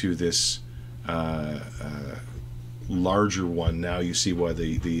to this larger one. Now you see why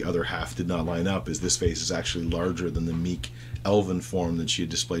the other half did not line up, is this face is actually larger than the meek elven form that she had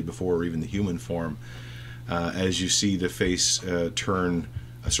displayed before, or even the human form. As you see the face turn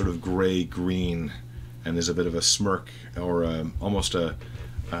a sort of gray-green, and there's a bit of a smirk, or almost a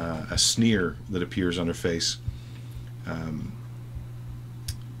sneer that appears on her face.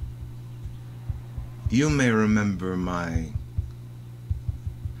 You may remember my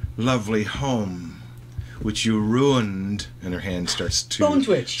lovely home, which you ruined, and her hand starts to Bone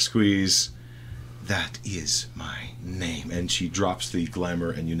twitch. squeeze. That is my name. And she drops the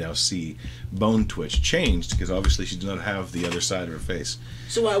glamour, and you now see Bone Twitch changed, because obviously she does not have the other side of her face.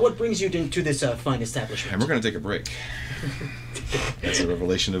 So, what brings you to this fine establishment? And we're going to take a break. That's the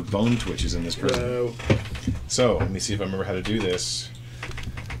revelation of Bone Twitch is in this person. Whoa. So, let me see if I remember how to do this.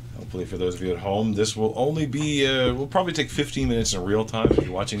 Hopefully for those of you at home, this will only be, will probably take 15 minutes in real time if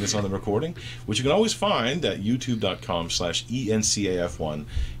you're watching this on the recording, which you can always find at youtube.com/ENCAF1,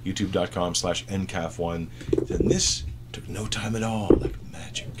 youtube.com/NCAF1. Then this took no time at all, like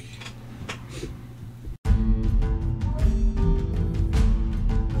magic.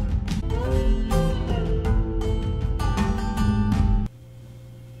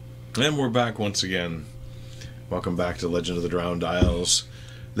 And we're back once again. Welcome back to Legend of the Drowned Isles.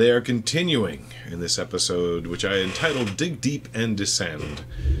 They are continuing in this episode, which I entitled Dig Deep and Descend,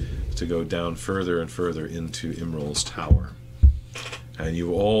 to go down further and further into Immerel's tower. And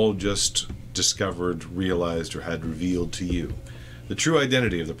you've all just discovered, realized, or had revealed to you the true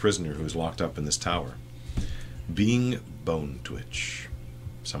identity of the prisoner who is locked up in this tower. Being Bone Twitch,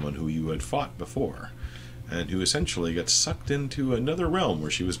 someone who you had fought before, and who essentially got sucked into another realm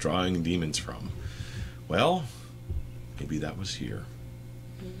where she was drawing demons from. Well, maybe that was here.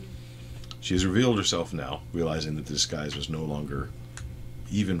 She has revealed herself now, realizing that the disguise was no longer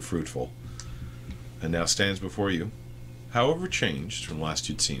even fruitful, and now stands before you, however changed from last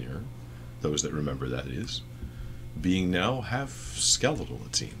you'd seen her, those that remember that is, being now half skeletal,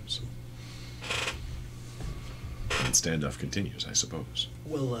 it seems. And standoff continues, I suppose.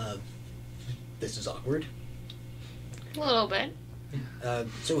 Well, this is awkward. A little bit.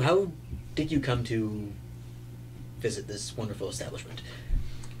 So how did you come to visit this wonderful establishment?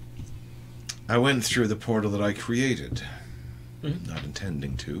 I went through the portal that I created. Mhm. Not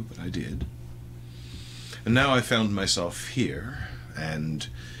intending to, but I did. And now I found myself here, and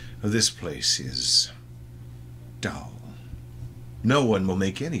this place is dull. No one will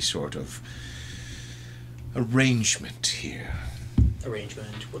make any sort of arrangement here.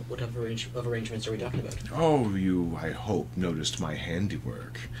 Arrangement? What type of arrangements are we talking about? Oh, you, I hope, noticed my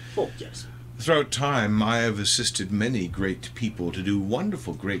handiwork. Oh, yes. Throughout time, I have assisted many great people to do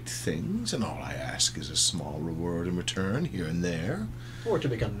wonderful, great things, and all I ask is a small reward in return, here and there. Or to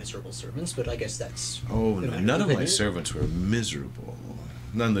become miserable servants, but I guess that's... Oh, a no, matter none of my opinion. servants were miserable.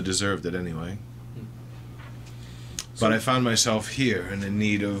 None that deserved it, anyway. So- But I found myself here and in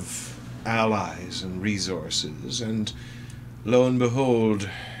need of allies and resources, and lo and behold,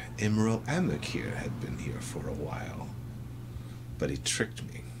 Immerel Amik here had been here for a while. But he tricked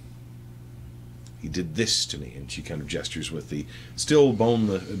me. He did this to me, and she kind of gestures with the still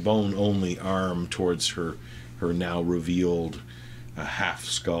bone-only arm towards her now revealed half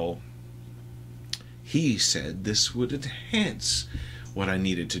skull. He said this would enhance what I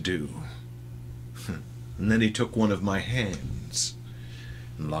needed to do. And then he took one of my hands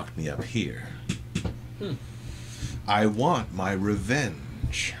and locked me up here. I want my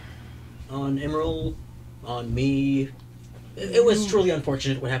revenge. On Immerel, on me. It was truly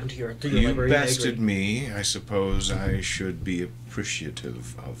unfortunate what happened to your You library. I bested agree. me. I suppose I should be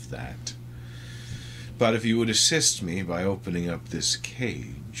appreciative of that. But if you would assist me by opening up this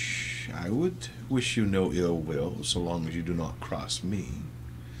cage, I would wish you no ill will, so long as you do not cross me.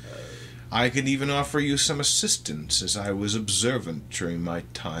 I could even offer you some assistance, as I was observant during my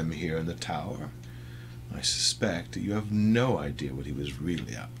time here in the tower. I suspect that you have no idea what he was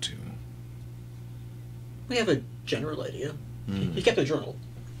really up to. We have a general idea. He kept a journal.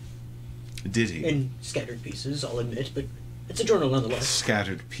 Did he? In scattered pieces, I'll admit, but it's a journal nonetheless.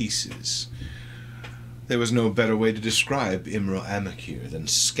 Scattered pieces. There was no better way to describe Immerel Amakir than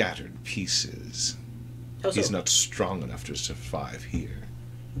scattered pieces. How so? He's not strong enough to survive here.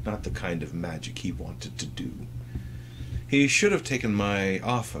 Not the kind of magic he wanted to do. He should have taken my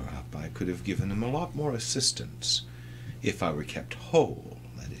offer up. I could have given him a lot more assistance. If I were kept whole,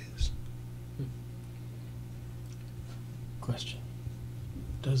 that is. Question.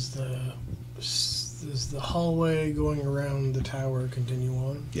 Does the hallway going around the tower continue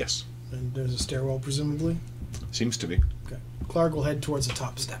on? Yes. And there's a stairwell, presumably? Seems to be. Okay. Clark will head towards the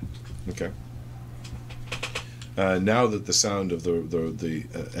top step. Okay. Now that the sound of the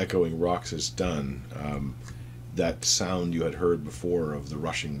echoing rocks is done, that sound you had heard before of the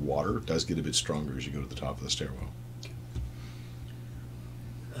rushing water does get a bit stronger as you go to the top of the stairwell.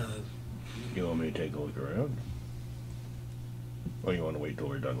 You want me to take a look around? Or you want to wait till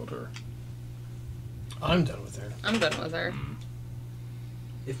we're done with her? I'm done with her. I'm done with her.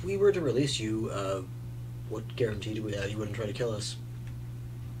 If we were to release you, what guarantee do we have you wouldn't try to kill us?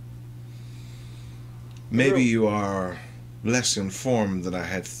 Maybe you are less informed than I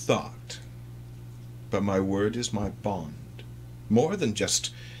had thought, but my word is my bond, more than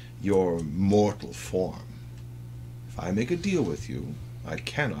just your mortal form. If I make a deal with you, I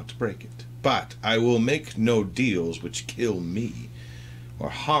cannot break it, but I will make no deals which kill me or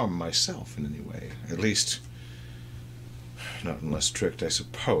harm myself in any way, at least not unless tricked, I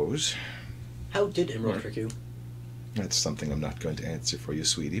suppose. How did Immerel trick you? That's something I'm not going to answer for you,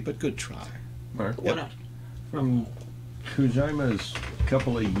 sweetie, but good try. Mark? Why not? From Kuzaima's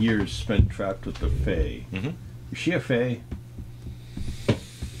couple of years spent trapped with the Fae, is she a Fae?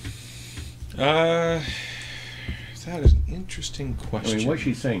 That is an interesting question. I mean, what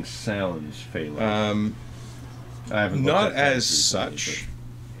she's saying sounds Fae-like. I haven't looked Not at that as recently, such.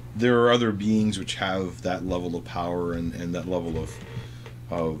 There are other beings which have that level of power and that level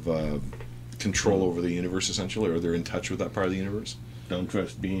of control over the universe, essentially, or they're in touch with that part of the universe. Don't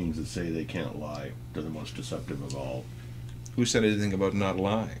trust beings that say they can't lie. They're the most deceptive of all. Who said anything about not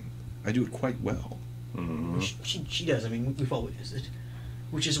lying? I do it quite well. Mm-hmm. She does. I mean, we've all witnessed it.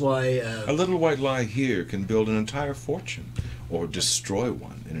 Which is why... A little white lie here can build an entire fortune, or destroy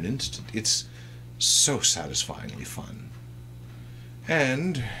one in an instant. It's so satisfyingly fun.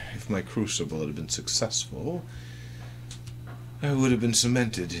 And if my crucible had been successful, I would have been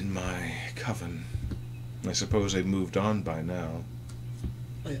cemented in my coven. I suppose I've moved on by now.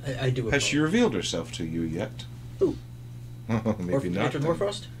 I do. Has she revealed herself to you yet? Who? Oh, maybe not. Matron then.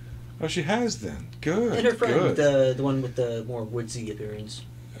 Morfrost? Oh, she has then. Good. And her friend, good. the one with the more woodsy appearance.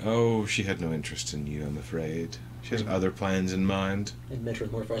 Oh, she had no interest in you, I'm afraid. She has other plans in mind. And Matron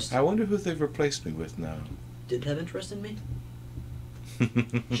Morfrost I wonder who they've replaced me with now. did have interest in me.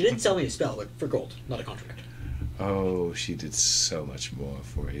 She didn't sell me a spell, but for gold, not a contract. Oh, she did so much more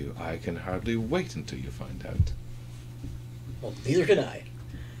for you. I can hardly wait until you find out. Well, neither can I.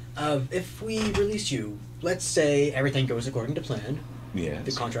 If we release you, let's say everything goes according to plan. Yes.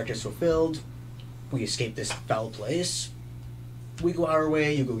 The contract is fulfilled. We escape this foul place. We go our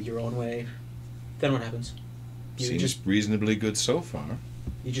way, you go your own way. Then what happens? You Seems just reasonably good so far.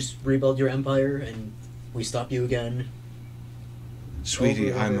 rebuild your empire, and we stop you again. Sweetie,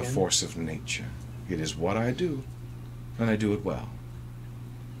 Over and I'm over a again. force of nature. It is what I do, and I do it well.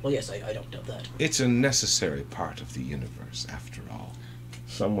 Well, yes, I don't doubt that. It's a necessary part of the universe, after all.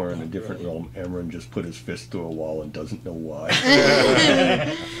 Somewhere in a different realm, Emran just put his fist through a wall and doesn't know why.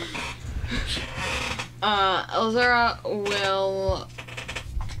 Elzara will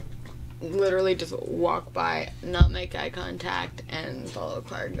literally just walk by, not make eye contact, and follow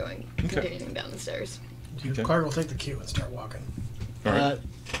Clark continuing down the stairs. Okay. Clark will take the cue and start walking. All right.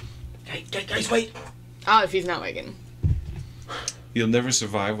 Hey, guys, wait! If he's not waking. You'll never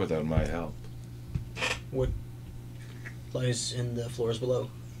survive without my help. What lies in the floors below?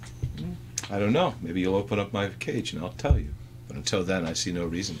 I don't know. Maybe you'll open up my cage and I'll tell you. But until then, I see no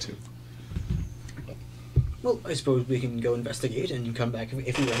reason to. Well, I suppose we can go investigate and come back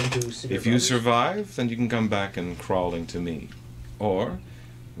if we run into severe If you problems. survive, then you can come back and crawling to me. Or,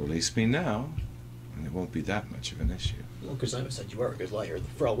 release me now, and it won't be that much of an issue. Well, because I said you are a good liar.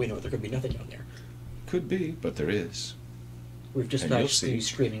 For all we know, there could be nothing down there. Could be, but there is. We've And you'll dispatched see. the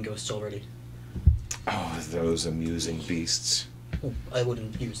screaming ghosts already. Oh, those amusing beasts. Well, I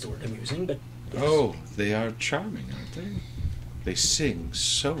wouldn't use the word amusing, but... yes. Oh, they are charming, aren't they? They sing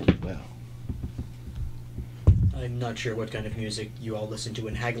so well. I'm not sure what kind of music you all listen to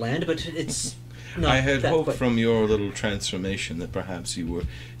in Hagland, but it's not I had that hoped quite- from your little transformation that perhaps you were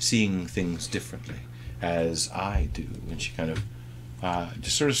seeing things differently, as I do. And she kind of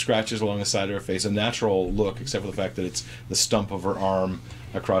just sort of scratches along the side of her face, a natural look, except for the fact that it's the stump of her arm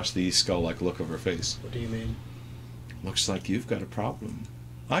across the skull-like look of her face. What do you mean? Looks like you've got a problem.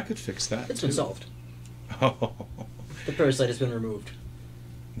 I could fix that, It's too. been solved. Oh, The parasite has been removed.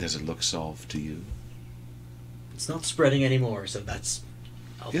 does it look solved to you? It's not spreading anymore, so that's...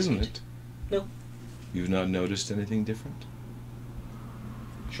 Isn't albeit. it? No. You've not noticed anything different?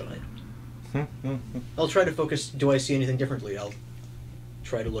 Should I? I'll try to focus. Do I see anything differently? I'll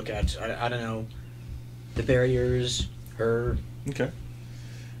try to look at, I don't know, the barriers, her... Okay.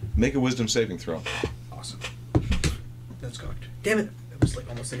 Make a wisdom saving throw. Awesome. That's cocked. Damn it! It was like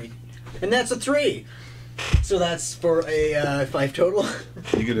almost an 8. And that's a 3! So that's for a 5 total.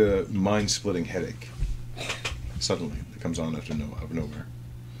 You get a mind-splitting headache. Suddenly, it comes on out of nowhere.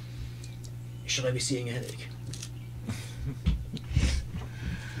 Should I be seeing a headache?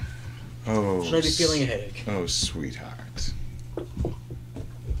 Oh. Should I be feeling a headache? Oh, sweetheart.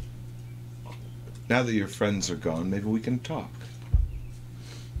 Now that your friends are gone, maybe we can talk.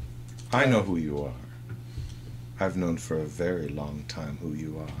 I know who you are. I've known for a very long time who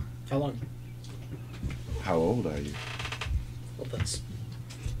you are. How long? How old are you? Well, that's...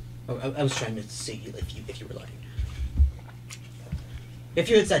 Oh, I was trying to see if you were lying. If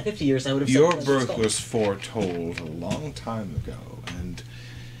you had said 50 years, I would have said... Your that's birth just was foretold a long time ago, and,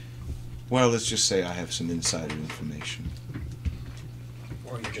 well, let's just say I have some insider information.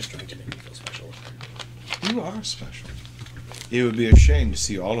 Or you're just trying to make me feel special. You are special. It would be a shame to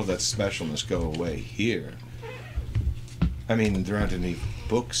see all of that specialness go away here. I mean, there aren't any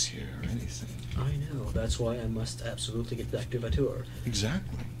books here or anything. I know. That's why I must absolutely get back to Vatur.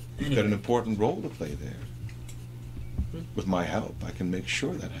 Exactly. You've Anyway. got an important role to play there. Hmm. With my help, I can make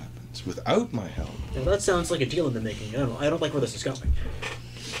sure that happens. Without my help, Now that sounds like a deal in the making. I don't like where this is going.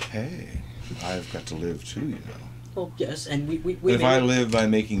 hey, I've got to live too, you know. Well, yes, and we But if I live by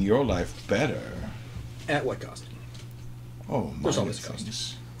making your life better, At what cost? oh, There's minor always cost.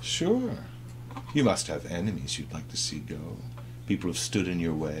 things. Sure. You must have enemies you'd like to see go. People have stood in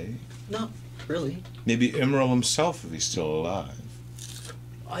your way. Not really. Maybe Immerel himself, if he's still alive.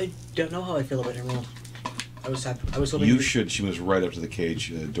 I don't know how I feel about Emerald. I was hoping You should, she was right up to the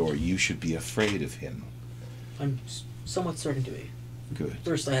cage door, you should be afraid of him. I'm somewhat certain to be. Good.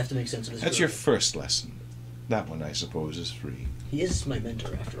 First, I have to make sense of his That's your growth. first lesson. That one, I suppose, is free. He is my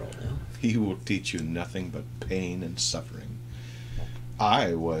mentor, after all, now. He will teach you nothing but pain and suffering.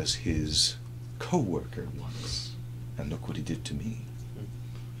 I was his co-worker once, and look what he did to me.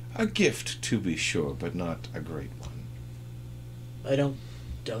 A gift, to be sure, but not a great one. I don't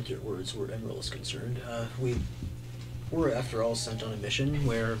doubt your words where Emerald is concerned. We were, after all, sent on a mission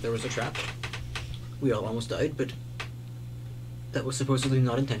where there was a trap. We all almost died, but that was supposedly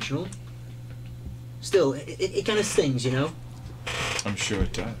not intentional. Still, it kind of stings, you know? I'm sure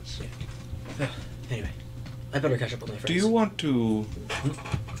it does. Anyway, I better catch up with my friends. Do you want to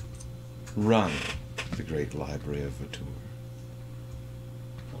run the great library of Vatur?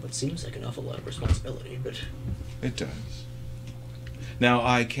 Well, it seems like an awful lot of responsibility, but... It does. Now,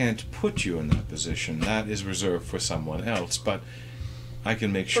 I can't put you in that position. That is reserved for someone else, but I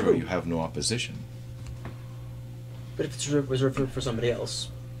can make sure who? you have no opposition. But if it's reserved for somebody else...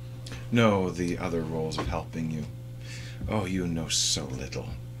 No, the other roles of helping you. Oh, you know so little.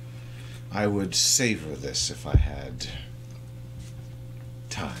 I would savor this if I had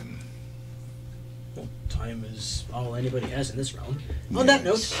time. Well, time is all anybody has in this realm. On that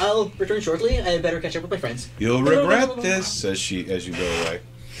note, Yes. I'll return shortly. I better catch up with my friends. You'll regret this as you go away.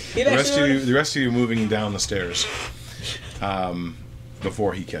 Be The back rest of soon. you, the rest of you, moving down the stairs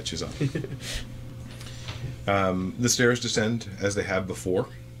before he catches up. The stairs descend as they have before.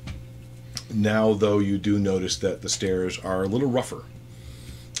 Now, though, you do notice that the stairs are a little rougher,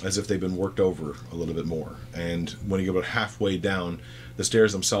 as if they've been worked over a little bit more. And when you get about halfway down, the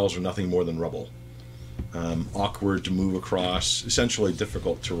stairs themselves are nothing more than rubble. Awkward to move across, essentially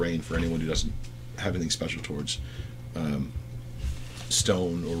difficult terrain for anyone who doesn't have anything special towards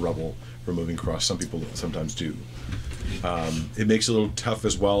stone or rubble for moving across. Some people sometimes do. It makes it a little tough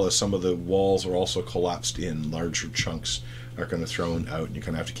as well, as some of the walls are also collapsed in. Larger chunks are kind of thrown out, and you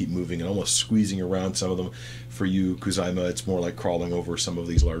kind of have to keep moving and almost squeezing around some of them. For you, Kuzaima, it's more like crawling over some of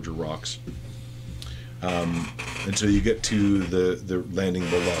these larger rocks. Until you get to the landing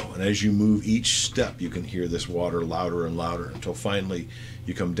below. And as you move each step, you can hear this water louder and louder until finally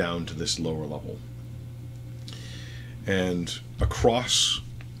you come down to this lower level. And across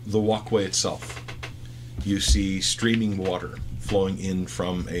the walkway itself, you see streaming water flowing in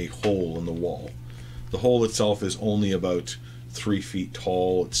from a hole in the wall. The hole itself is only about 3 feet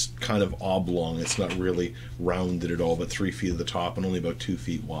tall. It's kind of oblong. It's not really rounded at all, but 3 feet at the top and only about 2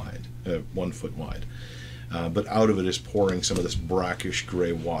 feet wide, 1 foot wide. But out of it is pouring some of this brackish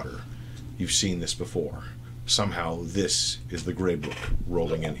gray water. You've seen this before. Somehow this is the Grey Brook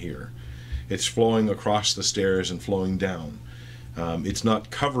rolling in here. It's flowing across the stairs and flowing down. It's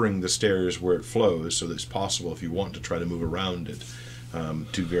not covering the stairs where it flows, so that it's possible if you want to try to move around it,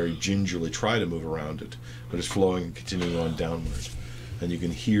 to very gingerly try to move around it, but it's flowing and continuing on downward. And you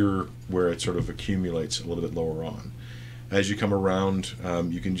can hear where it sort of accumulates a little bit lower on. As you come around,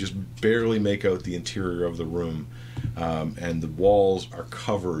 you can just barely make out the interior of the room, and the walls are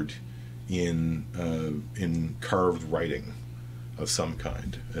covered in carved writing of some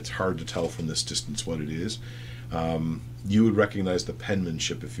kind. It's hard to tell from this distance what it is. You would recognize the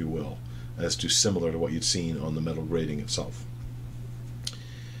penmanship, if you will, as to similar to what you'd seen on the metal grating itself.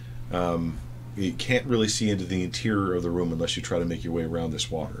 You can't really see into the interior of the room unless you try to make your way around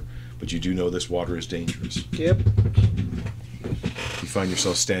this water, but you do know this water is dangerous. Yep. You find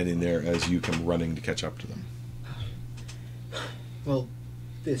yourself standing there as you come running to catch up to them. Well,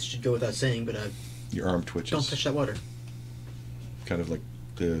 this should go without saying, but Your arm twitches. don't touch that water. Kind of like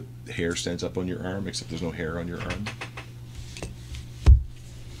the hair stands up on your arm, except there's no hair on your arm.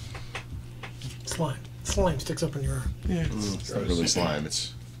 Slime. Slime sticks up in your arm. Yeah, it's not really slime.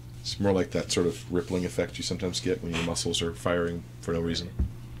 It's more like that sort of rippling effect you sometimes get when your muscles are firing for no reason.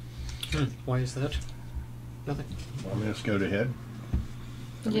 Why is that? Nothing. Want me to scout ahead?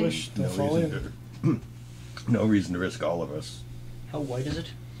 I wish they'll No fall in. reason to, no reason to risk all of us. How wide is it?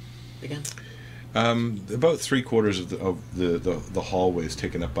 Again? About 3/4 of the hallway is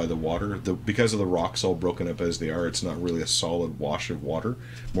taken up by the water. Because of the rocks all broken up as they are, it's not really a solid wash of water.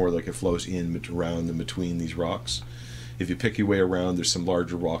 More like it flows in around and between these rocks. If you pick your way around, there's some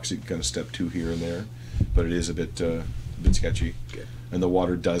larger rocks you can kind of step to here and there, but it is a bit sketchy. Okay. And the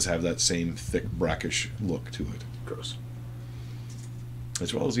water does have that same thick, brackish look to it, Gross.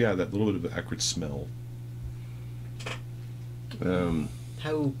 as well as that little bit of acrid smell.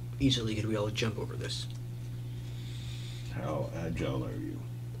 How easily could we all jump over this? How agile are you?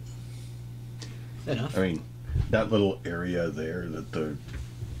 Enough. I mean, that little area there that the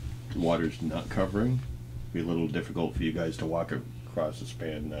water's not covering, be a little difficult for you guys to walk across a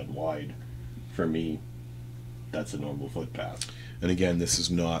span that wide. For me, that's a normal footpath. And again, this is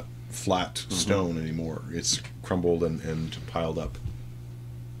not flat stone anymore. It's crumbled and piled up.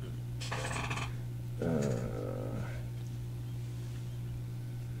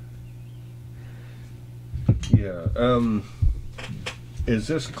 Is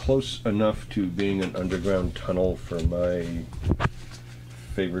this close enough to being an underground tunnel for my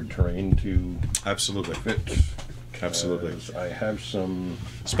favored terrain to Absolutely. fit? Absolutely. I have some.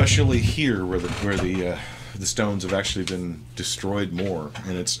 Especially here, where the stones have actually been destroyed more,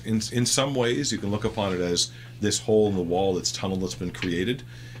 and it's in some ways you can look upon it as this hole in the wall, this tunnel that's been created,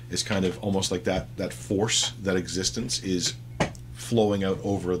 is kind of almost like that force, that existence is flowing out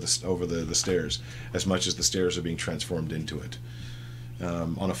over the stairs, as much as the stairs are being transformed into it.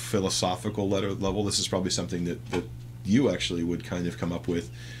 On a philosophical level, this is probably something that you actually would kind of come up with,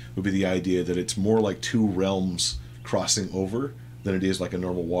 would be the idea that it's more like two realms crossing over than it is like a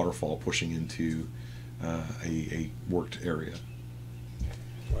normal waterfall pushing into a worked area.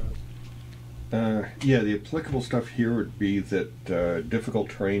 The applicable stuff here would be that difficult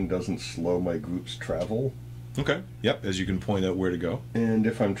terrain doesn't slow my group's travel. Okay. Yep. As you can point out where to go. And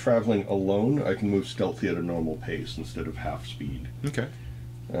if I'm traveling alone, I can move stealthy at a normal pace instead of half speed. Okay.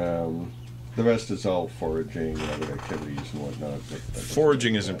 The rest is all foraging and other activities and whatnot.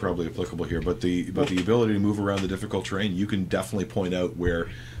 Foraging isn't probably applicable here, but the ability to move around the difficult terrain, you can definitely point out where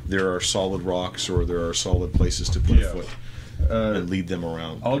there are solid rocks or there are solid places to put a foot and lead them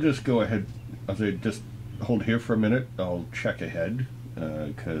around. I'll just go ahead. I'll say just hold here for a minute. I'll check ahead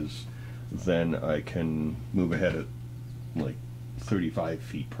because then I can move ahead at like 35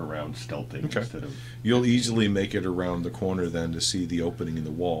 feet per round stealthing instead of... You'll easily make it around the corner then to see the opening in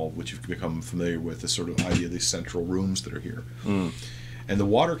the wall, which you've become familiar with, the sort of idea of these central rooms that are here. And the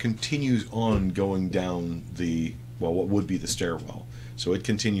water continues on going down the, well, what would be the stairwell. So it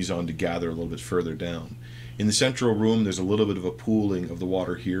continues on to gather a little bit further down. In the central room, there's a little bit of a pooling of the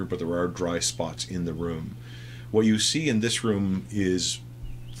water here, but there are dry spots in the room. What you see in this room is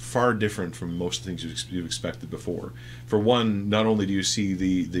far different from most things you've expected before. For one, not only do you see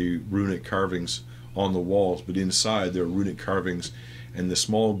the runic carvings on the walls, but inside there are runic carvings and the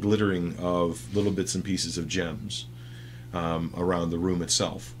small glittering of little bits and pieces of gems around the room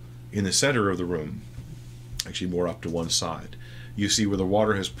itself. In the center of the room, actually more up to one side, you see where the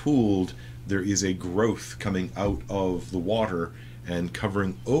water has pooled, there is a growth coming out of the water and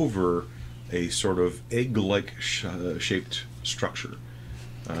covering over a sort of egg-like shaped structure.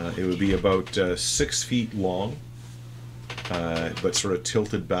 It would be about 6 feet long, but sort of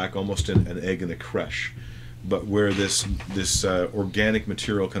tilted back, almost an egg in a creche. But where this organic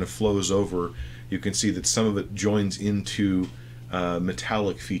material kind of flows over, you can see that some of it joins into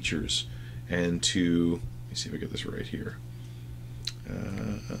metallic features and to, let me see if I get this right here.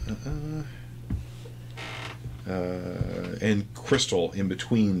 And crystal in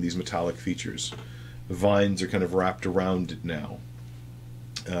between these metallic features. The vines are kind of wrapped around it now.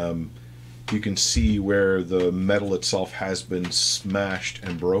 You can see where the metal itself has been smashed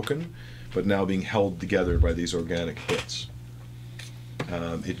and broken, but now being held together by these organic bits.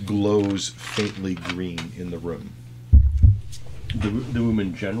 It glows faintly green in the room. The room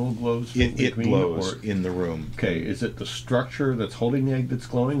in general glows faintly It green? glows Or, in the room. okay, is it the structure that's holding the egg that's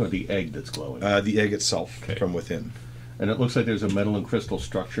glowing, or the egg that's glowing? The egg itself, Okay. from within. And it looks like there's a metal and crystal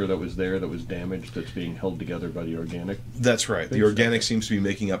structure that was there that was damaged that's being held together by the organic. That's right. The Thanks. organic seems to be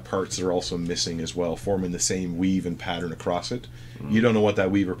making up parts that are also missing as well, forming the same weave and pattern across it. You don't know what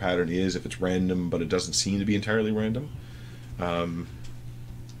that weave or pattern is, if it's random, but it doesn't seem to be entirely random.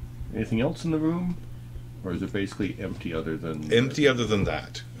 Anything else in the room? Or is it basically empty other than... Empty other than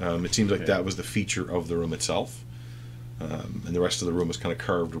that. It seems like Okay. that was the feature of the room itself. And the rest of the room was kind of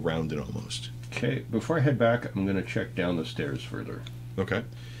carved around it almost. Okay, before I head back, I'm going to check down the stairs further. Okay.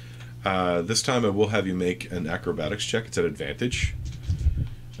 This time I will have you make an acrobatics check. It's at advantage.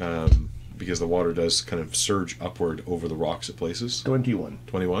 Because the water does kind of surge upward over the rocks at places. 21.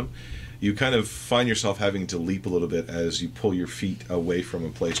 21. You kind of find yourself having to leap a little bit as you pull your feet away from a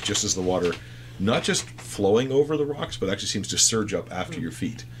place, just as the water, not just flowing over the rocks, but actually seems to surge up after your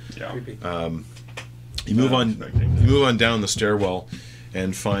feet. Yeah. Creepy. You move Not on. expecting that. You move on down the stairwell,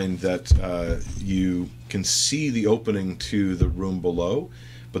 and find that you can see the opening to the room below,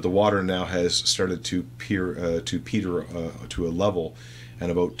 but the water now has started to peter to a level, and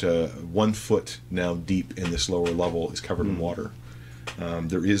about 1 foot now deep in this lower level is covered in water.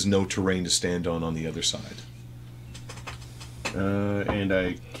 There is no terrain to stand on the other side. And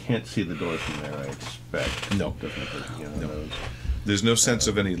I can't see the door from there, I expect. No. Doesn't occur to me on No. those. There's no sense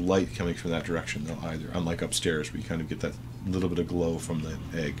of any light coming from that direction, though, either. Unlike upstairs, where you kind of get that little bit of glow from the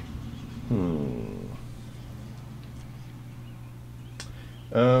egg.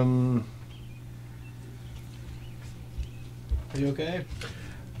 Are you okay?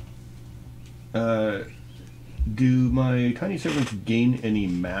 Do my tiny servants gain any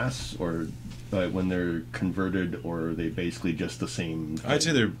mass, or when they're converted, or are they basically just the same thing? I'd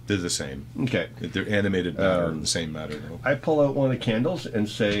say they're the same. Okay. They're animated matter and the same matter, though. I pull out one of the candles and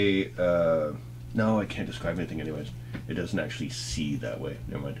say, no, I can't describe anything anyways. It doesn't actually see that way.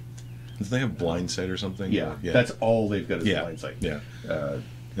 Never mind. Do they have blind sight or something? Yeah, Or- yeah. that's all they've got is yeah. blind sight. Yeah. And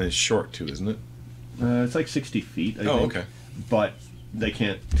it's short, too, isn't it? It's like 60 feet, I think. Okay. But they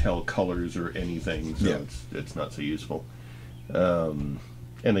can't tell colors or anything, so Yeah. it's not so useful. And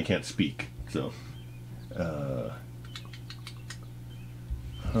they can't speak, so...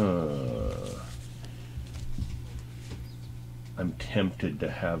 I'm tempted to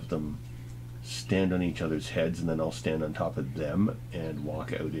have them stand on each other's heads, and then I'll stand on top of them and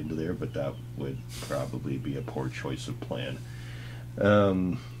walk out into there, but that would probably be a poor choice of plan.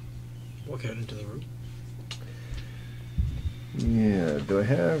 Walk out into the room. Yeah, do I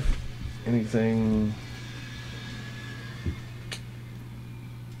have anything?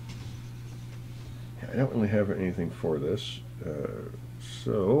 Yeah, I don't really have anything for this.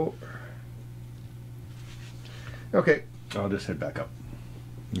 So, okay, I'll just head back up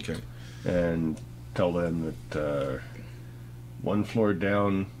Okay. and tell them that 1 floor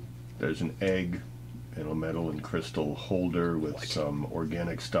down, there's an egg in a metal and crystal holder with some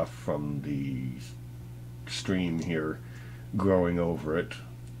organic stuff from the stream here growing over it.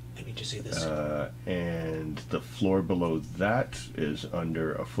 I need to see this. And the floor below that is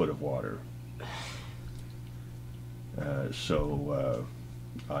under a foot of water. So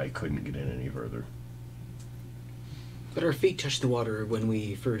I couldn't get in any further. But our feet touched the water when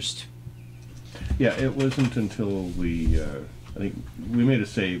we first... Yeah, it wasn't until we, I think we made a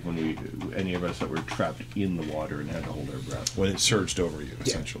save when any of us that were trapped in the water and had to hold our breath. When it surged over you,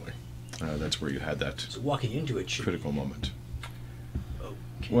 essentially. That's where you had that So walking into it should... critical moment.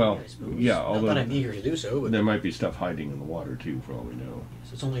 Okay, Well, I suppose. yeah, Not although that I'm eager to do so, but there might be stuff hiding in the water too, for all we know.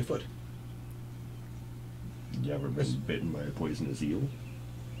 so it's only a foot. You ever been bitten by a poisonous eel?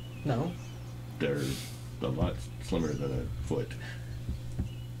 No. They're a lot slimmer than a foot.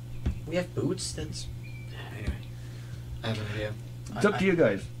 We have boots? That's... Anyway. I have no idea. It's up to you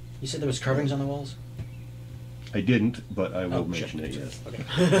guys. You said there was carvings on the walls? I didn't, but I will Oh, mention shit. it. Yes. Okay.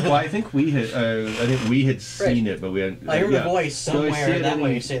 Well, I think we had seen it, but we had. I heard yeah. a voice No, I somewhere see it that in-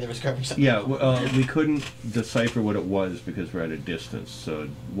 way say there was carvings on the Yeah, walls. we couldn't decipher what it was because we're at a distance. So,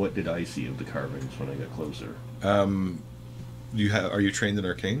 what did I see of the carvings when I got closer? Are you trained in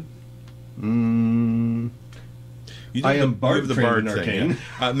arcane? You I do am you bard have the trained bard in thing, arcane.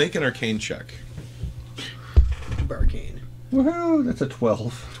 yeah. Make an arcane check. Barcane. Woohoo! That's a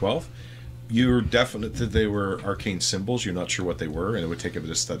 12. 12. You're definite that they were arcane symbols. You're not sure what they were, and it would take a bit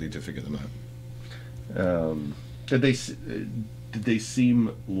of study to figure them out. Did they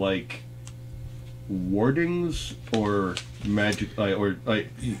seem like wardings or magic, or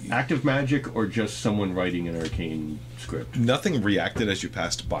active magic, or just someone writing an arcane script? Nothing reacted as you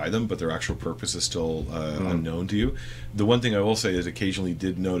passed by them, but their actual purpose is still unknown to you. The one thing I will say is occasionally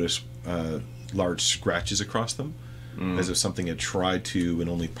did notice large scratches across them, as if something had tried to and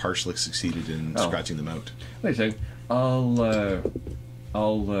only partially succeeded in scratching them out. Wait a second. I'll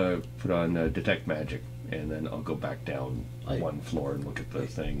put on detect magic, and then I'll go back down one floor and look at the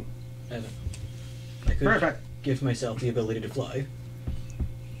thing. I could Perfect. give myself the ability to fly,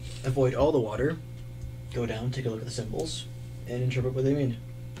 avoid all the water, go down, take a look at the symbols, and interpret what they mean.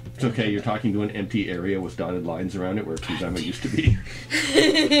 It's okay, you're talking to an empty area with dotted lines around it where Kuzama used to be.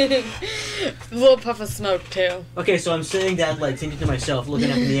 Little puff of smoke too. Okay, so I'm saying that, like, thinking to myself, looking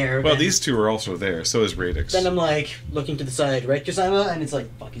up in the air. Well, then, these two are also there. So is Radix. Then I'm like, looking to the side, right, Kusama? And it's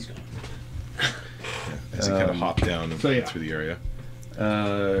like, fuck, he's gone. As he kind of hop down so yeah. through the area.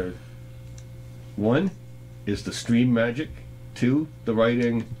 1 is the stream magic. 2, the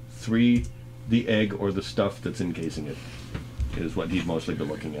writing. 3, the egg or the stuff that's encasing it. Is what he'd mostly be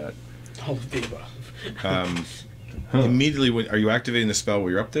looking at. All of the above. Immediately, are you activating the spell while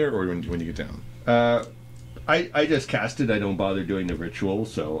you're up there, or when you get down? I just cast it. I don't bother doing the ritual,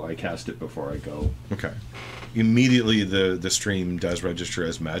 so I cast it before I go. Okay. Immediately, the stream does register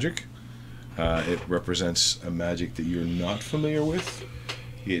as magic. It represents a magic that you're not familiar with.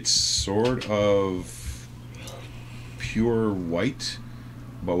 It's sort of pure white,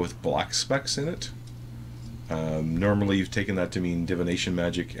 but with black specks in it. Normally you've taken that to mean divination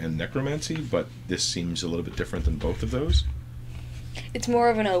magic and necromancy, but this seems a little bit different than both of those. It's more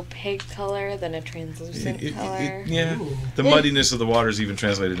of an opaque color than a translucent color. Yeah, the muddiness of the water is even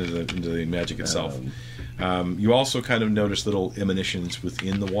translated into the magic itself. You also kind of notice little emanations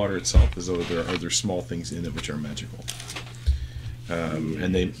within the water itself, as though there are other small things in it which are magical.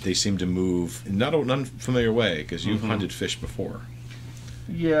 And they seem to move in not an unfamiliar way, because you've hunted fish before.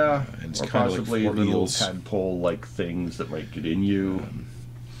 Yeah, and it's or kind of possibly like little eels. tadpole-like things that might get in you.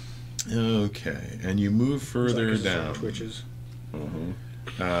 Okay, and you move further down. Twitches.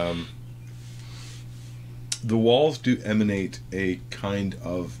 The walls do emanate a kind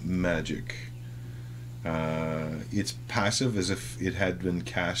of magic. It's passive, as if it had been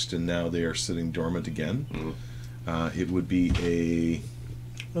cast and now they are sitting dormant again. It would be a...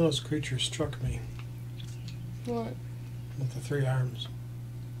 One of those creatures struck me What? with the 3 arms.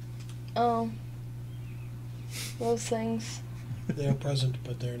 Oh. Those things. They are present,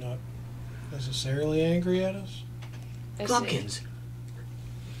 but they're not necessarily angry at us. I see. Pumpkins.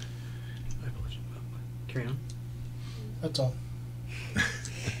 Carry on. That's all.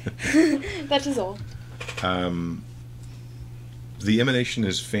 That is all. The emanation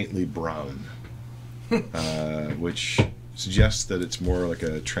is faintly brown, which suggests that it's more like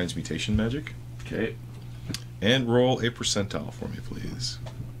a transmutation magic. Okay. And roll a percentile for me, please.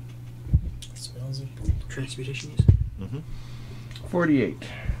 Smells of poop. Transmutation, yes. 48.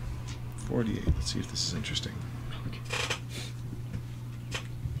 48. Let's see if this is interesting.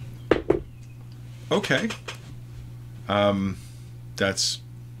 Okay. That's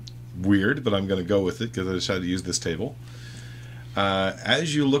weird, but I'm going to go with it because I decided to use this table.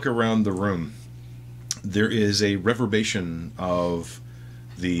 As you look around the room, there is a reverberation of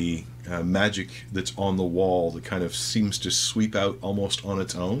the magic that's on the wall that kind of seems to sweep out almost on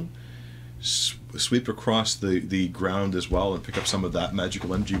its own, sweep across the ground as well, and pick up some of that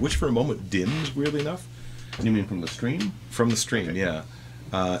magical energy, which for a moment dims, weirdly enough. You mean from the stream? From the stream, Okay. yeah.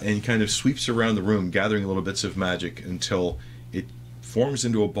 And kind of sweeps around the room, gathering little bits of magic until it forms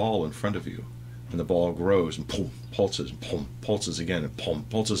into a ball in front of you. And the ball grows and pulses, and pulses again, and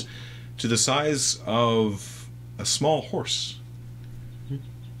pulses to the size of a small horse.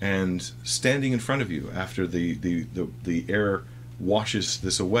 And standing in front of you, after the air washes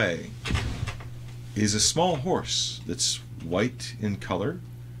this away, is a small horse that's white in color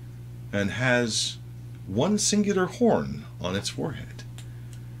and has one singular horn on its forehead.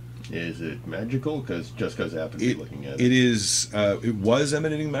 Is it magical? Because I happen to be looking at it. It is. It was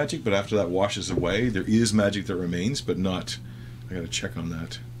emanating magic, but after that washes away, there is magic that remains, but not. I got to check on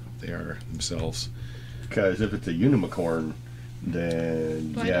that. They are themselves. Because if it's a unicorn,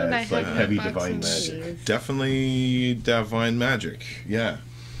 then Why don't I it's like have heavy that box divine of magic. cheese? Definitely divine magic. Yeah.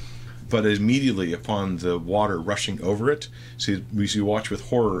 But immediately upon the water rushing over it, so you watch with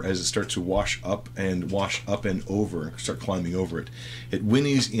horror as it starts to wash up and over, start climbing over it. It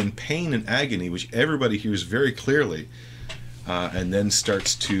whinnies in pain and agony, which everybody hears very clearly, and then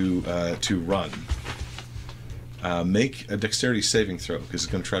starts to run. Make a dexterity saving throw, because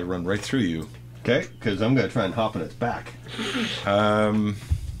it's going to try to run right through you. Okay, because I'm going to try and hop on its back.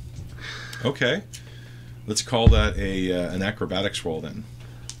 Okay. Let's call that an acrobatics roll then.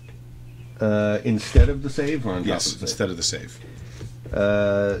 Instead of the save or on top Yes, of the save? instead of the save.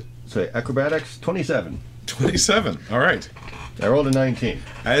 So acrobatics, 27. 27. All right. I rolled a 19.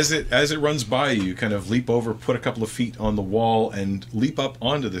 As it runs by you, you kind of leap over, put a couple of feet on the wall, and leap up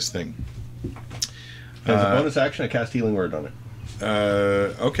onto this thing. As a bonus action, I cast Healing Word on it.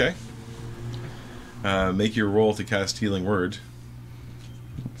 Okay. Make your roll to cast Healing Word.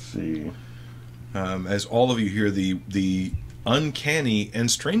 Let's see. As all of you hear the uncanny and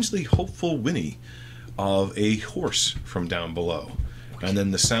strangely hopeful whinny of a horse from down below, and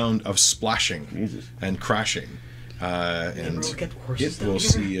then the sound of splashing Jesus. and crashing, and we'll get horses it will down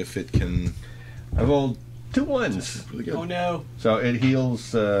see if it can. I rolled 2 ones. Really good. Oh no. So it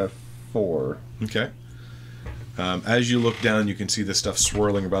heals 4. Okay. As you look down, you can see the stuff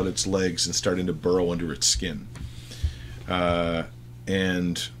swirling about its legs and starting to burrow under its skin.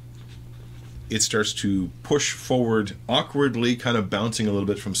 And it starts to push forward awkwardly, kind of bouncing a little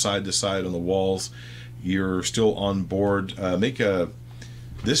bit from side to side on the walls. You're still on board. You'll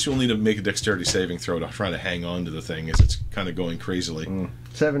need to make a dexterity saving throw to try to hang on to the thing as it's kind of going crazily.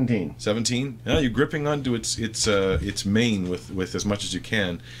 17. 17. Now you're gripping onto its mane with as much as you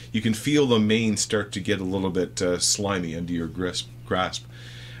can. You can feel the mane start to get a little bit slimy under your grasp.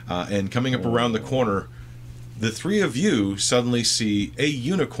 And coming up around the corner, the three of you suddenly see a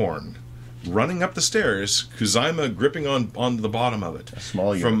unicorn running up the stairs. Kuzaima gripping on the bottom of it. A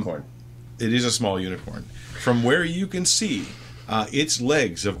small unicorn. It is a small unicorn. From where you can see, its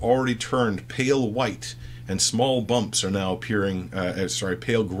legs have already turned pale white. And small bumps are now appearing,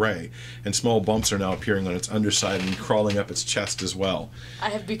 pale gray, and small bumps are now appearing on its underside and crawling up its chest as well. I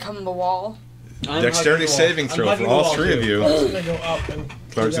have become the wall. Dexterity saving throw for all three of you. Clark's gonna go up and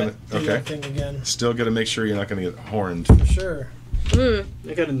Clark's do gonna- that okay. thing again. Still got to make sure you're not going to get horned. For sure.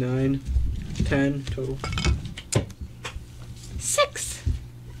 I got a 9. 10 total. 6.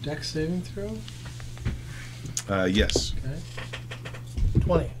 Dex saving throw. Yes. Okay.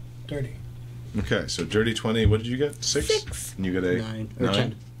 20. Dirty. Okay, so dirty 20, what did you get? 6? 6. And you get a 9. Or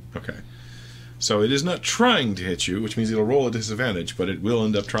 10. Okay. So it is not trying to hit you, which means it'll roll a disadvantage, but it will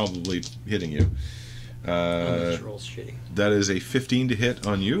end up probably hitting you. This roll's shitty. That is a 15 to hit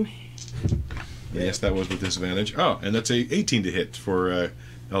on you. Yes, that was with disadvantage. Oh, and that's a 18 to hit for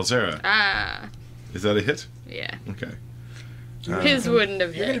Elzera. Ah. Is that a hit? Yeah. Okay. His wouldn't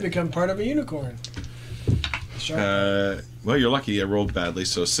have You're gonna hit. become part of a unicorn. Sharp. Well, you're lucky. I rolled badly,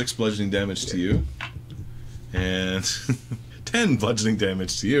 so 6 bludgeoning damage to you, and 10 bludgeoning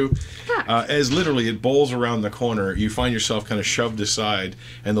damage to you. As literally it bowls around the corner, you find yourself kind of shoved aside,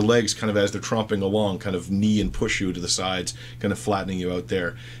 and the legs kind of, as they're tromping along, kind of knee and push you to the sides, kind of flattening you out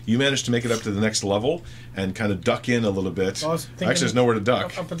there. You manage to make it up to the next level and kind of duck in a little bit. I was thinking Actually, there's nowhere to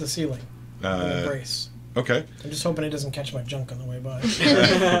duck. Up at the ceiling. In the brace. Okay. I'm just hoping it doesn't catch my junk on the way by.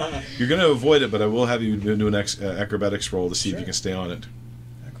 You're going to avoid it, but I will have you do an acrobatics roll to see if you Sure. can stay on it.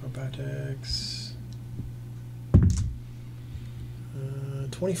 Acrobatics.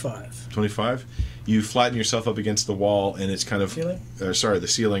 25. 25. You flatten yourself up against the wall, and it's kind of Ceiling? The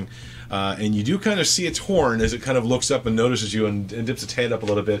ceiling, and you do kind of see its horn as it kind of looks up and notices you and dips its hand up a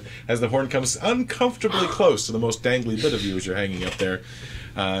little bit as the horn comes uncomfortably close to the most dangly bit of you as you're hanging up there.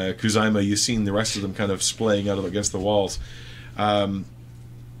 Kuzaima, you've seen the rest of them kind of splaying out against the walls.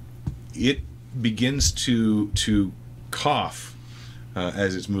 It begins to cough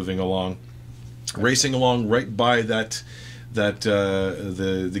as it's moving along, racing along right by the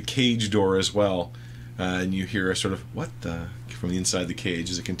cage door as well, and you hear a sort of what the from the inside the cage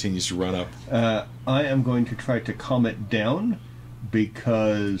as it continues to run up. I am going to try to calm it down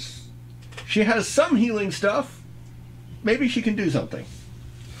because she has some healing stuff. Maybe she can do something.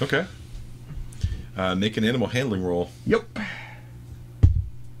 Okay. Make an animal handling roll. Yep.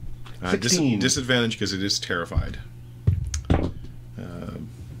 16. Disadvantage because it is terrified.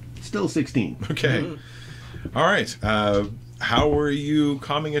 Still 16. Okay. All right. How are you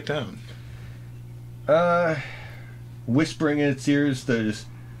calming it down? Whispering in its ears to just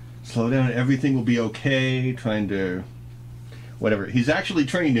slow down, everything will be okay, trying to... Whatever. He's actually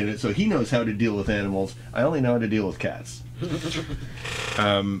trained in it, so he knows how to deal with animals. I only know how to deal with cats.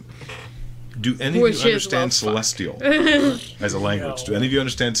 Do any of you understand Celestial as a language? No. Do any of you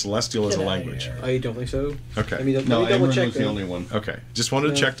understand Celestial as a language? I don't think so. Okay. I mean, let No, me double Immerel check. was the only one. Okay. Just wanted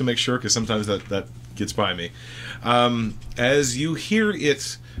to check to make sure, because sometimes that gets by me. As you hear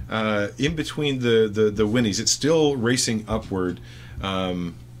it in between the whinnies, it's still racing upward,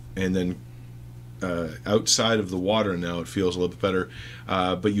 and then outside of the water now it feels a little bit better,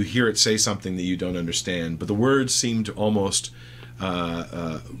 but you hear it say something that you don't understand. But the words seem to almost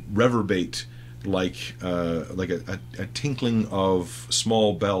reverberate like a tinkling of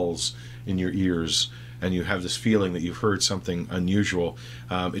small bells in your ears, and you have this feeling that you've heard something unusual.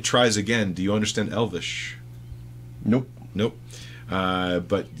 It tries again. Do you understand Elvish? Nope. Nope.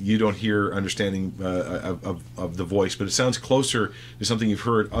 But you don't hear understanding of the voice, but it sounds closer to something you've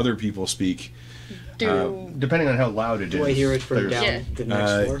heard other people speak. Depending on how loud it is. Do I hear it from there's- down Yeah. the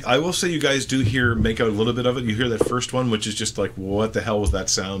next floor? I will say you guys do make out a little bit of it. You hear that first one, which is just like, what the hell was that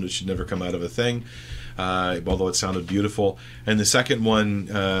sound? It should never come out of a thing, although it sounded beautiful. And the second one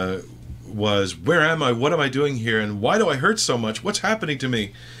was, where am I? What am I doing here? And why do I hurt so much? What's happening to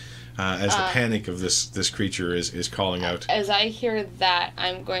me? As the panic of this creature is calling out. As I hear that,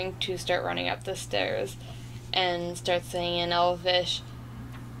 I'm going to start running up the stairs and start saying in Elvish,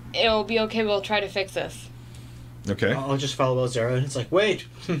 "It'll be okay, we'll try to fix this." Okay. I'll just follow Zara, and it's like, wait.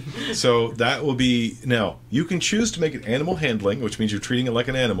 So that will be... Now, you can choose to make it animal handling, which means you're treating it like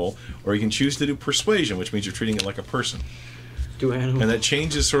an animal, or you can choose to do persuasion, which means you're treating it like a person. Do animal. And that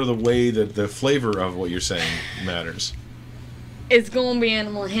changes sort of the way that the flavor of what you're saying matters. It's going to be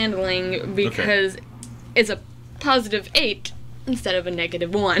animal handling because it's a +8 instead of a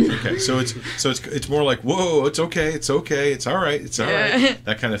 -1. Okay, so it's more like, whoa, it's okay, it's all right,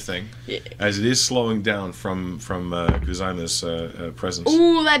 that kind of thing. Yeah. As it is slowing down from Kuzaima's presence.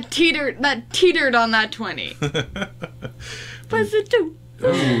 Ooh, that teetered on that 20. +2.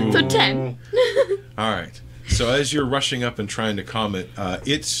 So 10. All right. So as you're rushing up and trying to calm it,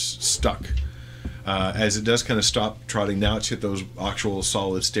 it's stuck. As it does kind of stop trotting, now it's hit those actual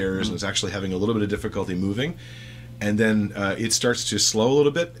solid stairs and it's actually having a little bit of difficulty moving. And then it starts to slow a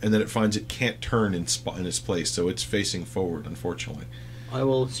little bit, and then it finds it can't turn in its place, so it's facing forward, unfortunately. I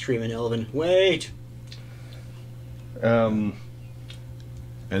will scream in Elven, wait! And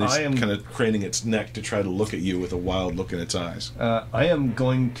it's kind of craning its neck to try to look at you with a wild look in its eyes. I am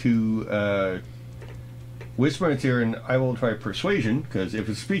going to whisper in its ear, and I will try persuasion, because if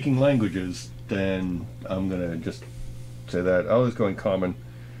it's speaking languages, then I'm going to just say that. I was going common.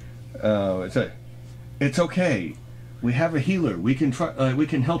 It's okay. We have a healer. We can try. We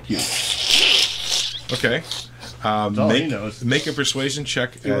can help you. Okay. That's all he knows. Make a persuasion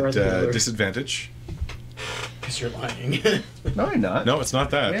check at disadvantage. Because you're lying. No, I'm not. No, it's not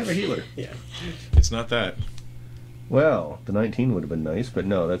that. We have a healer. Yeah. It's not that. Well, the 19 would have been nice, but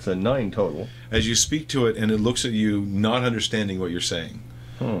no, that's a 9 total. As you speak to it, and it looks at you, not understanding what you're saying.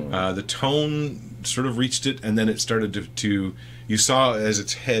 The tone sort of reached it, and then it started to you saw as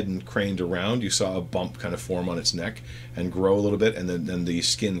its head craned around, you saw a bump kind of form on its neck and grow a little bit, and then the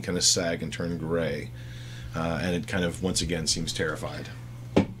skin kind of sag and turn gray. And it kind of, once again, seems terrified.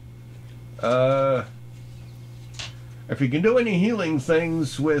 If you can do any healing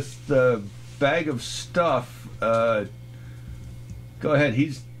things with the bag of stuff, go ahead.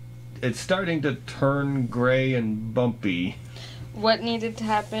 It's starting to turn gray and bumpy. What needed to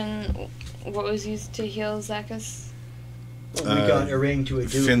happen? What was used to heal Zakkus? We got a ring to a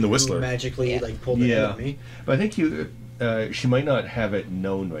dude Finn the who Whistler. magically pulled it out of me. But I think she might not have it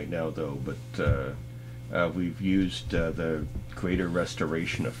known right now, though, but we've used the Greater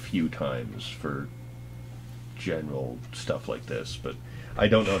Restoration a few times for general stuff like this, but I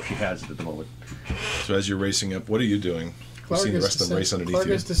don't know if she has it at the moment. So as you're racing up, what are you doing? You Clark seeing the is rest of them race underneath Clark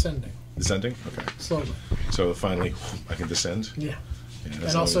you? is descending Descending? Okay. slowly. So finally, I can descend? Yeah. Yeah, And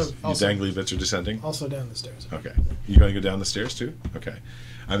as also- long as also- you dangly bits are descending. Also down the stairs. Okay. You going to go down the stairs too? Okay.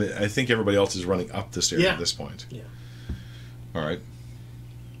 I mean, I think everybody else is running up the stairs Yeah. at this point. Yeah. All right.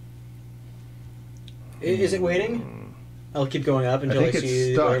 Is it waiting? I'll keep going up until I, think it's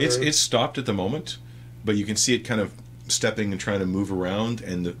see. stuck. whatever- It's stopped at the moment, but you can see it kind of stepping and trying to move around,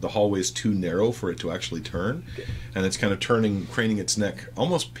 and the hallway is too narrow for it to actually turn, and it's kind of turning, craning its neck,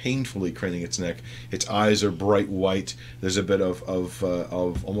 almost painfully craning its neck. Its eyes are bright white. There's a bit of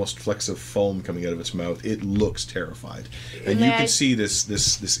almost flecks of foam coming out of its mouth. It looks terrified, and you can see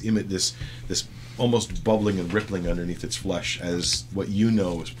this image, this almost bubbling and rippling underneath its flesh, as what you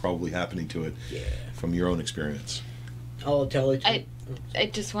know is probably happening to it from your own experience. I'll tell it. I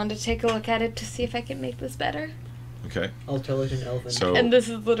just wanted to take a look at it to see if I can make this better. Okay. I'll tell it in Elven. So And this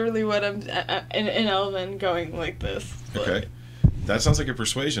is literally what I'm in Elven going like this. okay, that sounds like a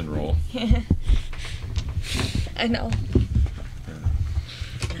persuasion roll. I know.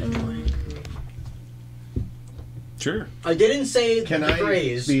 Sure. I didn't say Can the I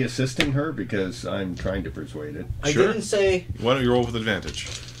phrase. be assisting her because I'm trying to persuade it? I Sure. didn't say Why don't you roll with advantage?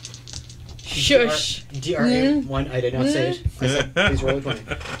 Shush. DRA1. I did not say it. I said, please roll a 20.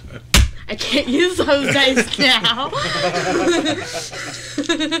 I can't use those dice now.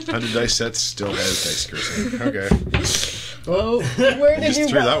 100 dice set still has dice cursing. Okay. Whoa. Where You did just you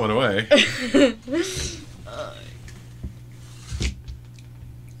threw go? that one away.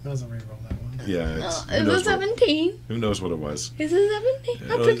 Doesn't reroll that one. Yeah. No, It's, it was a 17. who knows what it was? Is it 17?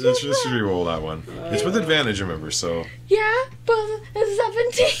 Yeah, I picked let's it just up. re-roll that one. It's with advantage, remember, so Yeah, but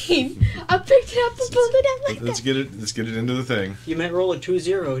it's 17. I picked it up and pulled it out like let's that. get it into the thing. You might roll a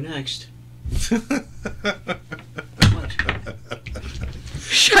 2-0 next. What?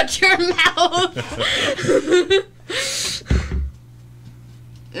 Shut your mouth.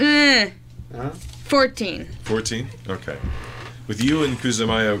 Huh? 14. 14? Okay. With you and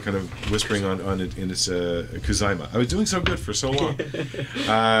Kuzamayo kind of whispering on it in its Kuzaima. I was doing so good for so long.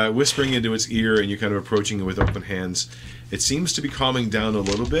 Whispering into its ear, and you're kind of approaching it with open hands. It seems to be calming down a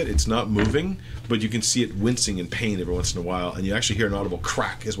little bit. It's not moving, but you can see it wincing in pain every once in a while, and you actually hear an audible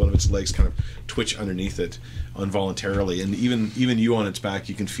crack as one of its legs kind of twitch underneath it involuntarily. And even you on its back,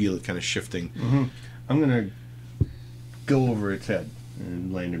 you can feel it kind of shifting. Mm-hmm. I'm going to go over its head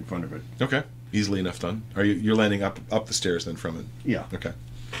and land in front of it. Okay. Easily enough done. You're landing up the stairs then from it? Yeah. Okay.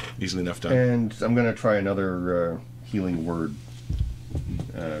 Easily enough done. And I'm going to try another healing word.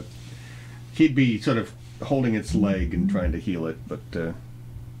 He'd be sort of holding its leg and trying to heal it, but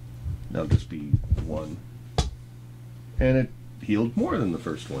that'll just be one. And it healed more than the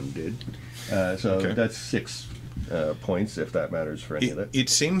first one did. So Okay. that's 6 points, if that matters for any of it. It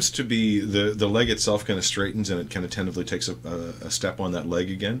seems to be the leg itself kind of straightens, and it kind of tentatively takes a step on that leg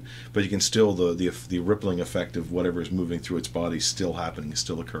again, but you can still the rippling effect of whatever is moving through its body still happening,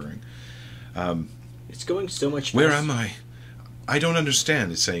 still occurring. It's going so much Where faster. am I? I don't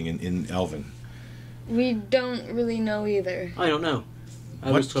understand, it's saying in Elven. We don't really know either. I don't know.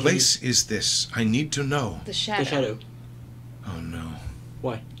 I What was hoping- place is this? I need to know. The shadow. The shadow. Oh no.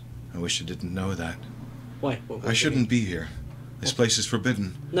 Why? I wish I didn't know that. Why? What I shouldn't be here. This place is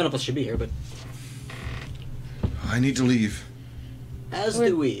forbidden. None of us should be here, but I need to leave. as We're-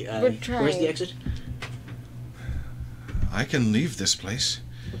 do we. we're Where's trying. the exit? I can leave this place.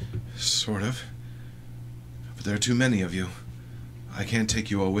 Sort of. But there are too many of you. I can't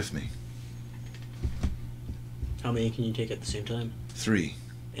take you all with me. How many can you take at the same time? 3.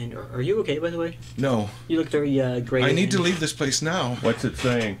 And are you okay, by the way? No. You look very gray. I need to and- leave this place now. What's it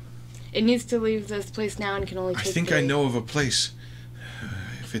saying? It needs to leave this place now and can only I take think the- I know of a place.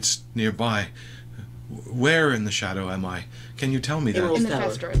 If it's nearby. Where in the shadow am I? Can you tell me that? In the Tower.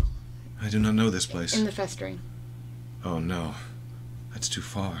 festering. I do not know this place. In the festering. Oh no. That's too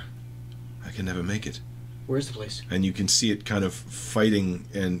far. I can never make it. Where's the place? And you can see it kind of fighting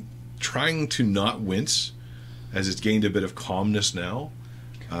and trying to not wince as it's gained a bit of calmness now.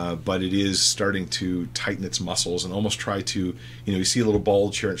 But it is starting to tighten its muscles and almost try to, you see a little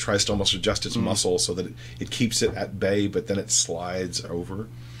bulge here, and it tries to almost adjust its muscles so that it keeps it at bay, but then it slides over.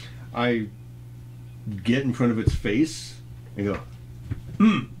 I get in front of its face and go,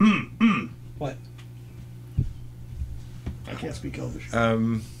 What? I can't speak Elvish.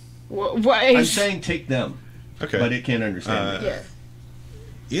 What? I'm saying take them, Okay. but it can't understand me. Yeah.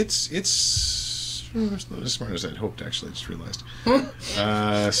 It's not as smart as I'd hoped, actually, I just realized.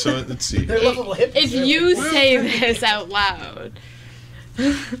 So let's see. They're lovable hips. If you say this out loud.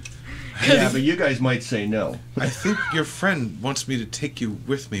 Yeah, but you guys might say no. I think your friend wants me to take you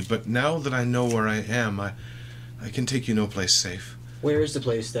with me, but now that I know where I am, I can take you no place safe. Where is the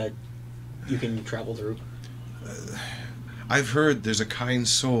place that you can travel through? I've heard there's a kind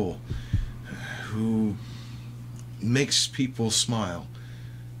soul who makes people smile.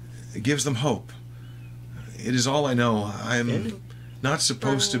 It gives them hope. It is all I know. I'm not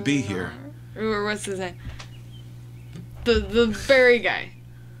supposed to be here. Or what's his name? The berry guy.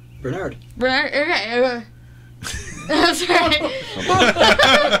 Bernard. Bernard. Okay. That's right.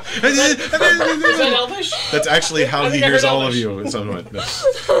 Is that Elvish? That's actually how he think I hears heard all of Elvish. you in some way. No.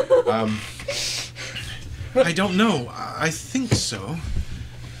 I don't know. I think so.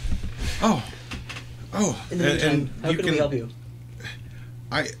 Oh. In the meantime, how can we help you?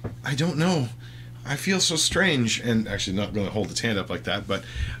 I don't know. I feel so strange, and actually not going to hold its hand up like that, but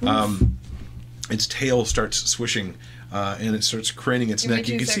its tail starts swishing, and it starts craning its Give me neck.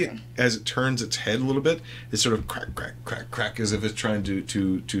 You 2 can see it seconds. as it turns its head a little bit. It's sort of crack, crack, crack, crack, as if it's trying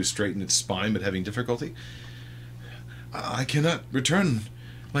to straighten its spine, but having difficulty. I cannot return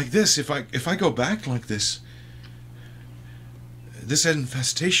like this. If I go back like this, this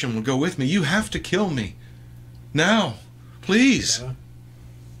infestation will go with me. You have to kill me now, please.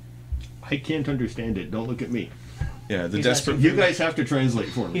 I can't understand it. Don't look at me. Yeah, the He's desperate. asking- You guys have to translate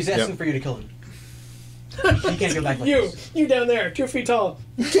for me. He's asking Yep. for you to kill him. He can't go back like You, this. you down there, 2 feet tall.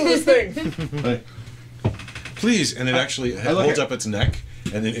 Kill this thing. Please, and it actually I look holds at- up its neck,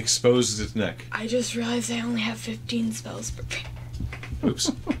 and it exposes its neck. I just realized I only have 15 spells per.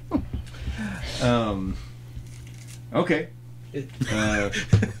 Oops. Okay. It-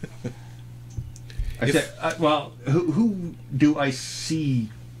 I said, well, who do I see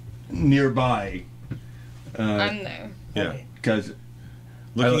nearby? I'm there. Yeah. Because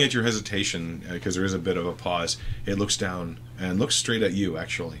Looking at your hesitation, because there is a bit of a pause, it looks down and looks straight at you,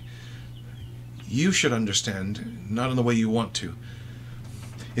 actually. You should understand, not in the way you want to.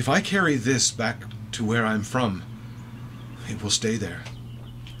 If I carry this back to where I'm from, it will stay there.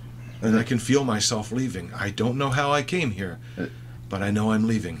 And I can feel myself leaving. I don't know how I came here, but I know I'm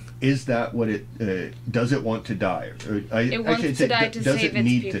leaving. is that what it does? It want to die? Or, It wants should to say, die to does save it its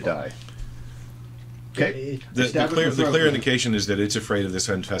need to people. die? Okay. The Stab it in clear throat. indication is that it's afraid of this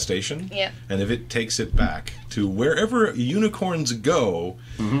infestation. Yep. And if it takes it back to wherever unicorns go,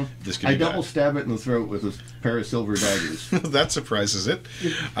 this could I be double bad. stab it in the throat with a pair of silver daggers. That surprises it,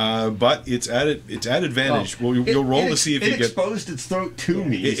 but it's at advantage. Well, You'll roll to see if you it get. exposed its throat to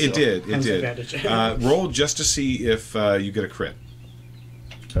me. It so. did. It Comes did. advantage. Roll just to see if you get a crit.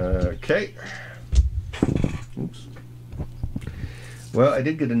 Okay. Oops. Well, I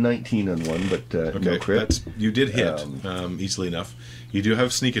did get a 19 on one, but Okay, no crit. you did hit Um, easily enough. You do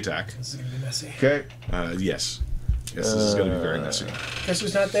have sneak attack. This is gonna be messy. Okay. Yes. Yes, this is going to be very messy. Guess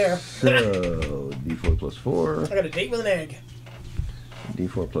who's not there? So, D4 plus 4, I got a date with an egg.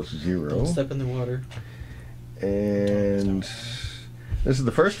 D4 plus 0. Don't step in the water. And this is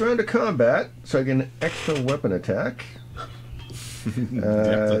the first round of combat, so I get an extra weapon attack.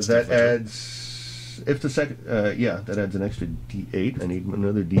 That's That definitely adds, if the second, that adds an extra D8. I need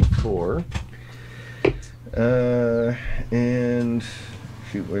another D4. And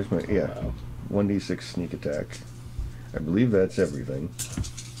shoot, where's my 1D6 sneak attack. I believe that's everything.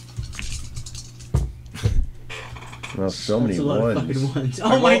 Well, so That's many a lot of ones. fucking ones.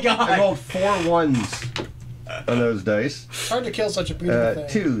 Oh my god! I rolled 4 ones on those dice. It's hard to kill such a beautiful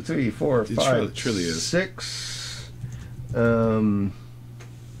thing. 2, 3, 4, It 5, truly is. 6. Let's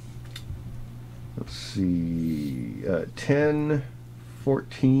see. 10,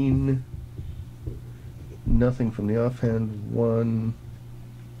 14. Nothing from the offhand. 1.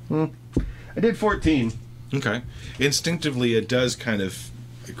 I did 14. Okay. Instinctively, it does kind of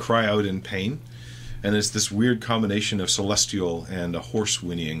cry out in pain, and it's this weird combination of celestial and a horse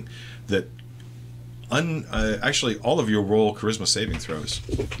whinnying that. Actually, all of your roll charisma saving throws.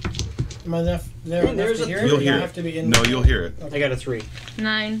 Am I enough there enough there's to a- hear it? You'll or do hear I it. have to be in No, you'll hear it. I got a 3.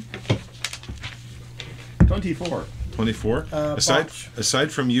 9. 24. 24. Botch.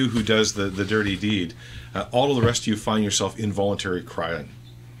 Aside from you, who does the dirty deed, all of the rest of you find yourself involuntary crying.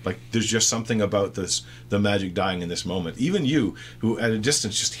 Like there's just something about the magic dying in this moment. Even you, who at a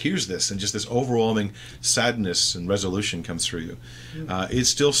distance just hears this, and just this overwhelming sadness and resolution comes through you. It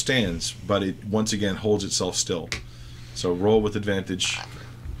still stands, but it once again holds itself still. So roll with advantage.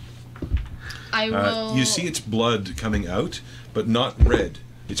 I will. You see its blood coming out, but not red.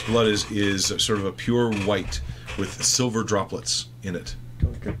 Its blood is sort of a pure white with silver droplets in it.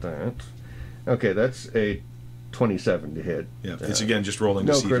 Don't get that. Okay, that's a 27 to hit. Yeah, it's again just rolling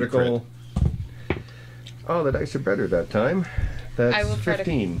to No see if you crit. critical. Oh, the dice are better that time. That's I will try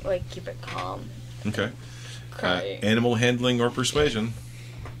 15. to keep it calm. Okay. Cry. Animal handling or persuasion.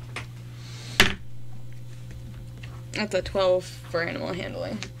 That's a 12 for animal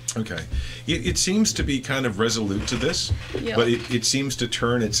handling. Okay. It seems to be kind of resolute to this, Yeah. but it seems to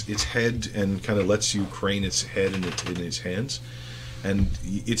turn its head and kind of lets you crane its head in its hands. And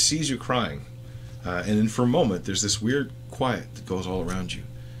it sees you crying. And then for a moment, there's this weird quiet that goes all around you.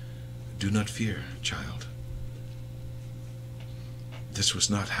 Do not fear, child. This was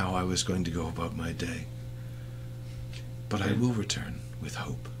not how I was going to go about my day. But I will return with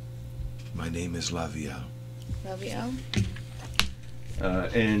hope. My name is Lavielle. Love you.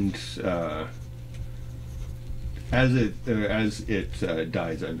 As it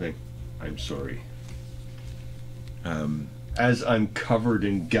dies, I think, I'm sorry. As I'm covered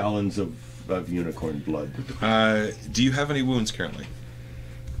in gallons of unicorn blood. Do you have any wounds currently?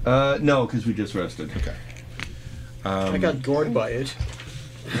 No, because we just rested. Okay. I got gored by it.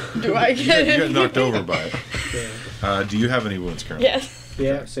 Do I You get got it? knocked over by it. Yeah. Do you have any wounds currently? Yes.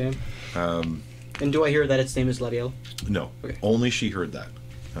 Yeah, same. And do I hear that its name is Lavielle? No. Okay. Only she heard that.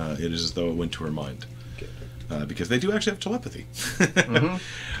 It is as though it went to her mind. Because they do actually have telepathy.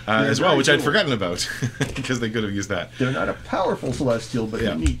 As well, which I'd forgotten about. Because they could have used that. They're not a powerful celestial, but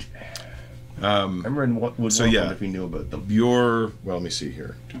Yeah. neat. Remember in what would So, yeah. if we knew about them. Well, let me see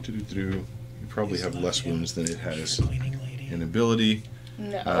here. You probably have less wounds than it has in ability.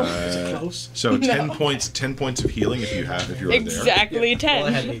 No. Is it close? So No. 10 points of healing if you're there. Exactly Yeah. 10. Well,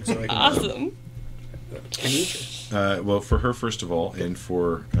 I had needs, so I can- Awesome. I need you. Well, for her first of all, and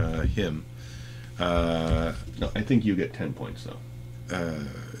for him. No, I think you get 10 points though.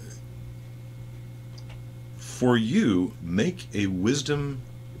 For you, make a wisdom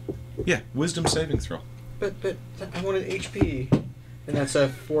saving throw. But I wanted HP. And that's a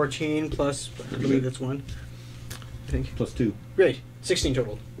 14 plus, I believe that's 1. I think. Plus 2. Great. 16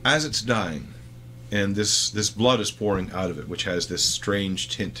 total. As it's dying, and this blood is pouring out of it, which has this strange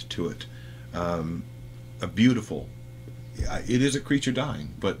tint to it, a beautiful. It is a creature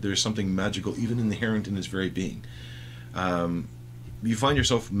dying, but there's something magical, even inherent in its very being. You find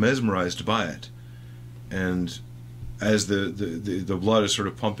yourself mesmerized by it, and as the blood is sort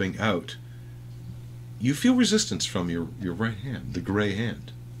of pumping out, you feel resistance from your right hand, the gray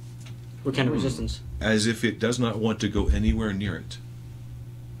hand, What kind of resistance? as if it does not want to go anywhere near it.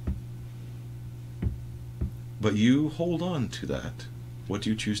 But you hold on to that. What do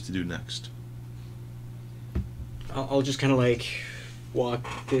you choose to do next? I'll just kind of like walk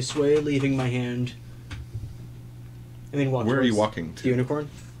this way, leaving my hand. I mean, walk. Where are you towards walking The to? unicorn.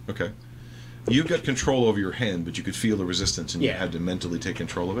 Okay. You've got control over your hand, but you could feel the resistance, and you Yeah. had to mentally take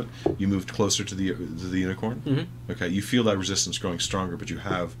control of it. You moved closer to the unicorn. Mm-hmm. Okay. You feel that resistance growing stronger, but you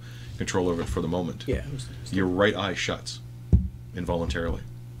have control over it for the moment. Yeah. Your right eye shuts involuntarily.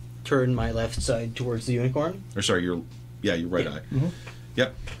 Turn my left side towards the unicorn. Or sorry, your right Yeah. eye.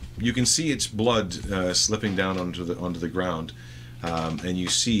 Yep. You can see its blood slipping down onto the ground, and you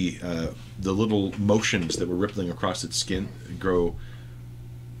see the little motions that were rippling across its skin grow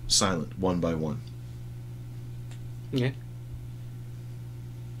silent one by one. Okay.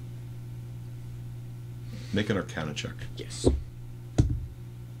 Make an Arcana check. Yes.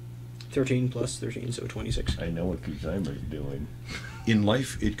 13 plus 13, so 26. I know what Kuzimer's doing. In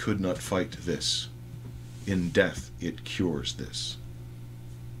life, it could not fight this. In death, it cures this.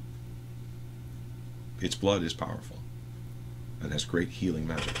 Its blood is powerful and has great healing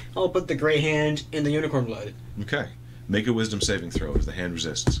magic. I'll put the gray hand in the unicorn blood. Okay. Make a wisdom saving throw as the hand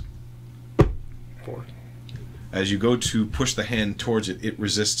resists. 4. As you go to push the hand towards it, it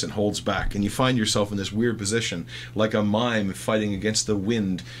resists and holds back, and you find yourself in this weird position, like a mime fighting against the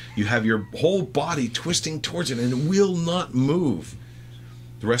wind. You have your whole body twisting towards it, and it will not move.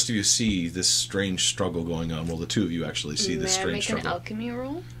 The rest of you see this strange struggle going on. Well, the two of you actually see this May I strange make struggle. an alchemy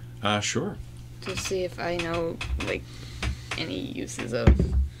roll Sure. to see if I know like any uses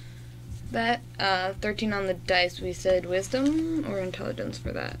of that? 13 on the dice. We said wisdom or intelligence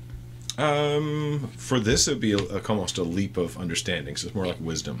for that. For this, it would be almost a leap of understanding, so it's more like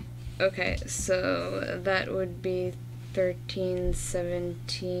wisdom. Okay, so that would be 13,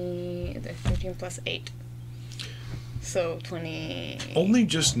 17, 13 plus 8. So 20. Only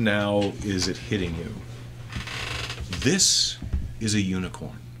just now is it hitting you. This is a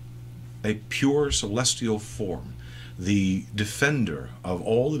unicorn, a pure celestial form, the defender of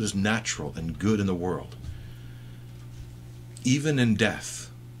all that is natural and good in the world. Even in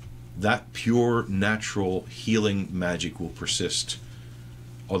death, that pure, natural, healing magic will persist.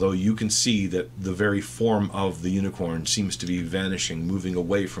 Although you can see that the very form of the unicorn seems to be vanishing, moving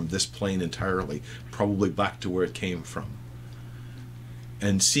away from this plane entirely, probably back to where it came from.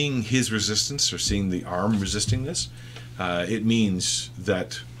 And seeing his resistance, or seeing the arm resisting this, it means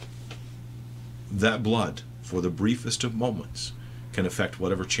that that blood, for the briefest of moments, can affect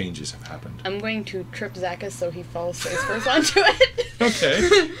whatever changes have happened. I'm going to trip Zacchus so he falls face first onto it.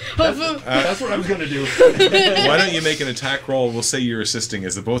 Okay. That's what I was going to do. Why don't you make an attack roll? We'll say you're assisting,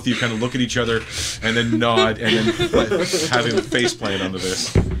 as the both of you kind of look at each other and then nod and then have him face plant onto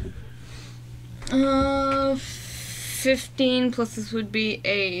this. 15 plus this would be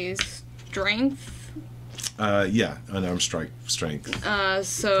a strength. Yeah, unarmed strength.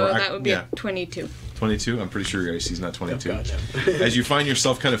 So Or that would be yeah. 22. 22? I'm pretty sure your AC's not 22. Oh, God, As you find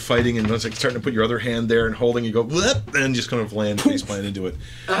yourself kind of fighting and it's like starting to put your other hand there and holding, you go, blip, and just kind of land face plant into it.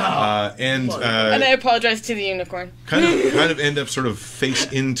 And I apologize to the unicorn. kind of end up sort of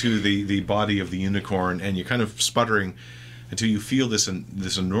face into the body of the unicorn, and you're kind of sputtering until you feel this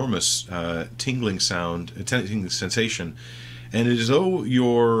enormous tingling sound, a tingling sensation, and it is as though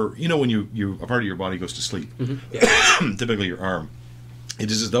you're, when you a part of your body goes to sleep, typically your arm, it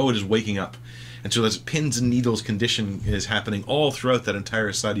is as though it is waking up. And so this pins and needles condition is happening all throughout that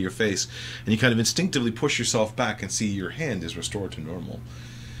entire side of your face, and you kind of instinctively push yourself back and see your hand is restored to normal.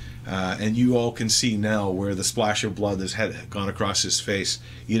 And you all can see now where the splash of blood has gone across his face.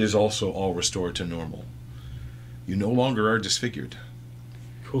 It is also all restored to normal. You no longer are disfigured.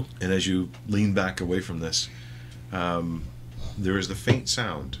 Cool. And as you lean back away from this, there is the faint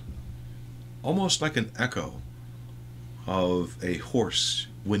sound, almost like an echo of a horse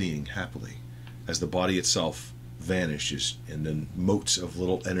whinnying happily, as the body itself vanishes and then motes of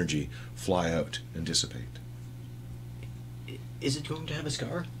little energy fly out and dissipate. Is it going to have a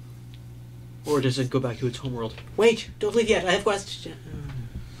scar? Or does it go back to its homeworld? Wait, don't leave yet. I have questions.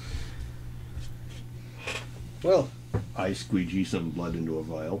 Well, I squeegee some blood into a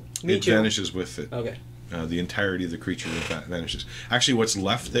vial. Me It too. vanishes with it. Okay. The entirety of the creature vanishes. Actually, what's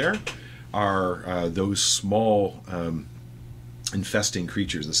left there are those small infesting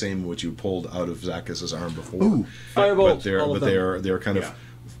creatures, the same which you pulled out of Zacchus's arm before. Ooh. Firebolts, But all of them. they're kind of Yeah.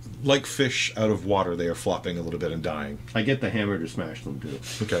 like fish out of water. They are flopping a little bit and dying. I get the hammer to smash them too.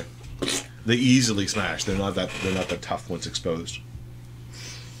 Okay. They easily smash. They're not that tough once exposed.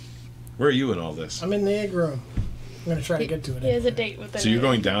 Where are you in all this? I'm in the egg room. I'm going to try to get to it. He has a date with So you're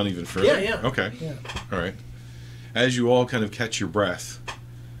going down even further? Yeah, yeah. Okay. Yeah. All right. As you all kind of catch your breath,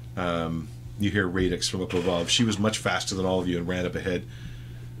 you hear Radix from up above. She was much faster than all of you and ran up ahead.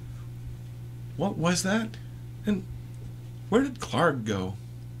 What was that? And where did Clark go?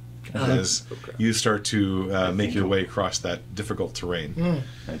 As you start to make your way across that difficult terrain.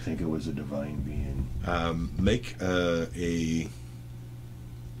 I think it was a divine being. Make a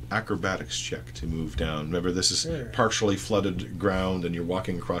acrobatics check to move down. Remember, this is Sure. partially flooded ground and you're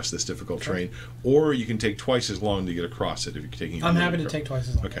walking across this difficult terrain, or you can take twice as long to get across it if you're taking I'm happy to take twice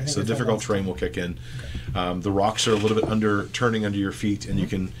as long. I Okay, think so it's difficult almost- terrain will kick in. The rocks are a little bit turning under your feet, and you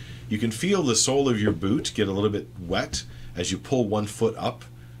can feel the sole of your boot get a little bit wet as you pull one foot up,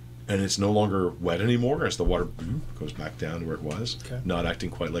 and it's no longer wet anymore as the water goes back down to where it was, Okay. not acting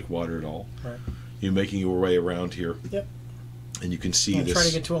quite like water at all. Right. You're making your way around here, Yep. and you can see I'm this. trying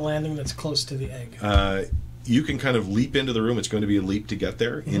to get to a landing that's close to the egg. You can kind of leap into the room. It's going to be a leap to get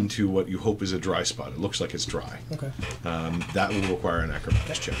there into what you hope is a dry spot. It looks like it's dry. Okay. That will require an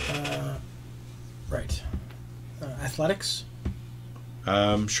acrobatics check. Right. Athletics?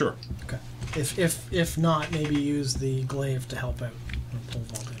 Sure. Okay. If not, maybe use the glaive to help out. Or pull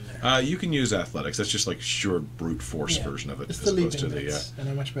vault in there. You can use athletics. That's just like sheer brute force Yeah. version of it, It's as the opposed leaping to the. bits, and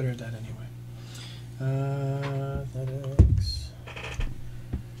I'm much better at that anyway. Athletics.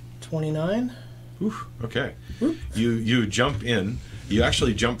 29. Oof, okay. You jump in. You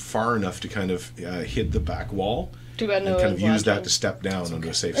actually jump far enough to kind of hit the back wall Too bad no and kind of use that watching. to step down onto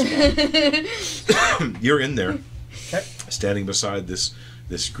a safe spot. You're in there, Okay. standing beside this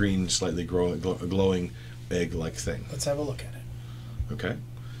green, slightly glowing egg-like thing. Let's have a look at it. Okay.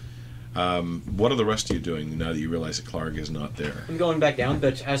 What are the rest of you doing now that you realize that Clark is not there? I'm going back down,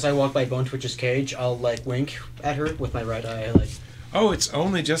 but as I walk by Bone Twitch's cage, I'll like wink at her with my right eye, like Oh, it's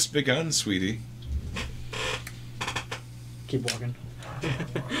only just begun, sweetie. keep walking.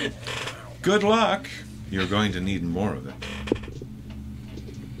 Good luck. You're going to need more of it.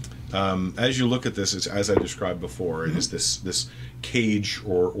 As you look at this, it's as I described before. It is this cage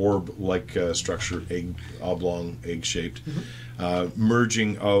or orb-like structure, oblong, egg-shaped,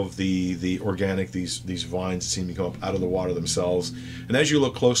 merging of the organic, these vines that seem to come up out of the water themselves. And as you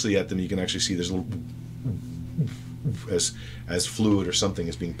look closely at them, you can actually see there's a little as fluid or something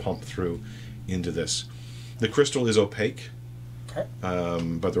is being pumped through into this. The crystal is opaque. Okay.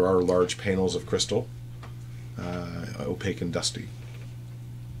 But there are large panels of crystal, opaque and dusty.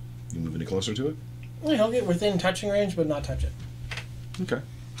 You move any closer to it? Well, he'll get within touching range, but not touch it. Okay.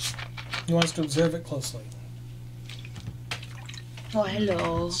 He wants to observe it closely. Oh,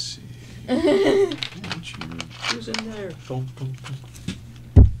 hello. Let's see. Who's in there? Boom, boom, boom.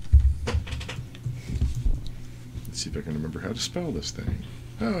 Let's see if I can remember how to spell this thing.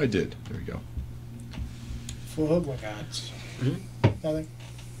 Oh, I did. There we go. Vorhugwagats. Nothing.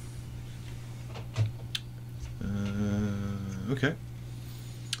 Okay.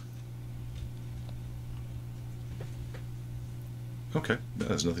 Okay, that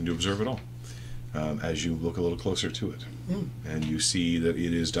has nothing to observe at all. As you look a little closer to it, and you see that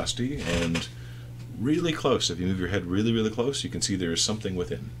it is dusty and really close. If you move your head really, really close, you can see there is something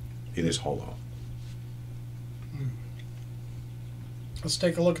within. It is hollow. Let's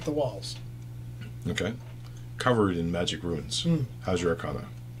take a look at the walls. Okay. Covered in magic runes. How's your arcana?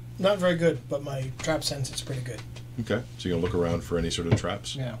 Not very good, but my trap sense is pretty good. Okay, so you're going to look around for any sort of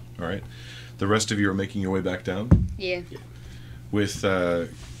traps? Yeah. All right. The rest of you are making your way back down? Yeah. With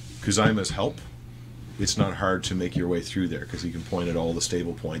Kuzaima's help, it's not hard to make your way through there because he can point at all the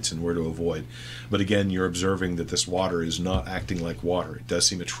stable points and where to avoid. But again, you're observing that this water is not acting like water. It does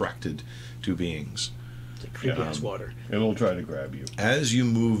seem attracted to beings. It's like creepy ass water. It'll try to grab you. As you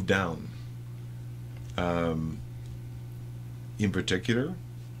move down, in particular,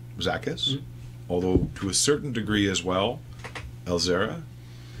 Zakis, although to a certain degree as well, Elzera,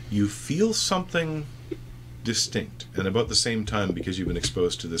 you feel something distinct, and about the same time, because you've been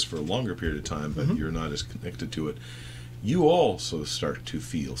exposed to this for a longer period of time, but you're not as connected to it, you also start to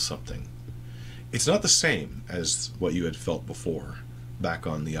feel something. It's not the same as what you had felt before, back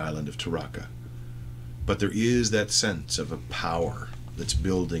on the island of Taraka, but there is that sense of a power that's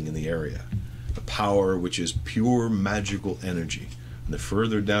building in the area, a power which is pure magical energy. And the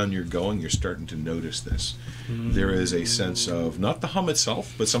further down you're going, you're starting to notice this. There is a sense of, not the hum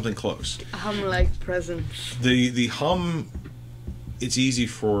itself, but something close. A hum-like presence. The hum, it's easy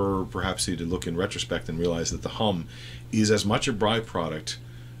for perhaps you to look in retrospect and realize that the hum is as much a byproduct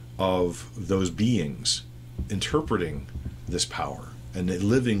of those beings interpreting this power and then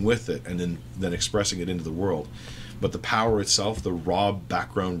living with it and then expressing it into the world. But the power itself, the raw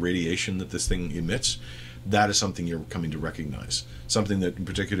background radiation that this thing emits, that is something you're coming to recognize. Something that, in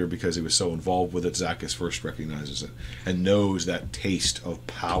particular, because he was so involved with it, Zakis first recognizes it and knows that taste of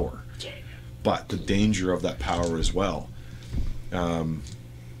power. But the danger of that power as well.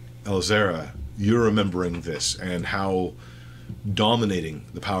 Elzera, you're remembering this and how dominating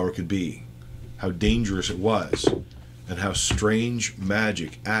the power could be, how dangerous it was, and how strange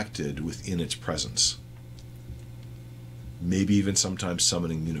magic acted within its presence. Maybe even sometimes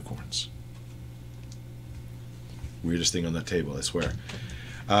summoning unicorns. Weirdest thing on that table, I swear.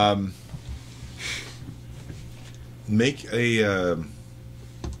 Make a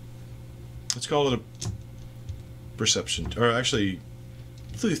let's call it a perception, or actually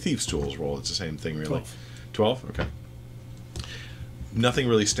the thieves tools roll. It's the same thing, really. 12. Okay. Nothing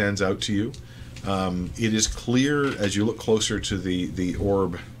really stands out to you. It is clear as you look closer to the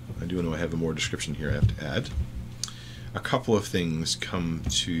orb. I do know I have a more description here I have to add. A couple of things come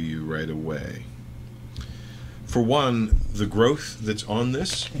to you right away. For one, the growth that's on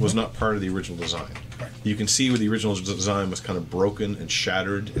this was not part of the original design. You can see where the original design was kind of broken and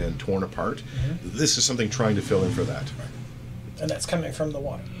shattered and torn apart. This is something trying to fill in for that. And that's coming from the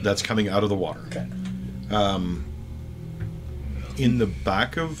water. That's coming out of the water. Okay. In the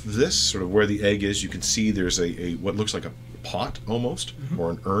back of this, sort of where the egg is, you can see there's a what looks like a pot almost,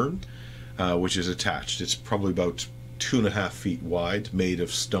 or an urn, which is attached. It's probably about 2.5 feet wide, made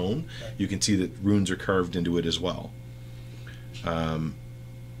of stone. You can see that runes are carved into it as well. It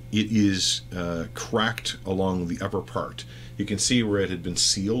is cracked along the upper part. You can see where it had been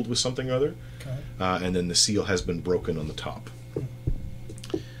sealed with something or other, and then the seal has been broken on the top.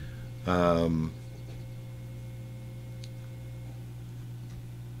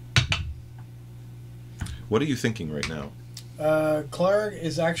 What are you thinking right now? Clark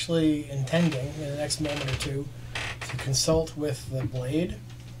is actually intending, in the next moment or two, to consult with the blade.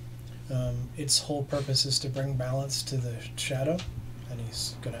 Its whole purpose is to bring balance to the shadow, and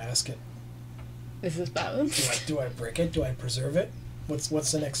he's going to ask it, Is this balanced? do I break it? Do I preserve it?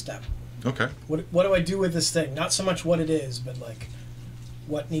 What's the next step? Okay. What do I do with this thing? Not so much what it is, but like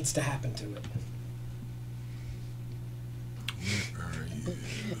what needs to happen to it.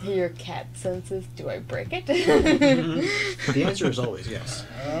 Your cat senses, do I break it? The answer is always yes.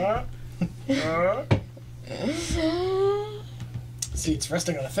 See, it's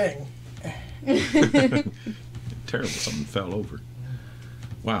resting on a thing. Terrible, something fell over.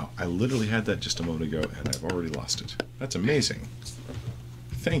 Wow, I literally had that just a moment ago, and I've already lost it. That's amazing.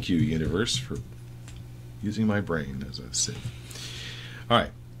 Thank you, universe, for using my brain as a sieve. All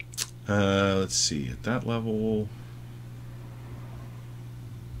right. Let's see. At that level...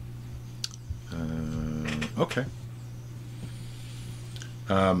 Okay.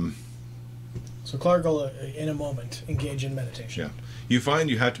 So Clark will, in a moment, engage in meditation. Yeah. You find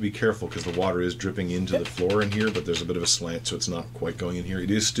you have to be careful because the water is dripping into the floor in here, but there's a bit of a slant, so it's not quite going in here.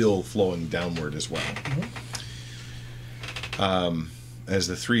 It is still flowing downward as well. As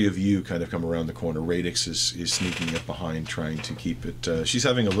the three of you kind of come around the corner, Radix is sneaking up behind, trying to keep it. She's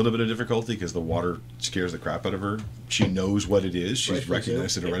having a little bit of difficulty because the water scares the crap out of her. She knows what it is. She's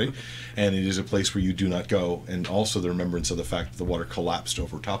recognized it already. And it is a place where you do not go. And also the remembrance of the fact that the water collapsed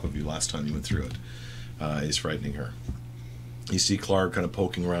over top of you last time you went through it is frightening her. You see Clark kind of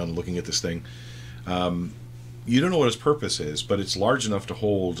poking around, looking at this thing. You don't know what its purpose is, but it's large enough to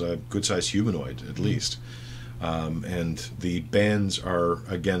hold a good-sized humanoid, at least. And the bands are,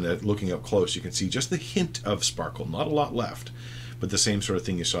 again, looking up close, you can see just the hint of sparkle. Not a lot left, but the same sort of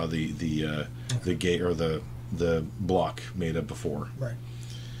thing you saw the gate or the block made of before. Right.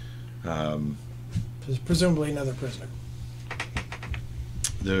 Presumably another prisoner.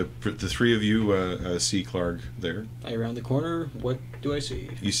 The three of you see Clark there. Around the corner, what do I see?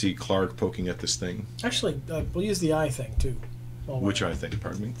 You see Clark poking at this thing. Actually, we'll use the eye thing too. Which eye thing?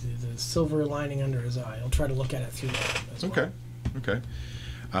 Pardon me. The silver lining under his eye. I'll try to look at it through that as well. Okay.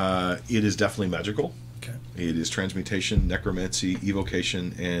 It is definitely magical. Okay. It is transmutation, necromancy,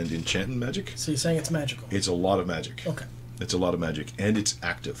 evocation, and enchantment magic. So you're saying it's magical? It's a lot of magic. Okay. It's a lot of magic, and it's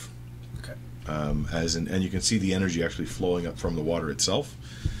active. Okay. And you can see the energy actually flowing up from the water itself.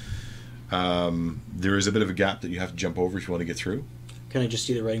 There is a bit of a gap that you have to jump over if you want to get through. Can I just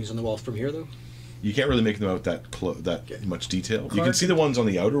see the writings on the wall from here, though? You can't really make them out that much detail. You can see the ones on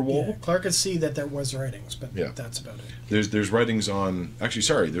the outer wall. Yeah, Clark could see that there was writings, but that's about it. There's writings on... Actually,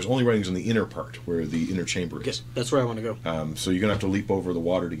 sorry, there's only writings on the inner part, where the inner chamber is. Yes, that's where I want to go. So you're going to have to leap over the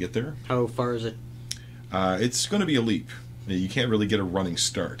water to get there. How far is it? It's going to be a leap. You can't really get a running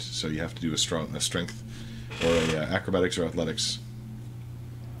start, so you have to do a strength or a acrobatics or athletics.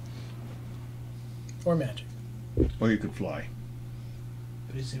 Or magic. Or you could fly.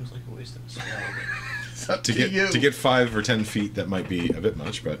 But it seems like a waste of time. To get 5 or 10 feet, that might be a bit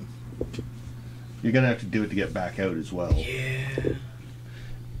much, but... You're going to have to do it to get back out as well. Yeah.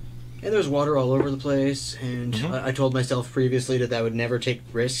 And there's water all over the place, and I told myself previously that I would never take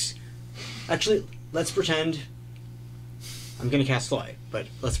risks. Actually, let's pretend... I'm going to cast Fly, but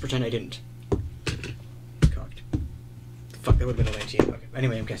let's pretend I didn't. Cocked. Fuck, that would have been a 19. Okay.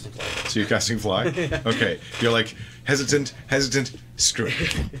 Anyway, I'm casting Fly. So you're casting Fly? Okay. You're like, hesitant, screw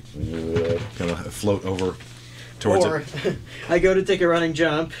it. Gonna float over towards it. I go to take a running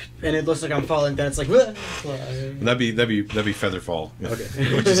jump, and it looks like I'm falling down. It's like, "Wah!" That'd be Featherfall,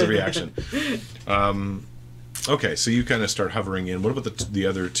 okay. which is a reaction. Okay, so you kind of start hovering in. What about the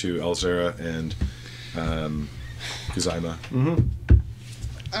other two, Elzara and Kuzaima?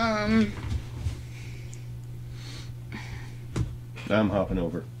 I'm hopping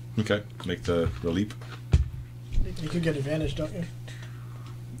over. Okay, make the leap. You could get advantage, don't you?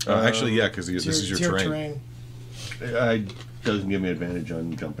 Actually, yeah, because this is your terrain. It doesn't give me advantage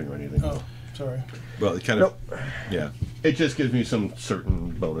on jumping or anything. Oh, sorry. Well, it kind of... Yeah. It just gives me some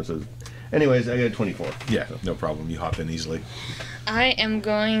certain bonuses. Anyways, I got 24. Yeah, no problem. You hop in easily. I am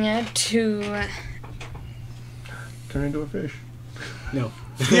going to... Turn into a fish. No.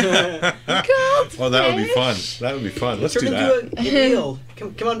 Oh, that would be fun. That would be fun. Let's do that. Into an eel.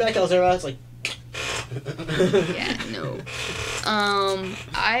 Come on back, Elzara. It's like... Yeah, no.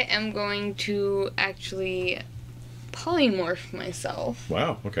 I am going to actually polymorph myself.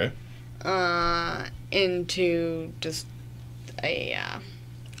 Wow, okay. Into just a,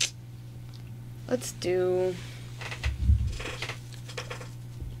 let's do...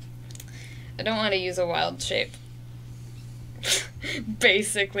 I don't want to use a wild shape.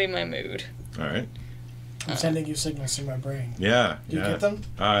 Basically my mood. Alright. I'm sending you signals through my brain. Yeah. Do you get them?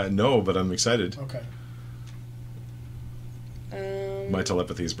 No, but I'm excited. Okay. My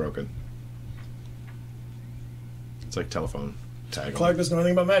telepathy is broken. It's like telephone tag. Clark doesn't know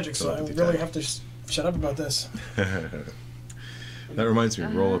anything about magic, so I Telepathy really tag. have to shut up about this. That reminds me,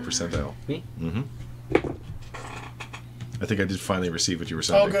 roll a percentile. Me? Mm-hmm. I think I did finally receive what you were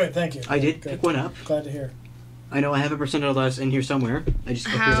saying. Oh, good, thank you. I did Good. pick one up. Glad to hear. I know I have a percentile dice in here somewhere. I just...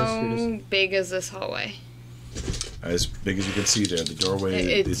 How big is this hallway? As big as you can see there, the doorway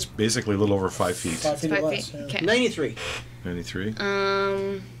It's- is basically a little over 5 feet. 5 feet or 5 less. feet. Yeah. Okay. 93. 93.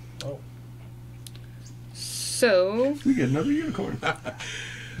 Oh. So... We get another unicorn.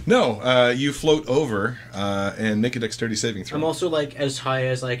 No, you float over and make a dexterity saving throw. I'm also like as high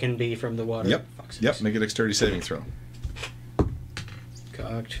as I can be from the water. Yep. Fuck's Yep, sakes. make a dexterity saving throw.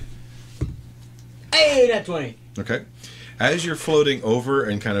 Cocked. Hey, that 20. Okay. As you're floating over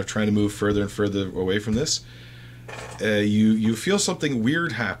and kind of trying to move further and further away from this, you feel something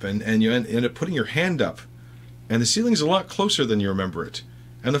weird happen, and you end up putting your hand up, and the ceiling's a lot closer than you remember it,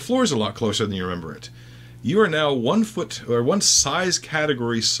 and the floor's a lot closer than you remember it. You are now 1 foot or 1 size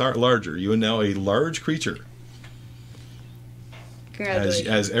category larger. You are now a large creature.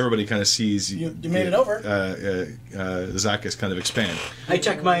 As everybody kind of sees, you made it over. Zacchus kind of expand. I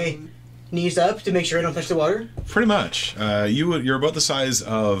check my knees up to make sure I don't touch the water. Pretty much. You're about the size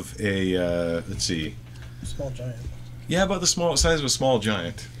of a let's see. Small giant. Yeah, about the size of a small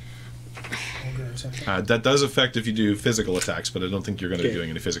giant. That does affect if you do physical attacks, but I don't think you're going to be doing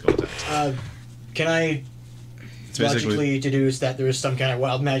any physical attacks. Can I logically deduce that there is some kind of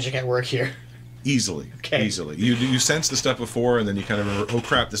wild magic at work here? Easily. Okay. Easily. You sense the stuff before, and then you kind of remember, oh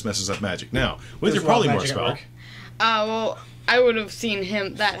crap, this messes up magic. Now, with your polymorph spell... well, I would have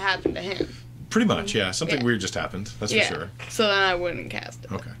seen that happen to him. Pretty much, yeah. Something weird just happened, that's for sure. So then I wouldn't cast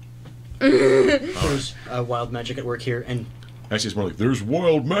it. Okay. There's wild magic at work here, and... Actually, it's more like, there's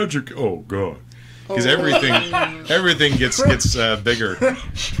wild magic! Oh, God. Because everything gets bigger.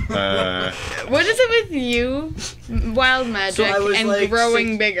 What is it with you, wild magic, and like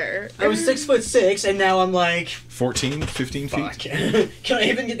growing bigger? I was 6'6", and now I'm like 14, 15 feet. Can I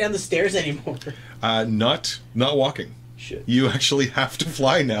even get down the stairs anymore? Not walking. Shit. You actually have to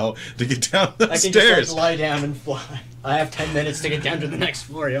fly now to get down the stairs. I can just lie down and fly. I have 10 minutes to get down to the next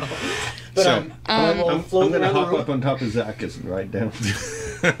floor, y'all. But I'm going to hop up on top of Zacchus and ride down.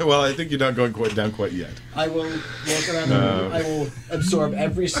 Well, I think you're not going down quite yet. I will walk around the room. I will absorb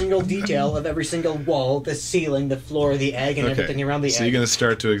every single detail of every single wall, the ceiling, the floor, the egg, and everything around the egg. So you're going to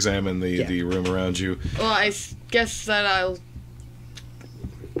start to examine the room around you. Well, I guess that I'll...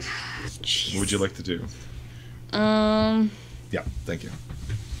 What would you like to do? Yeah, thank you.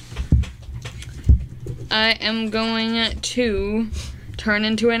 I am going to turn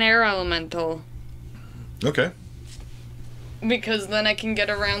into an air elemental. Okay. Because then I can get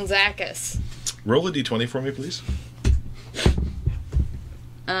around Zacchus. Roll a d20 for me, please.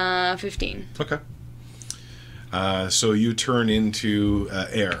 15. Okay. So you turn into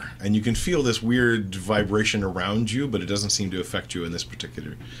air, and you can feel this weird vibration around you, but it doesn't seem to affect you in this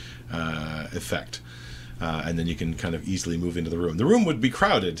particular effect. And then you can kind of easily move into the room. The room would be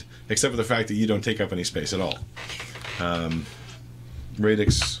crowded, except for the fact that you don't take up any space at all.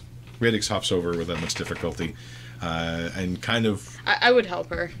 Radix hops over without much difficulty, and kind of... I would help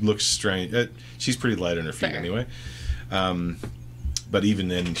her. Looks strange. She's pretty light on her feet anyway. But even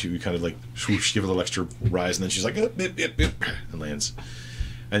then, she would kind of like swoosh, give her a little extra rise, and then she's like, and lands.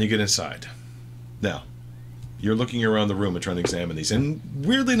 And you get inside. Now, you're looking around the room and trying to examine these. And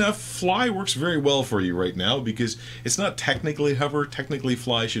weirdly enough, fly works very well for you right now because it's not technically hover. Technically,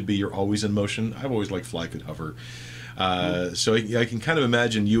 fly should be you're always in motion. I've always liked fly could hover. So I can kind of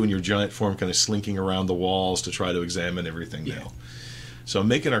imagine you and your giant form kind of slinking around the walls to try to examine everything now. So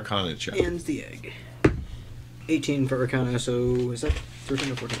make an Arcana check. And the egg. 18 for Arcana, so is that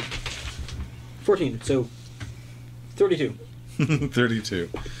 13 or 14? 14, so 32. 32.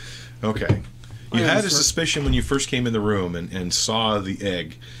 Okay. You had a suspicion when you first came in the room and saw the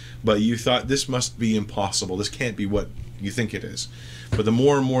egg, but you thought this must be impossible. This can't be what you think it is. But the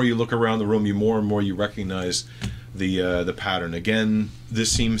more and more you look around the room, more and more you recognize the pattern. Again,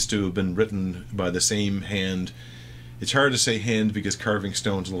 this seems to have been written by the same hand. It's hard to say hand because carving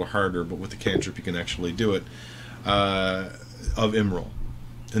stone's a little harder, but with the cantrip you can actually do it, of Immerel.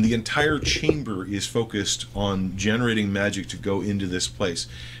 And the entire chamber is focused on generating magic to go into this place.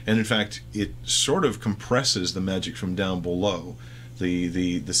 And in fact, it sort of compresses the magic from down below,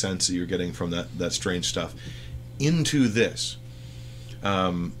 the sense that you're getting from that strange stuff, into this.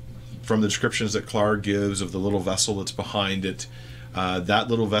 From the descriptions that Clark gives of the little vessel that's behind it, that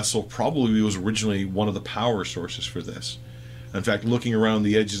little vessel probably was originally one of the power sources for this. In fact, looking around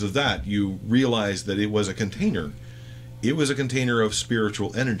the edges of that, you realize that it was a container. It was a container of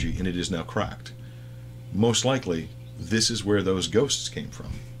spiritual energy, and it is now cracked. Most likely, this is where those ghosts came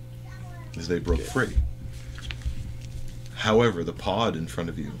from, as they broke free. However, the pod in front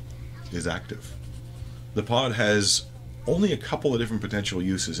of you is active. The pod has only a couple of different potential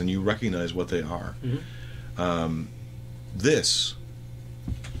uses, and you recognize what they are. Mm-hmm. This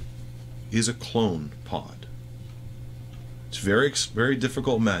is a clone pod. It's very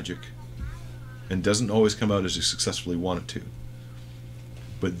difficult magic, and doesn't always come out as you successfully want it to.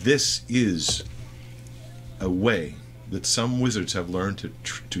 But this is a way that some wizards have learned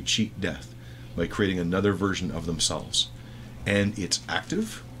to cheat death by creating another version of themselves. And it's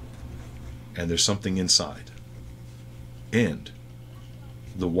active, and there's something inside. And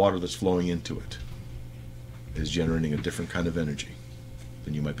the water that's flowing into it is generating a different kind of energy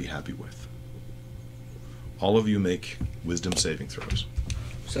than you might be happy with. All of you make wisdom saving throws.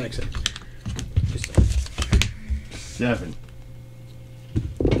 Just 7.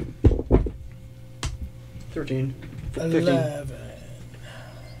 13. 15. 11.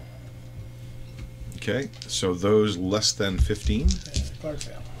 Okay, so those less than 15. Clark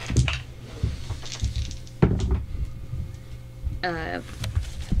fail.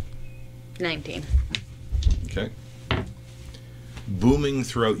 19. Okay. Booming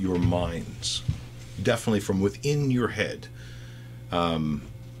throughout your minds, definitely from within your head,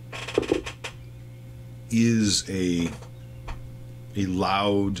 is a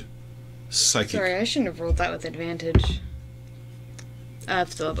loud psychic Sorry, I shouldn't have rolled that with advantage.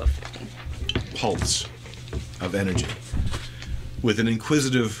 It's still above 15. pulse of energy with an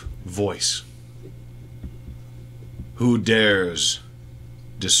inquisitive voice. Who dares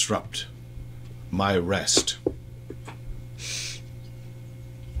disrupt my rest?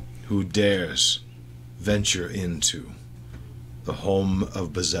 Who dares venture into the home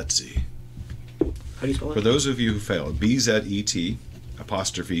of Bazetzi? How do you spell For it? those of you who failed, BZET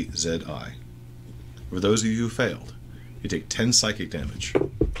apostrophe ZI. For those of you who failed, you take 10 psychic damage.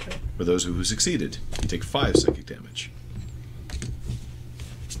 For those who succeeded, you take 5 psychic damage.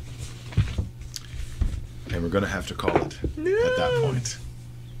 And we're going to have to call it at that point.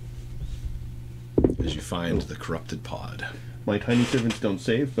 As you find the corrupted pod. My tiny servants don't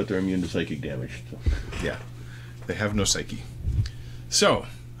save, but they're immune to psychic damage. So. Yeah, they have no psyche. So,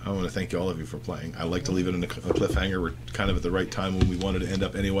 I want to thank all of you for playing. I like to leave it in a cliffhanger. We're kind of at the right time when we wanted to end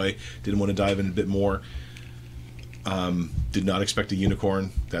up anyway. Didn't want to dive in a bit more. Did not expect a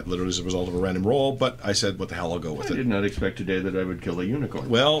unicorn. That literally is a result of a random roll, but I said, what the hell, I'll go with I it. did not expect today that I would kill a unicorn.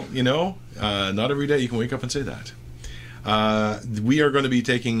 Well, you know, not every day you can wake up and say that. We are going to be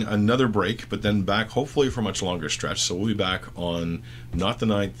taking another break, but then back hopefully for a much longer stretch. So we'll be back on not the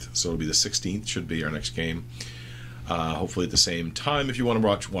 9th, so it'll be the 16th should be our next game. Hopefully at the same time. If you want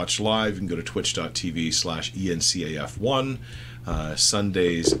to watch live, you can go to twitch.tv/ENCAF1,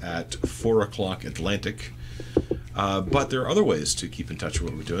 Sundays at 4 o'clock Atlantic. But there are other ways to keep in touch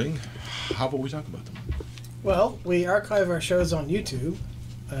with what we're doing. How about we talk about them? Well, we archive our shows on YouTube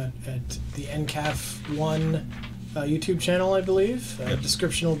at the NCAF1 YouTube channel, I believe.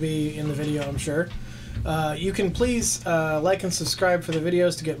 Description will be in the video, I'm sure. You can please like and subscribe for the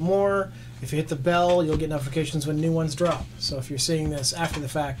videos to get more. If you hit the bell, you'll get notifications when new ones drop. So if you're seeing this after the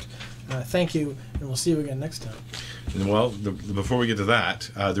fact, thank you, and we'll see you again next time. Well, before we get to that,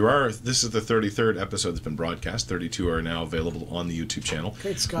 this is the 33rd episode that's been broadcast. 32 are now available on the YouTube channel.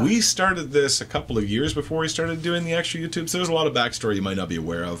 Great Scott. We started this a couple of years before we started doing the actual YouTube, so there's a lot of backstory you might not be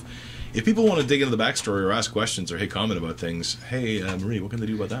aware of. If people want to dig into the backstory or ask questions or comment about things, hey, Marie, what can they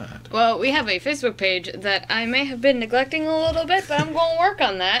do about that? Well, we have a Facebook page that I may have been neglecting a little bit, but I'm going to work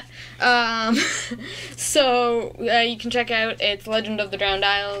on that. So you can check out it's Legend of the Drowned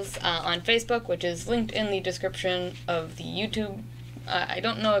Isles on Facebook, which is linked in the description of the YouTube. I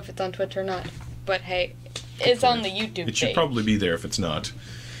don't know if it's on Twitch or not, but hey, it's on the YouTube page. It should probably be there if it's not.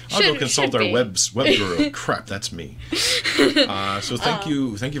 I'll go consult our web guru. Crap, that's me. So thank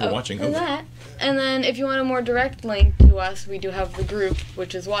you for watching. And then if you want a more direct link to us, we do have the group,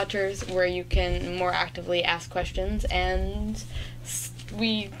 which is Watchers, where you can more actively ask questions, and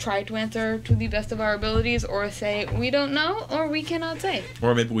we try to answer to the best of our abilities, or say we don't know, or we cannot say.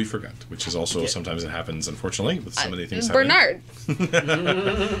 Or maybe we forgot, which is also sometimes it happens, unfortunately, with so many things Bernard.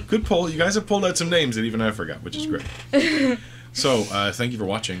 Good pull. You guys have pulled out some names that even I forgot, which is great. So, thank you for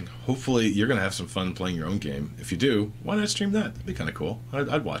watching. Hopefully, you're going to have some fun playing your own game. If you do, why not stream that? That'd be kind of cool.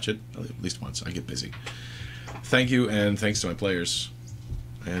 I'd watch it at least once. I get busy. Thank you, and thanks to my players.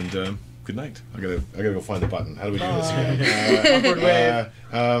 And good night. I gotta go find the button. How do we do this again? Upward wave.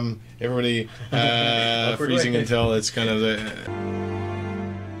 Everybody, freezing until it's kind of the...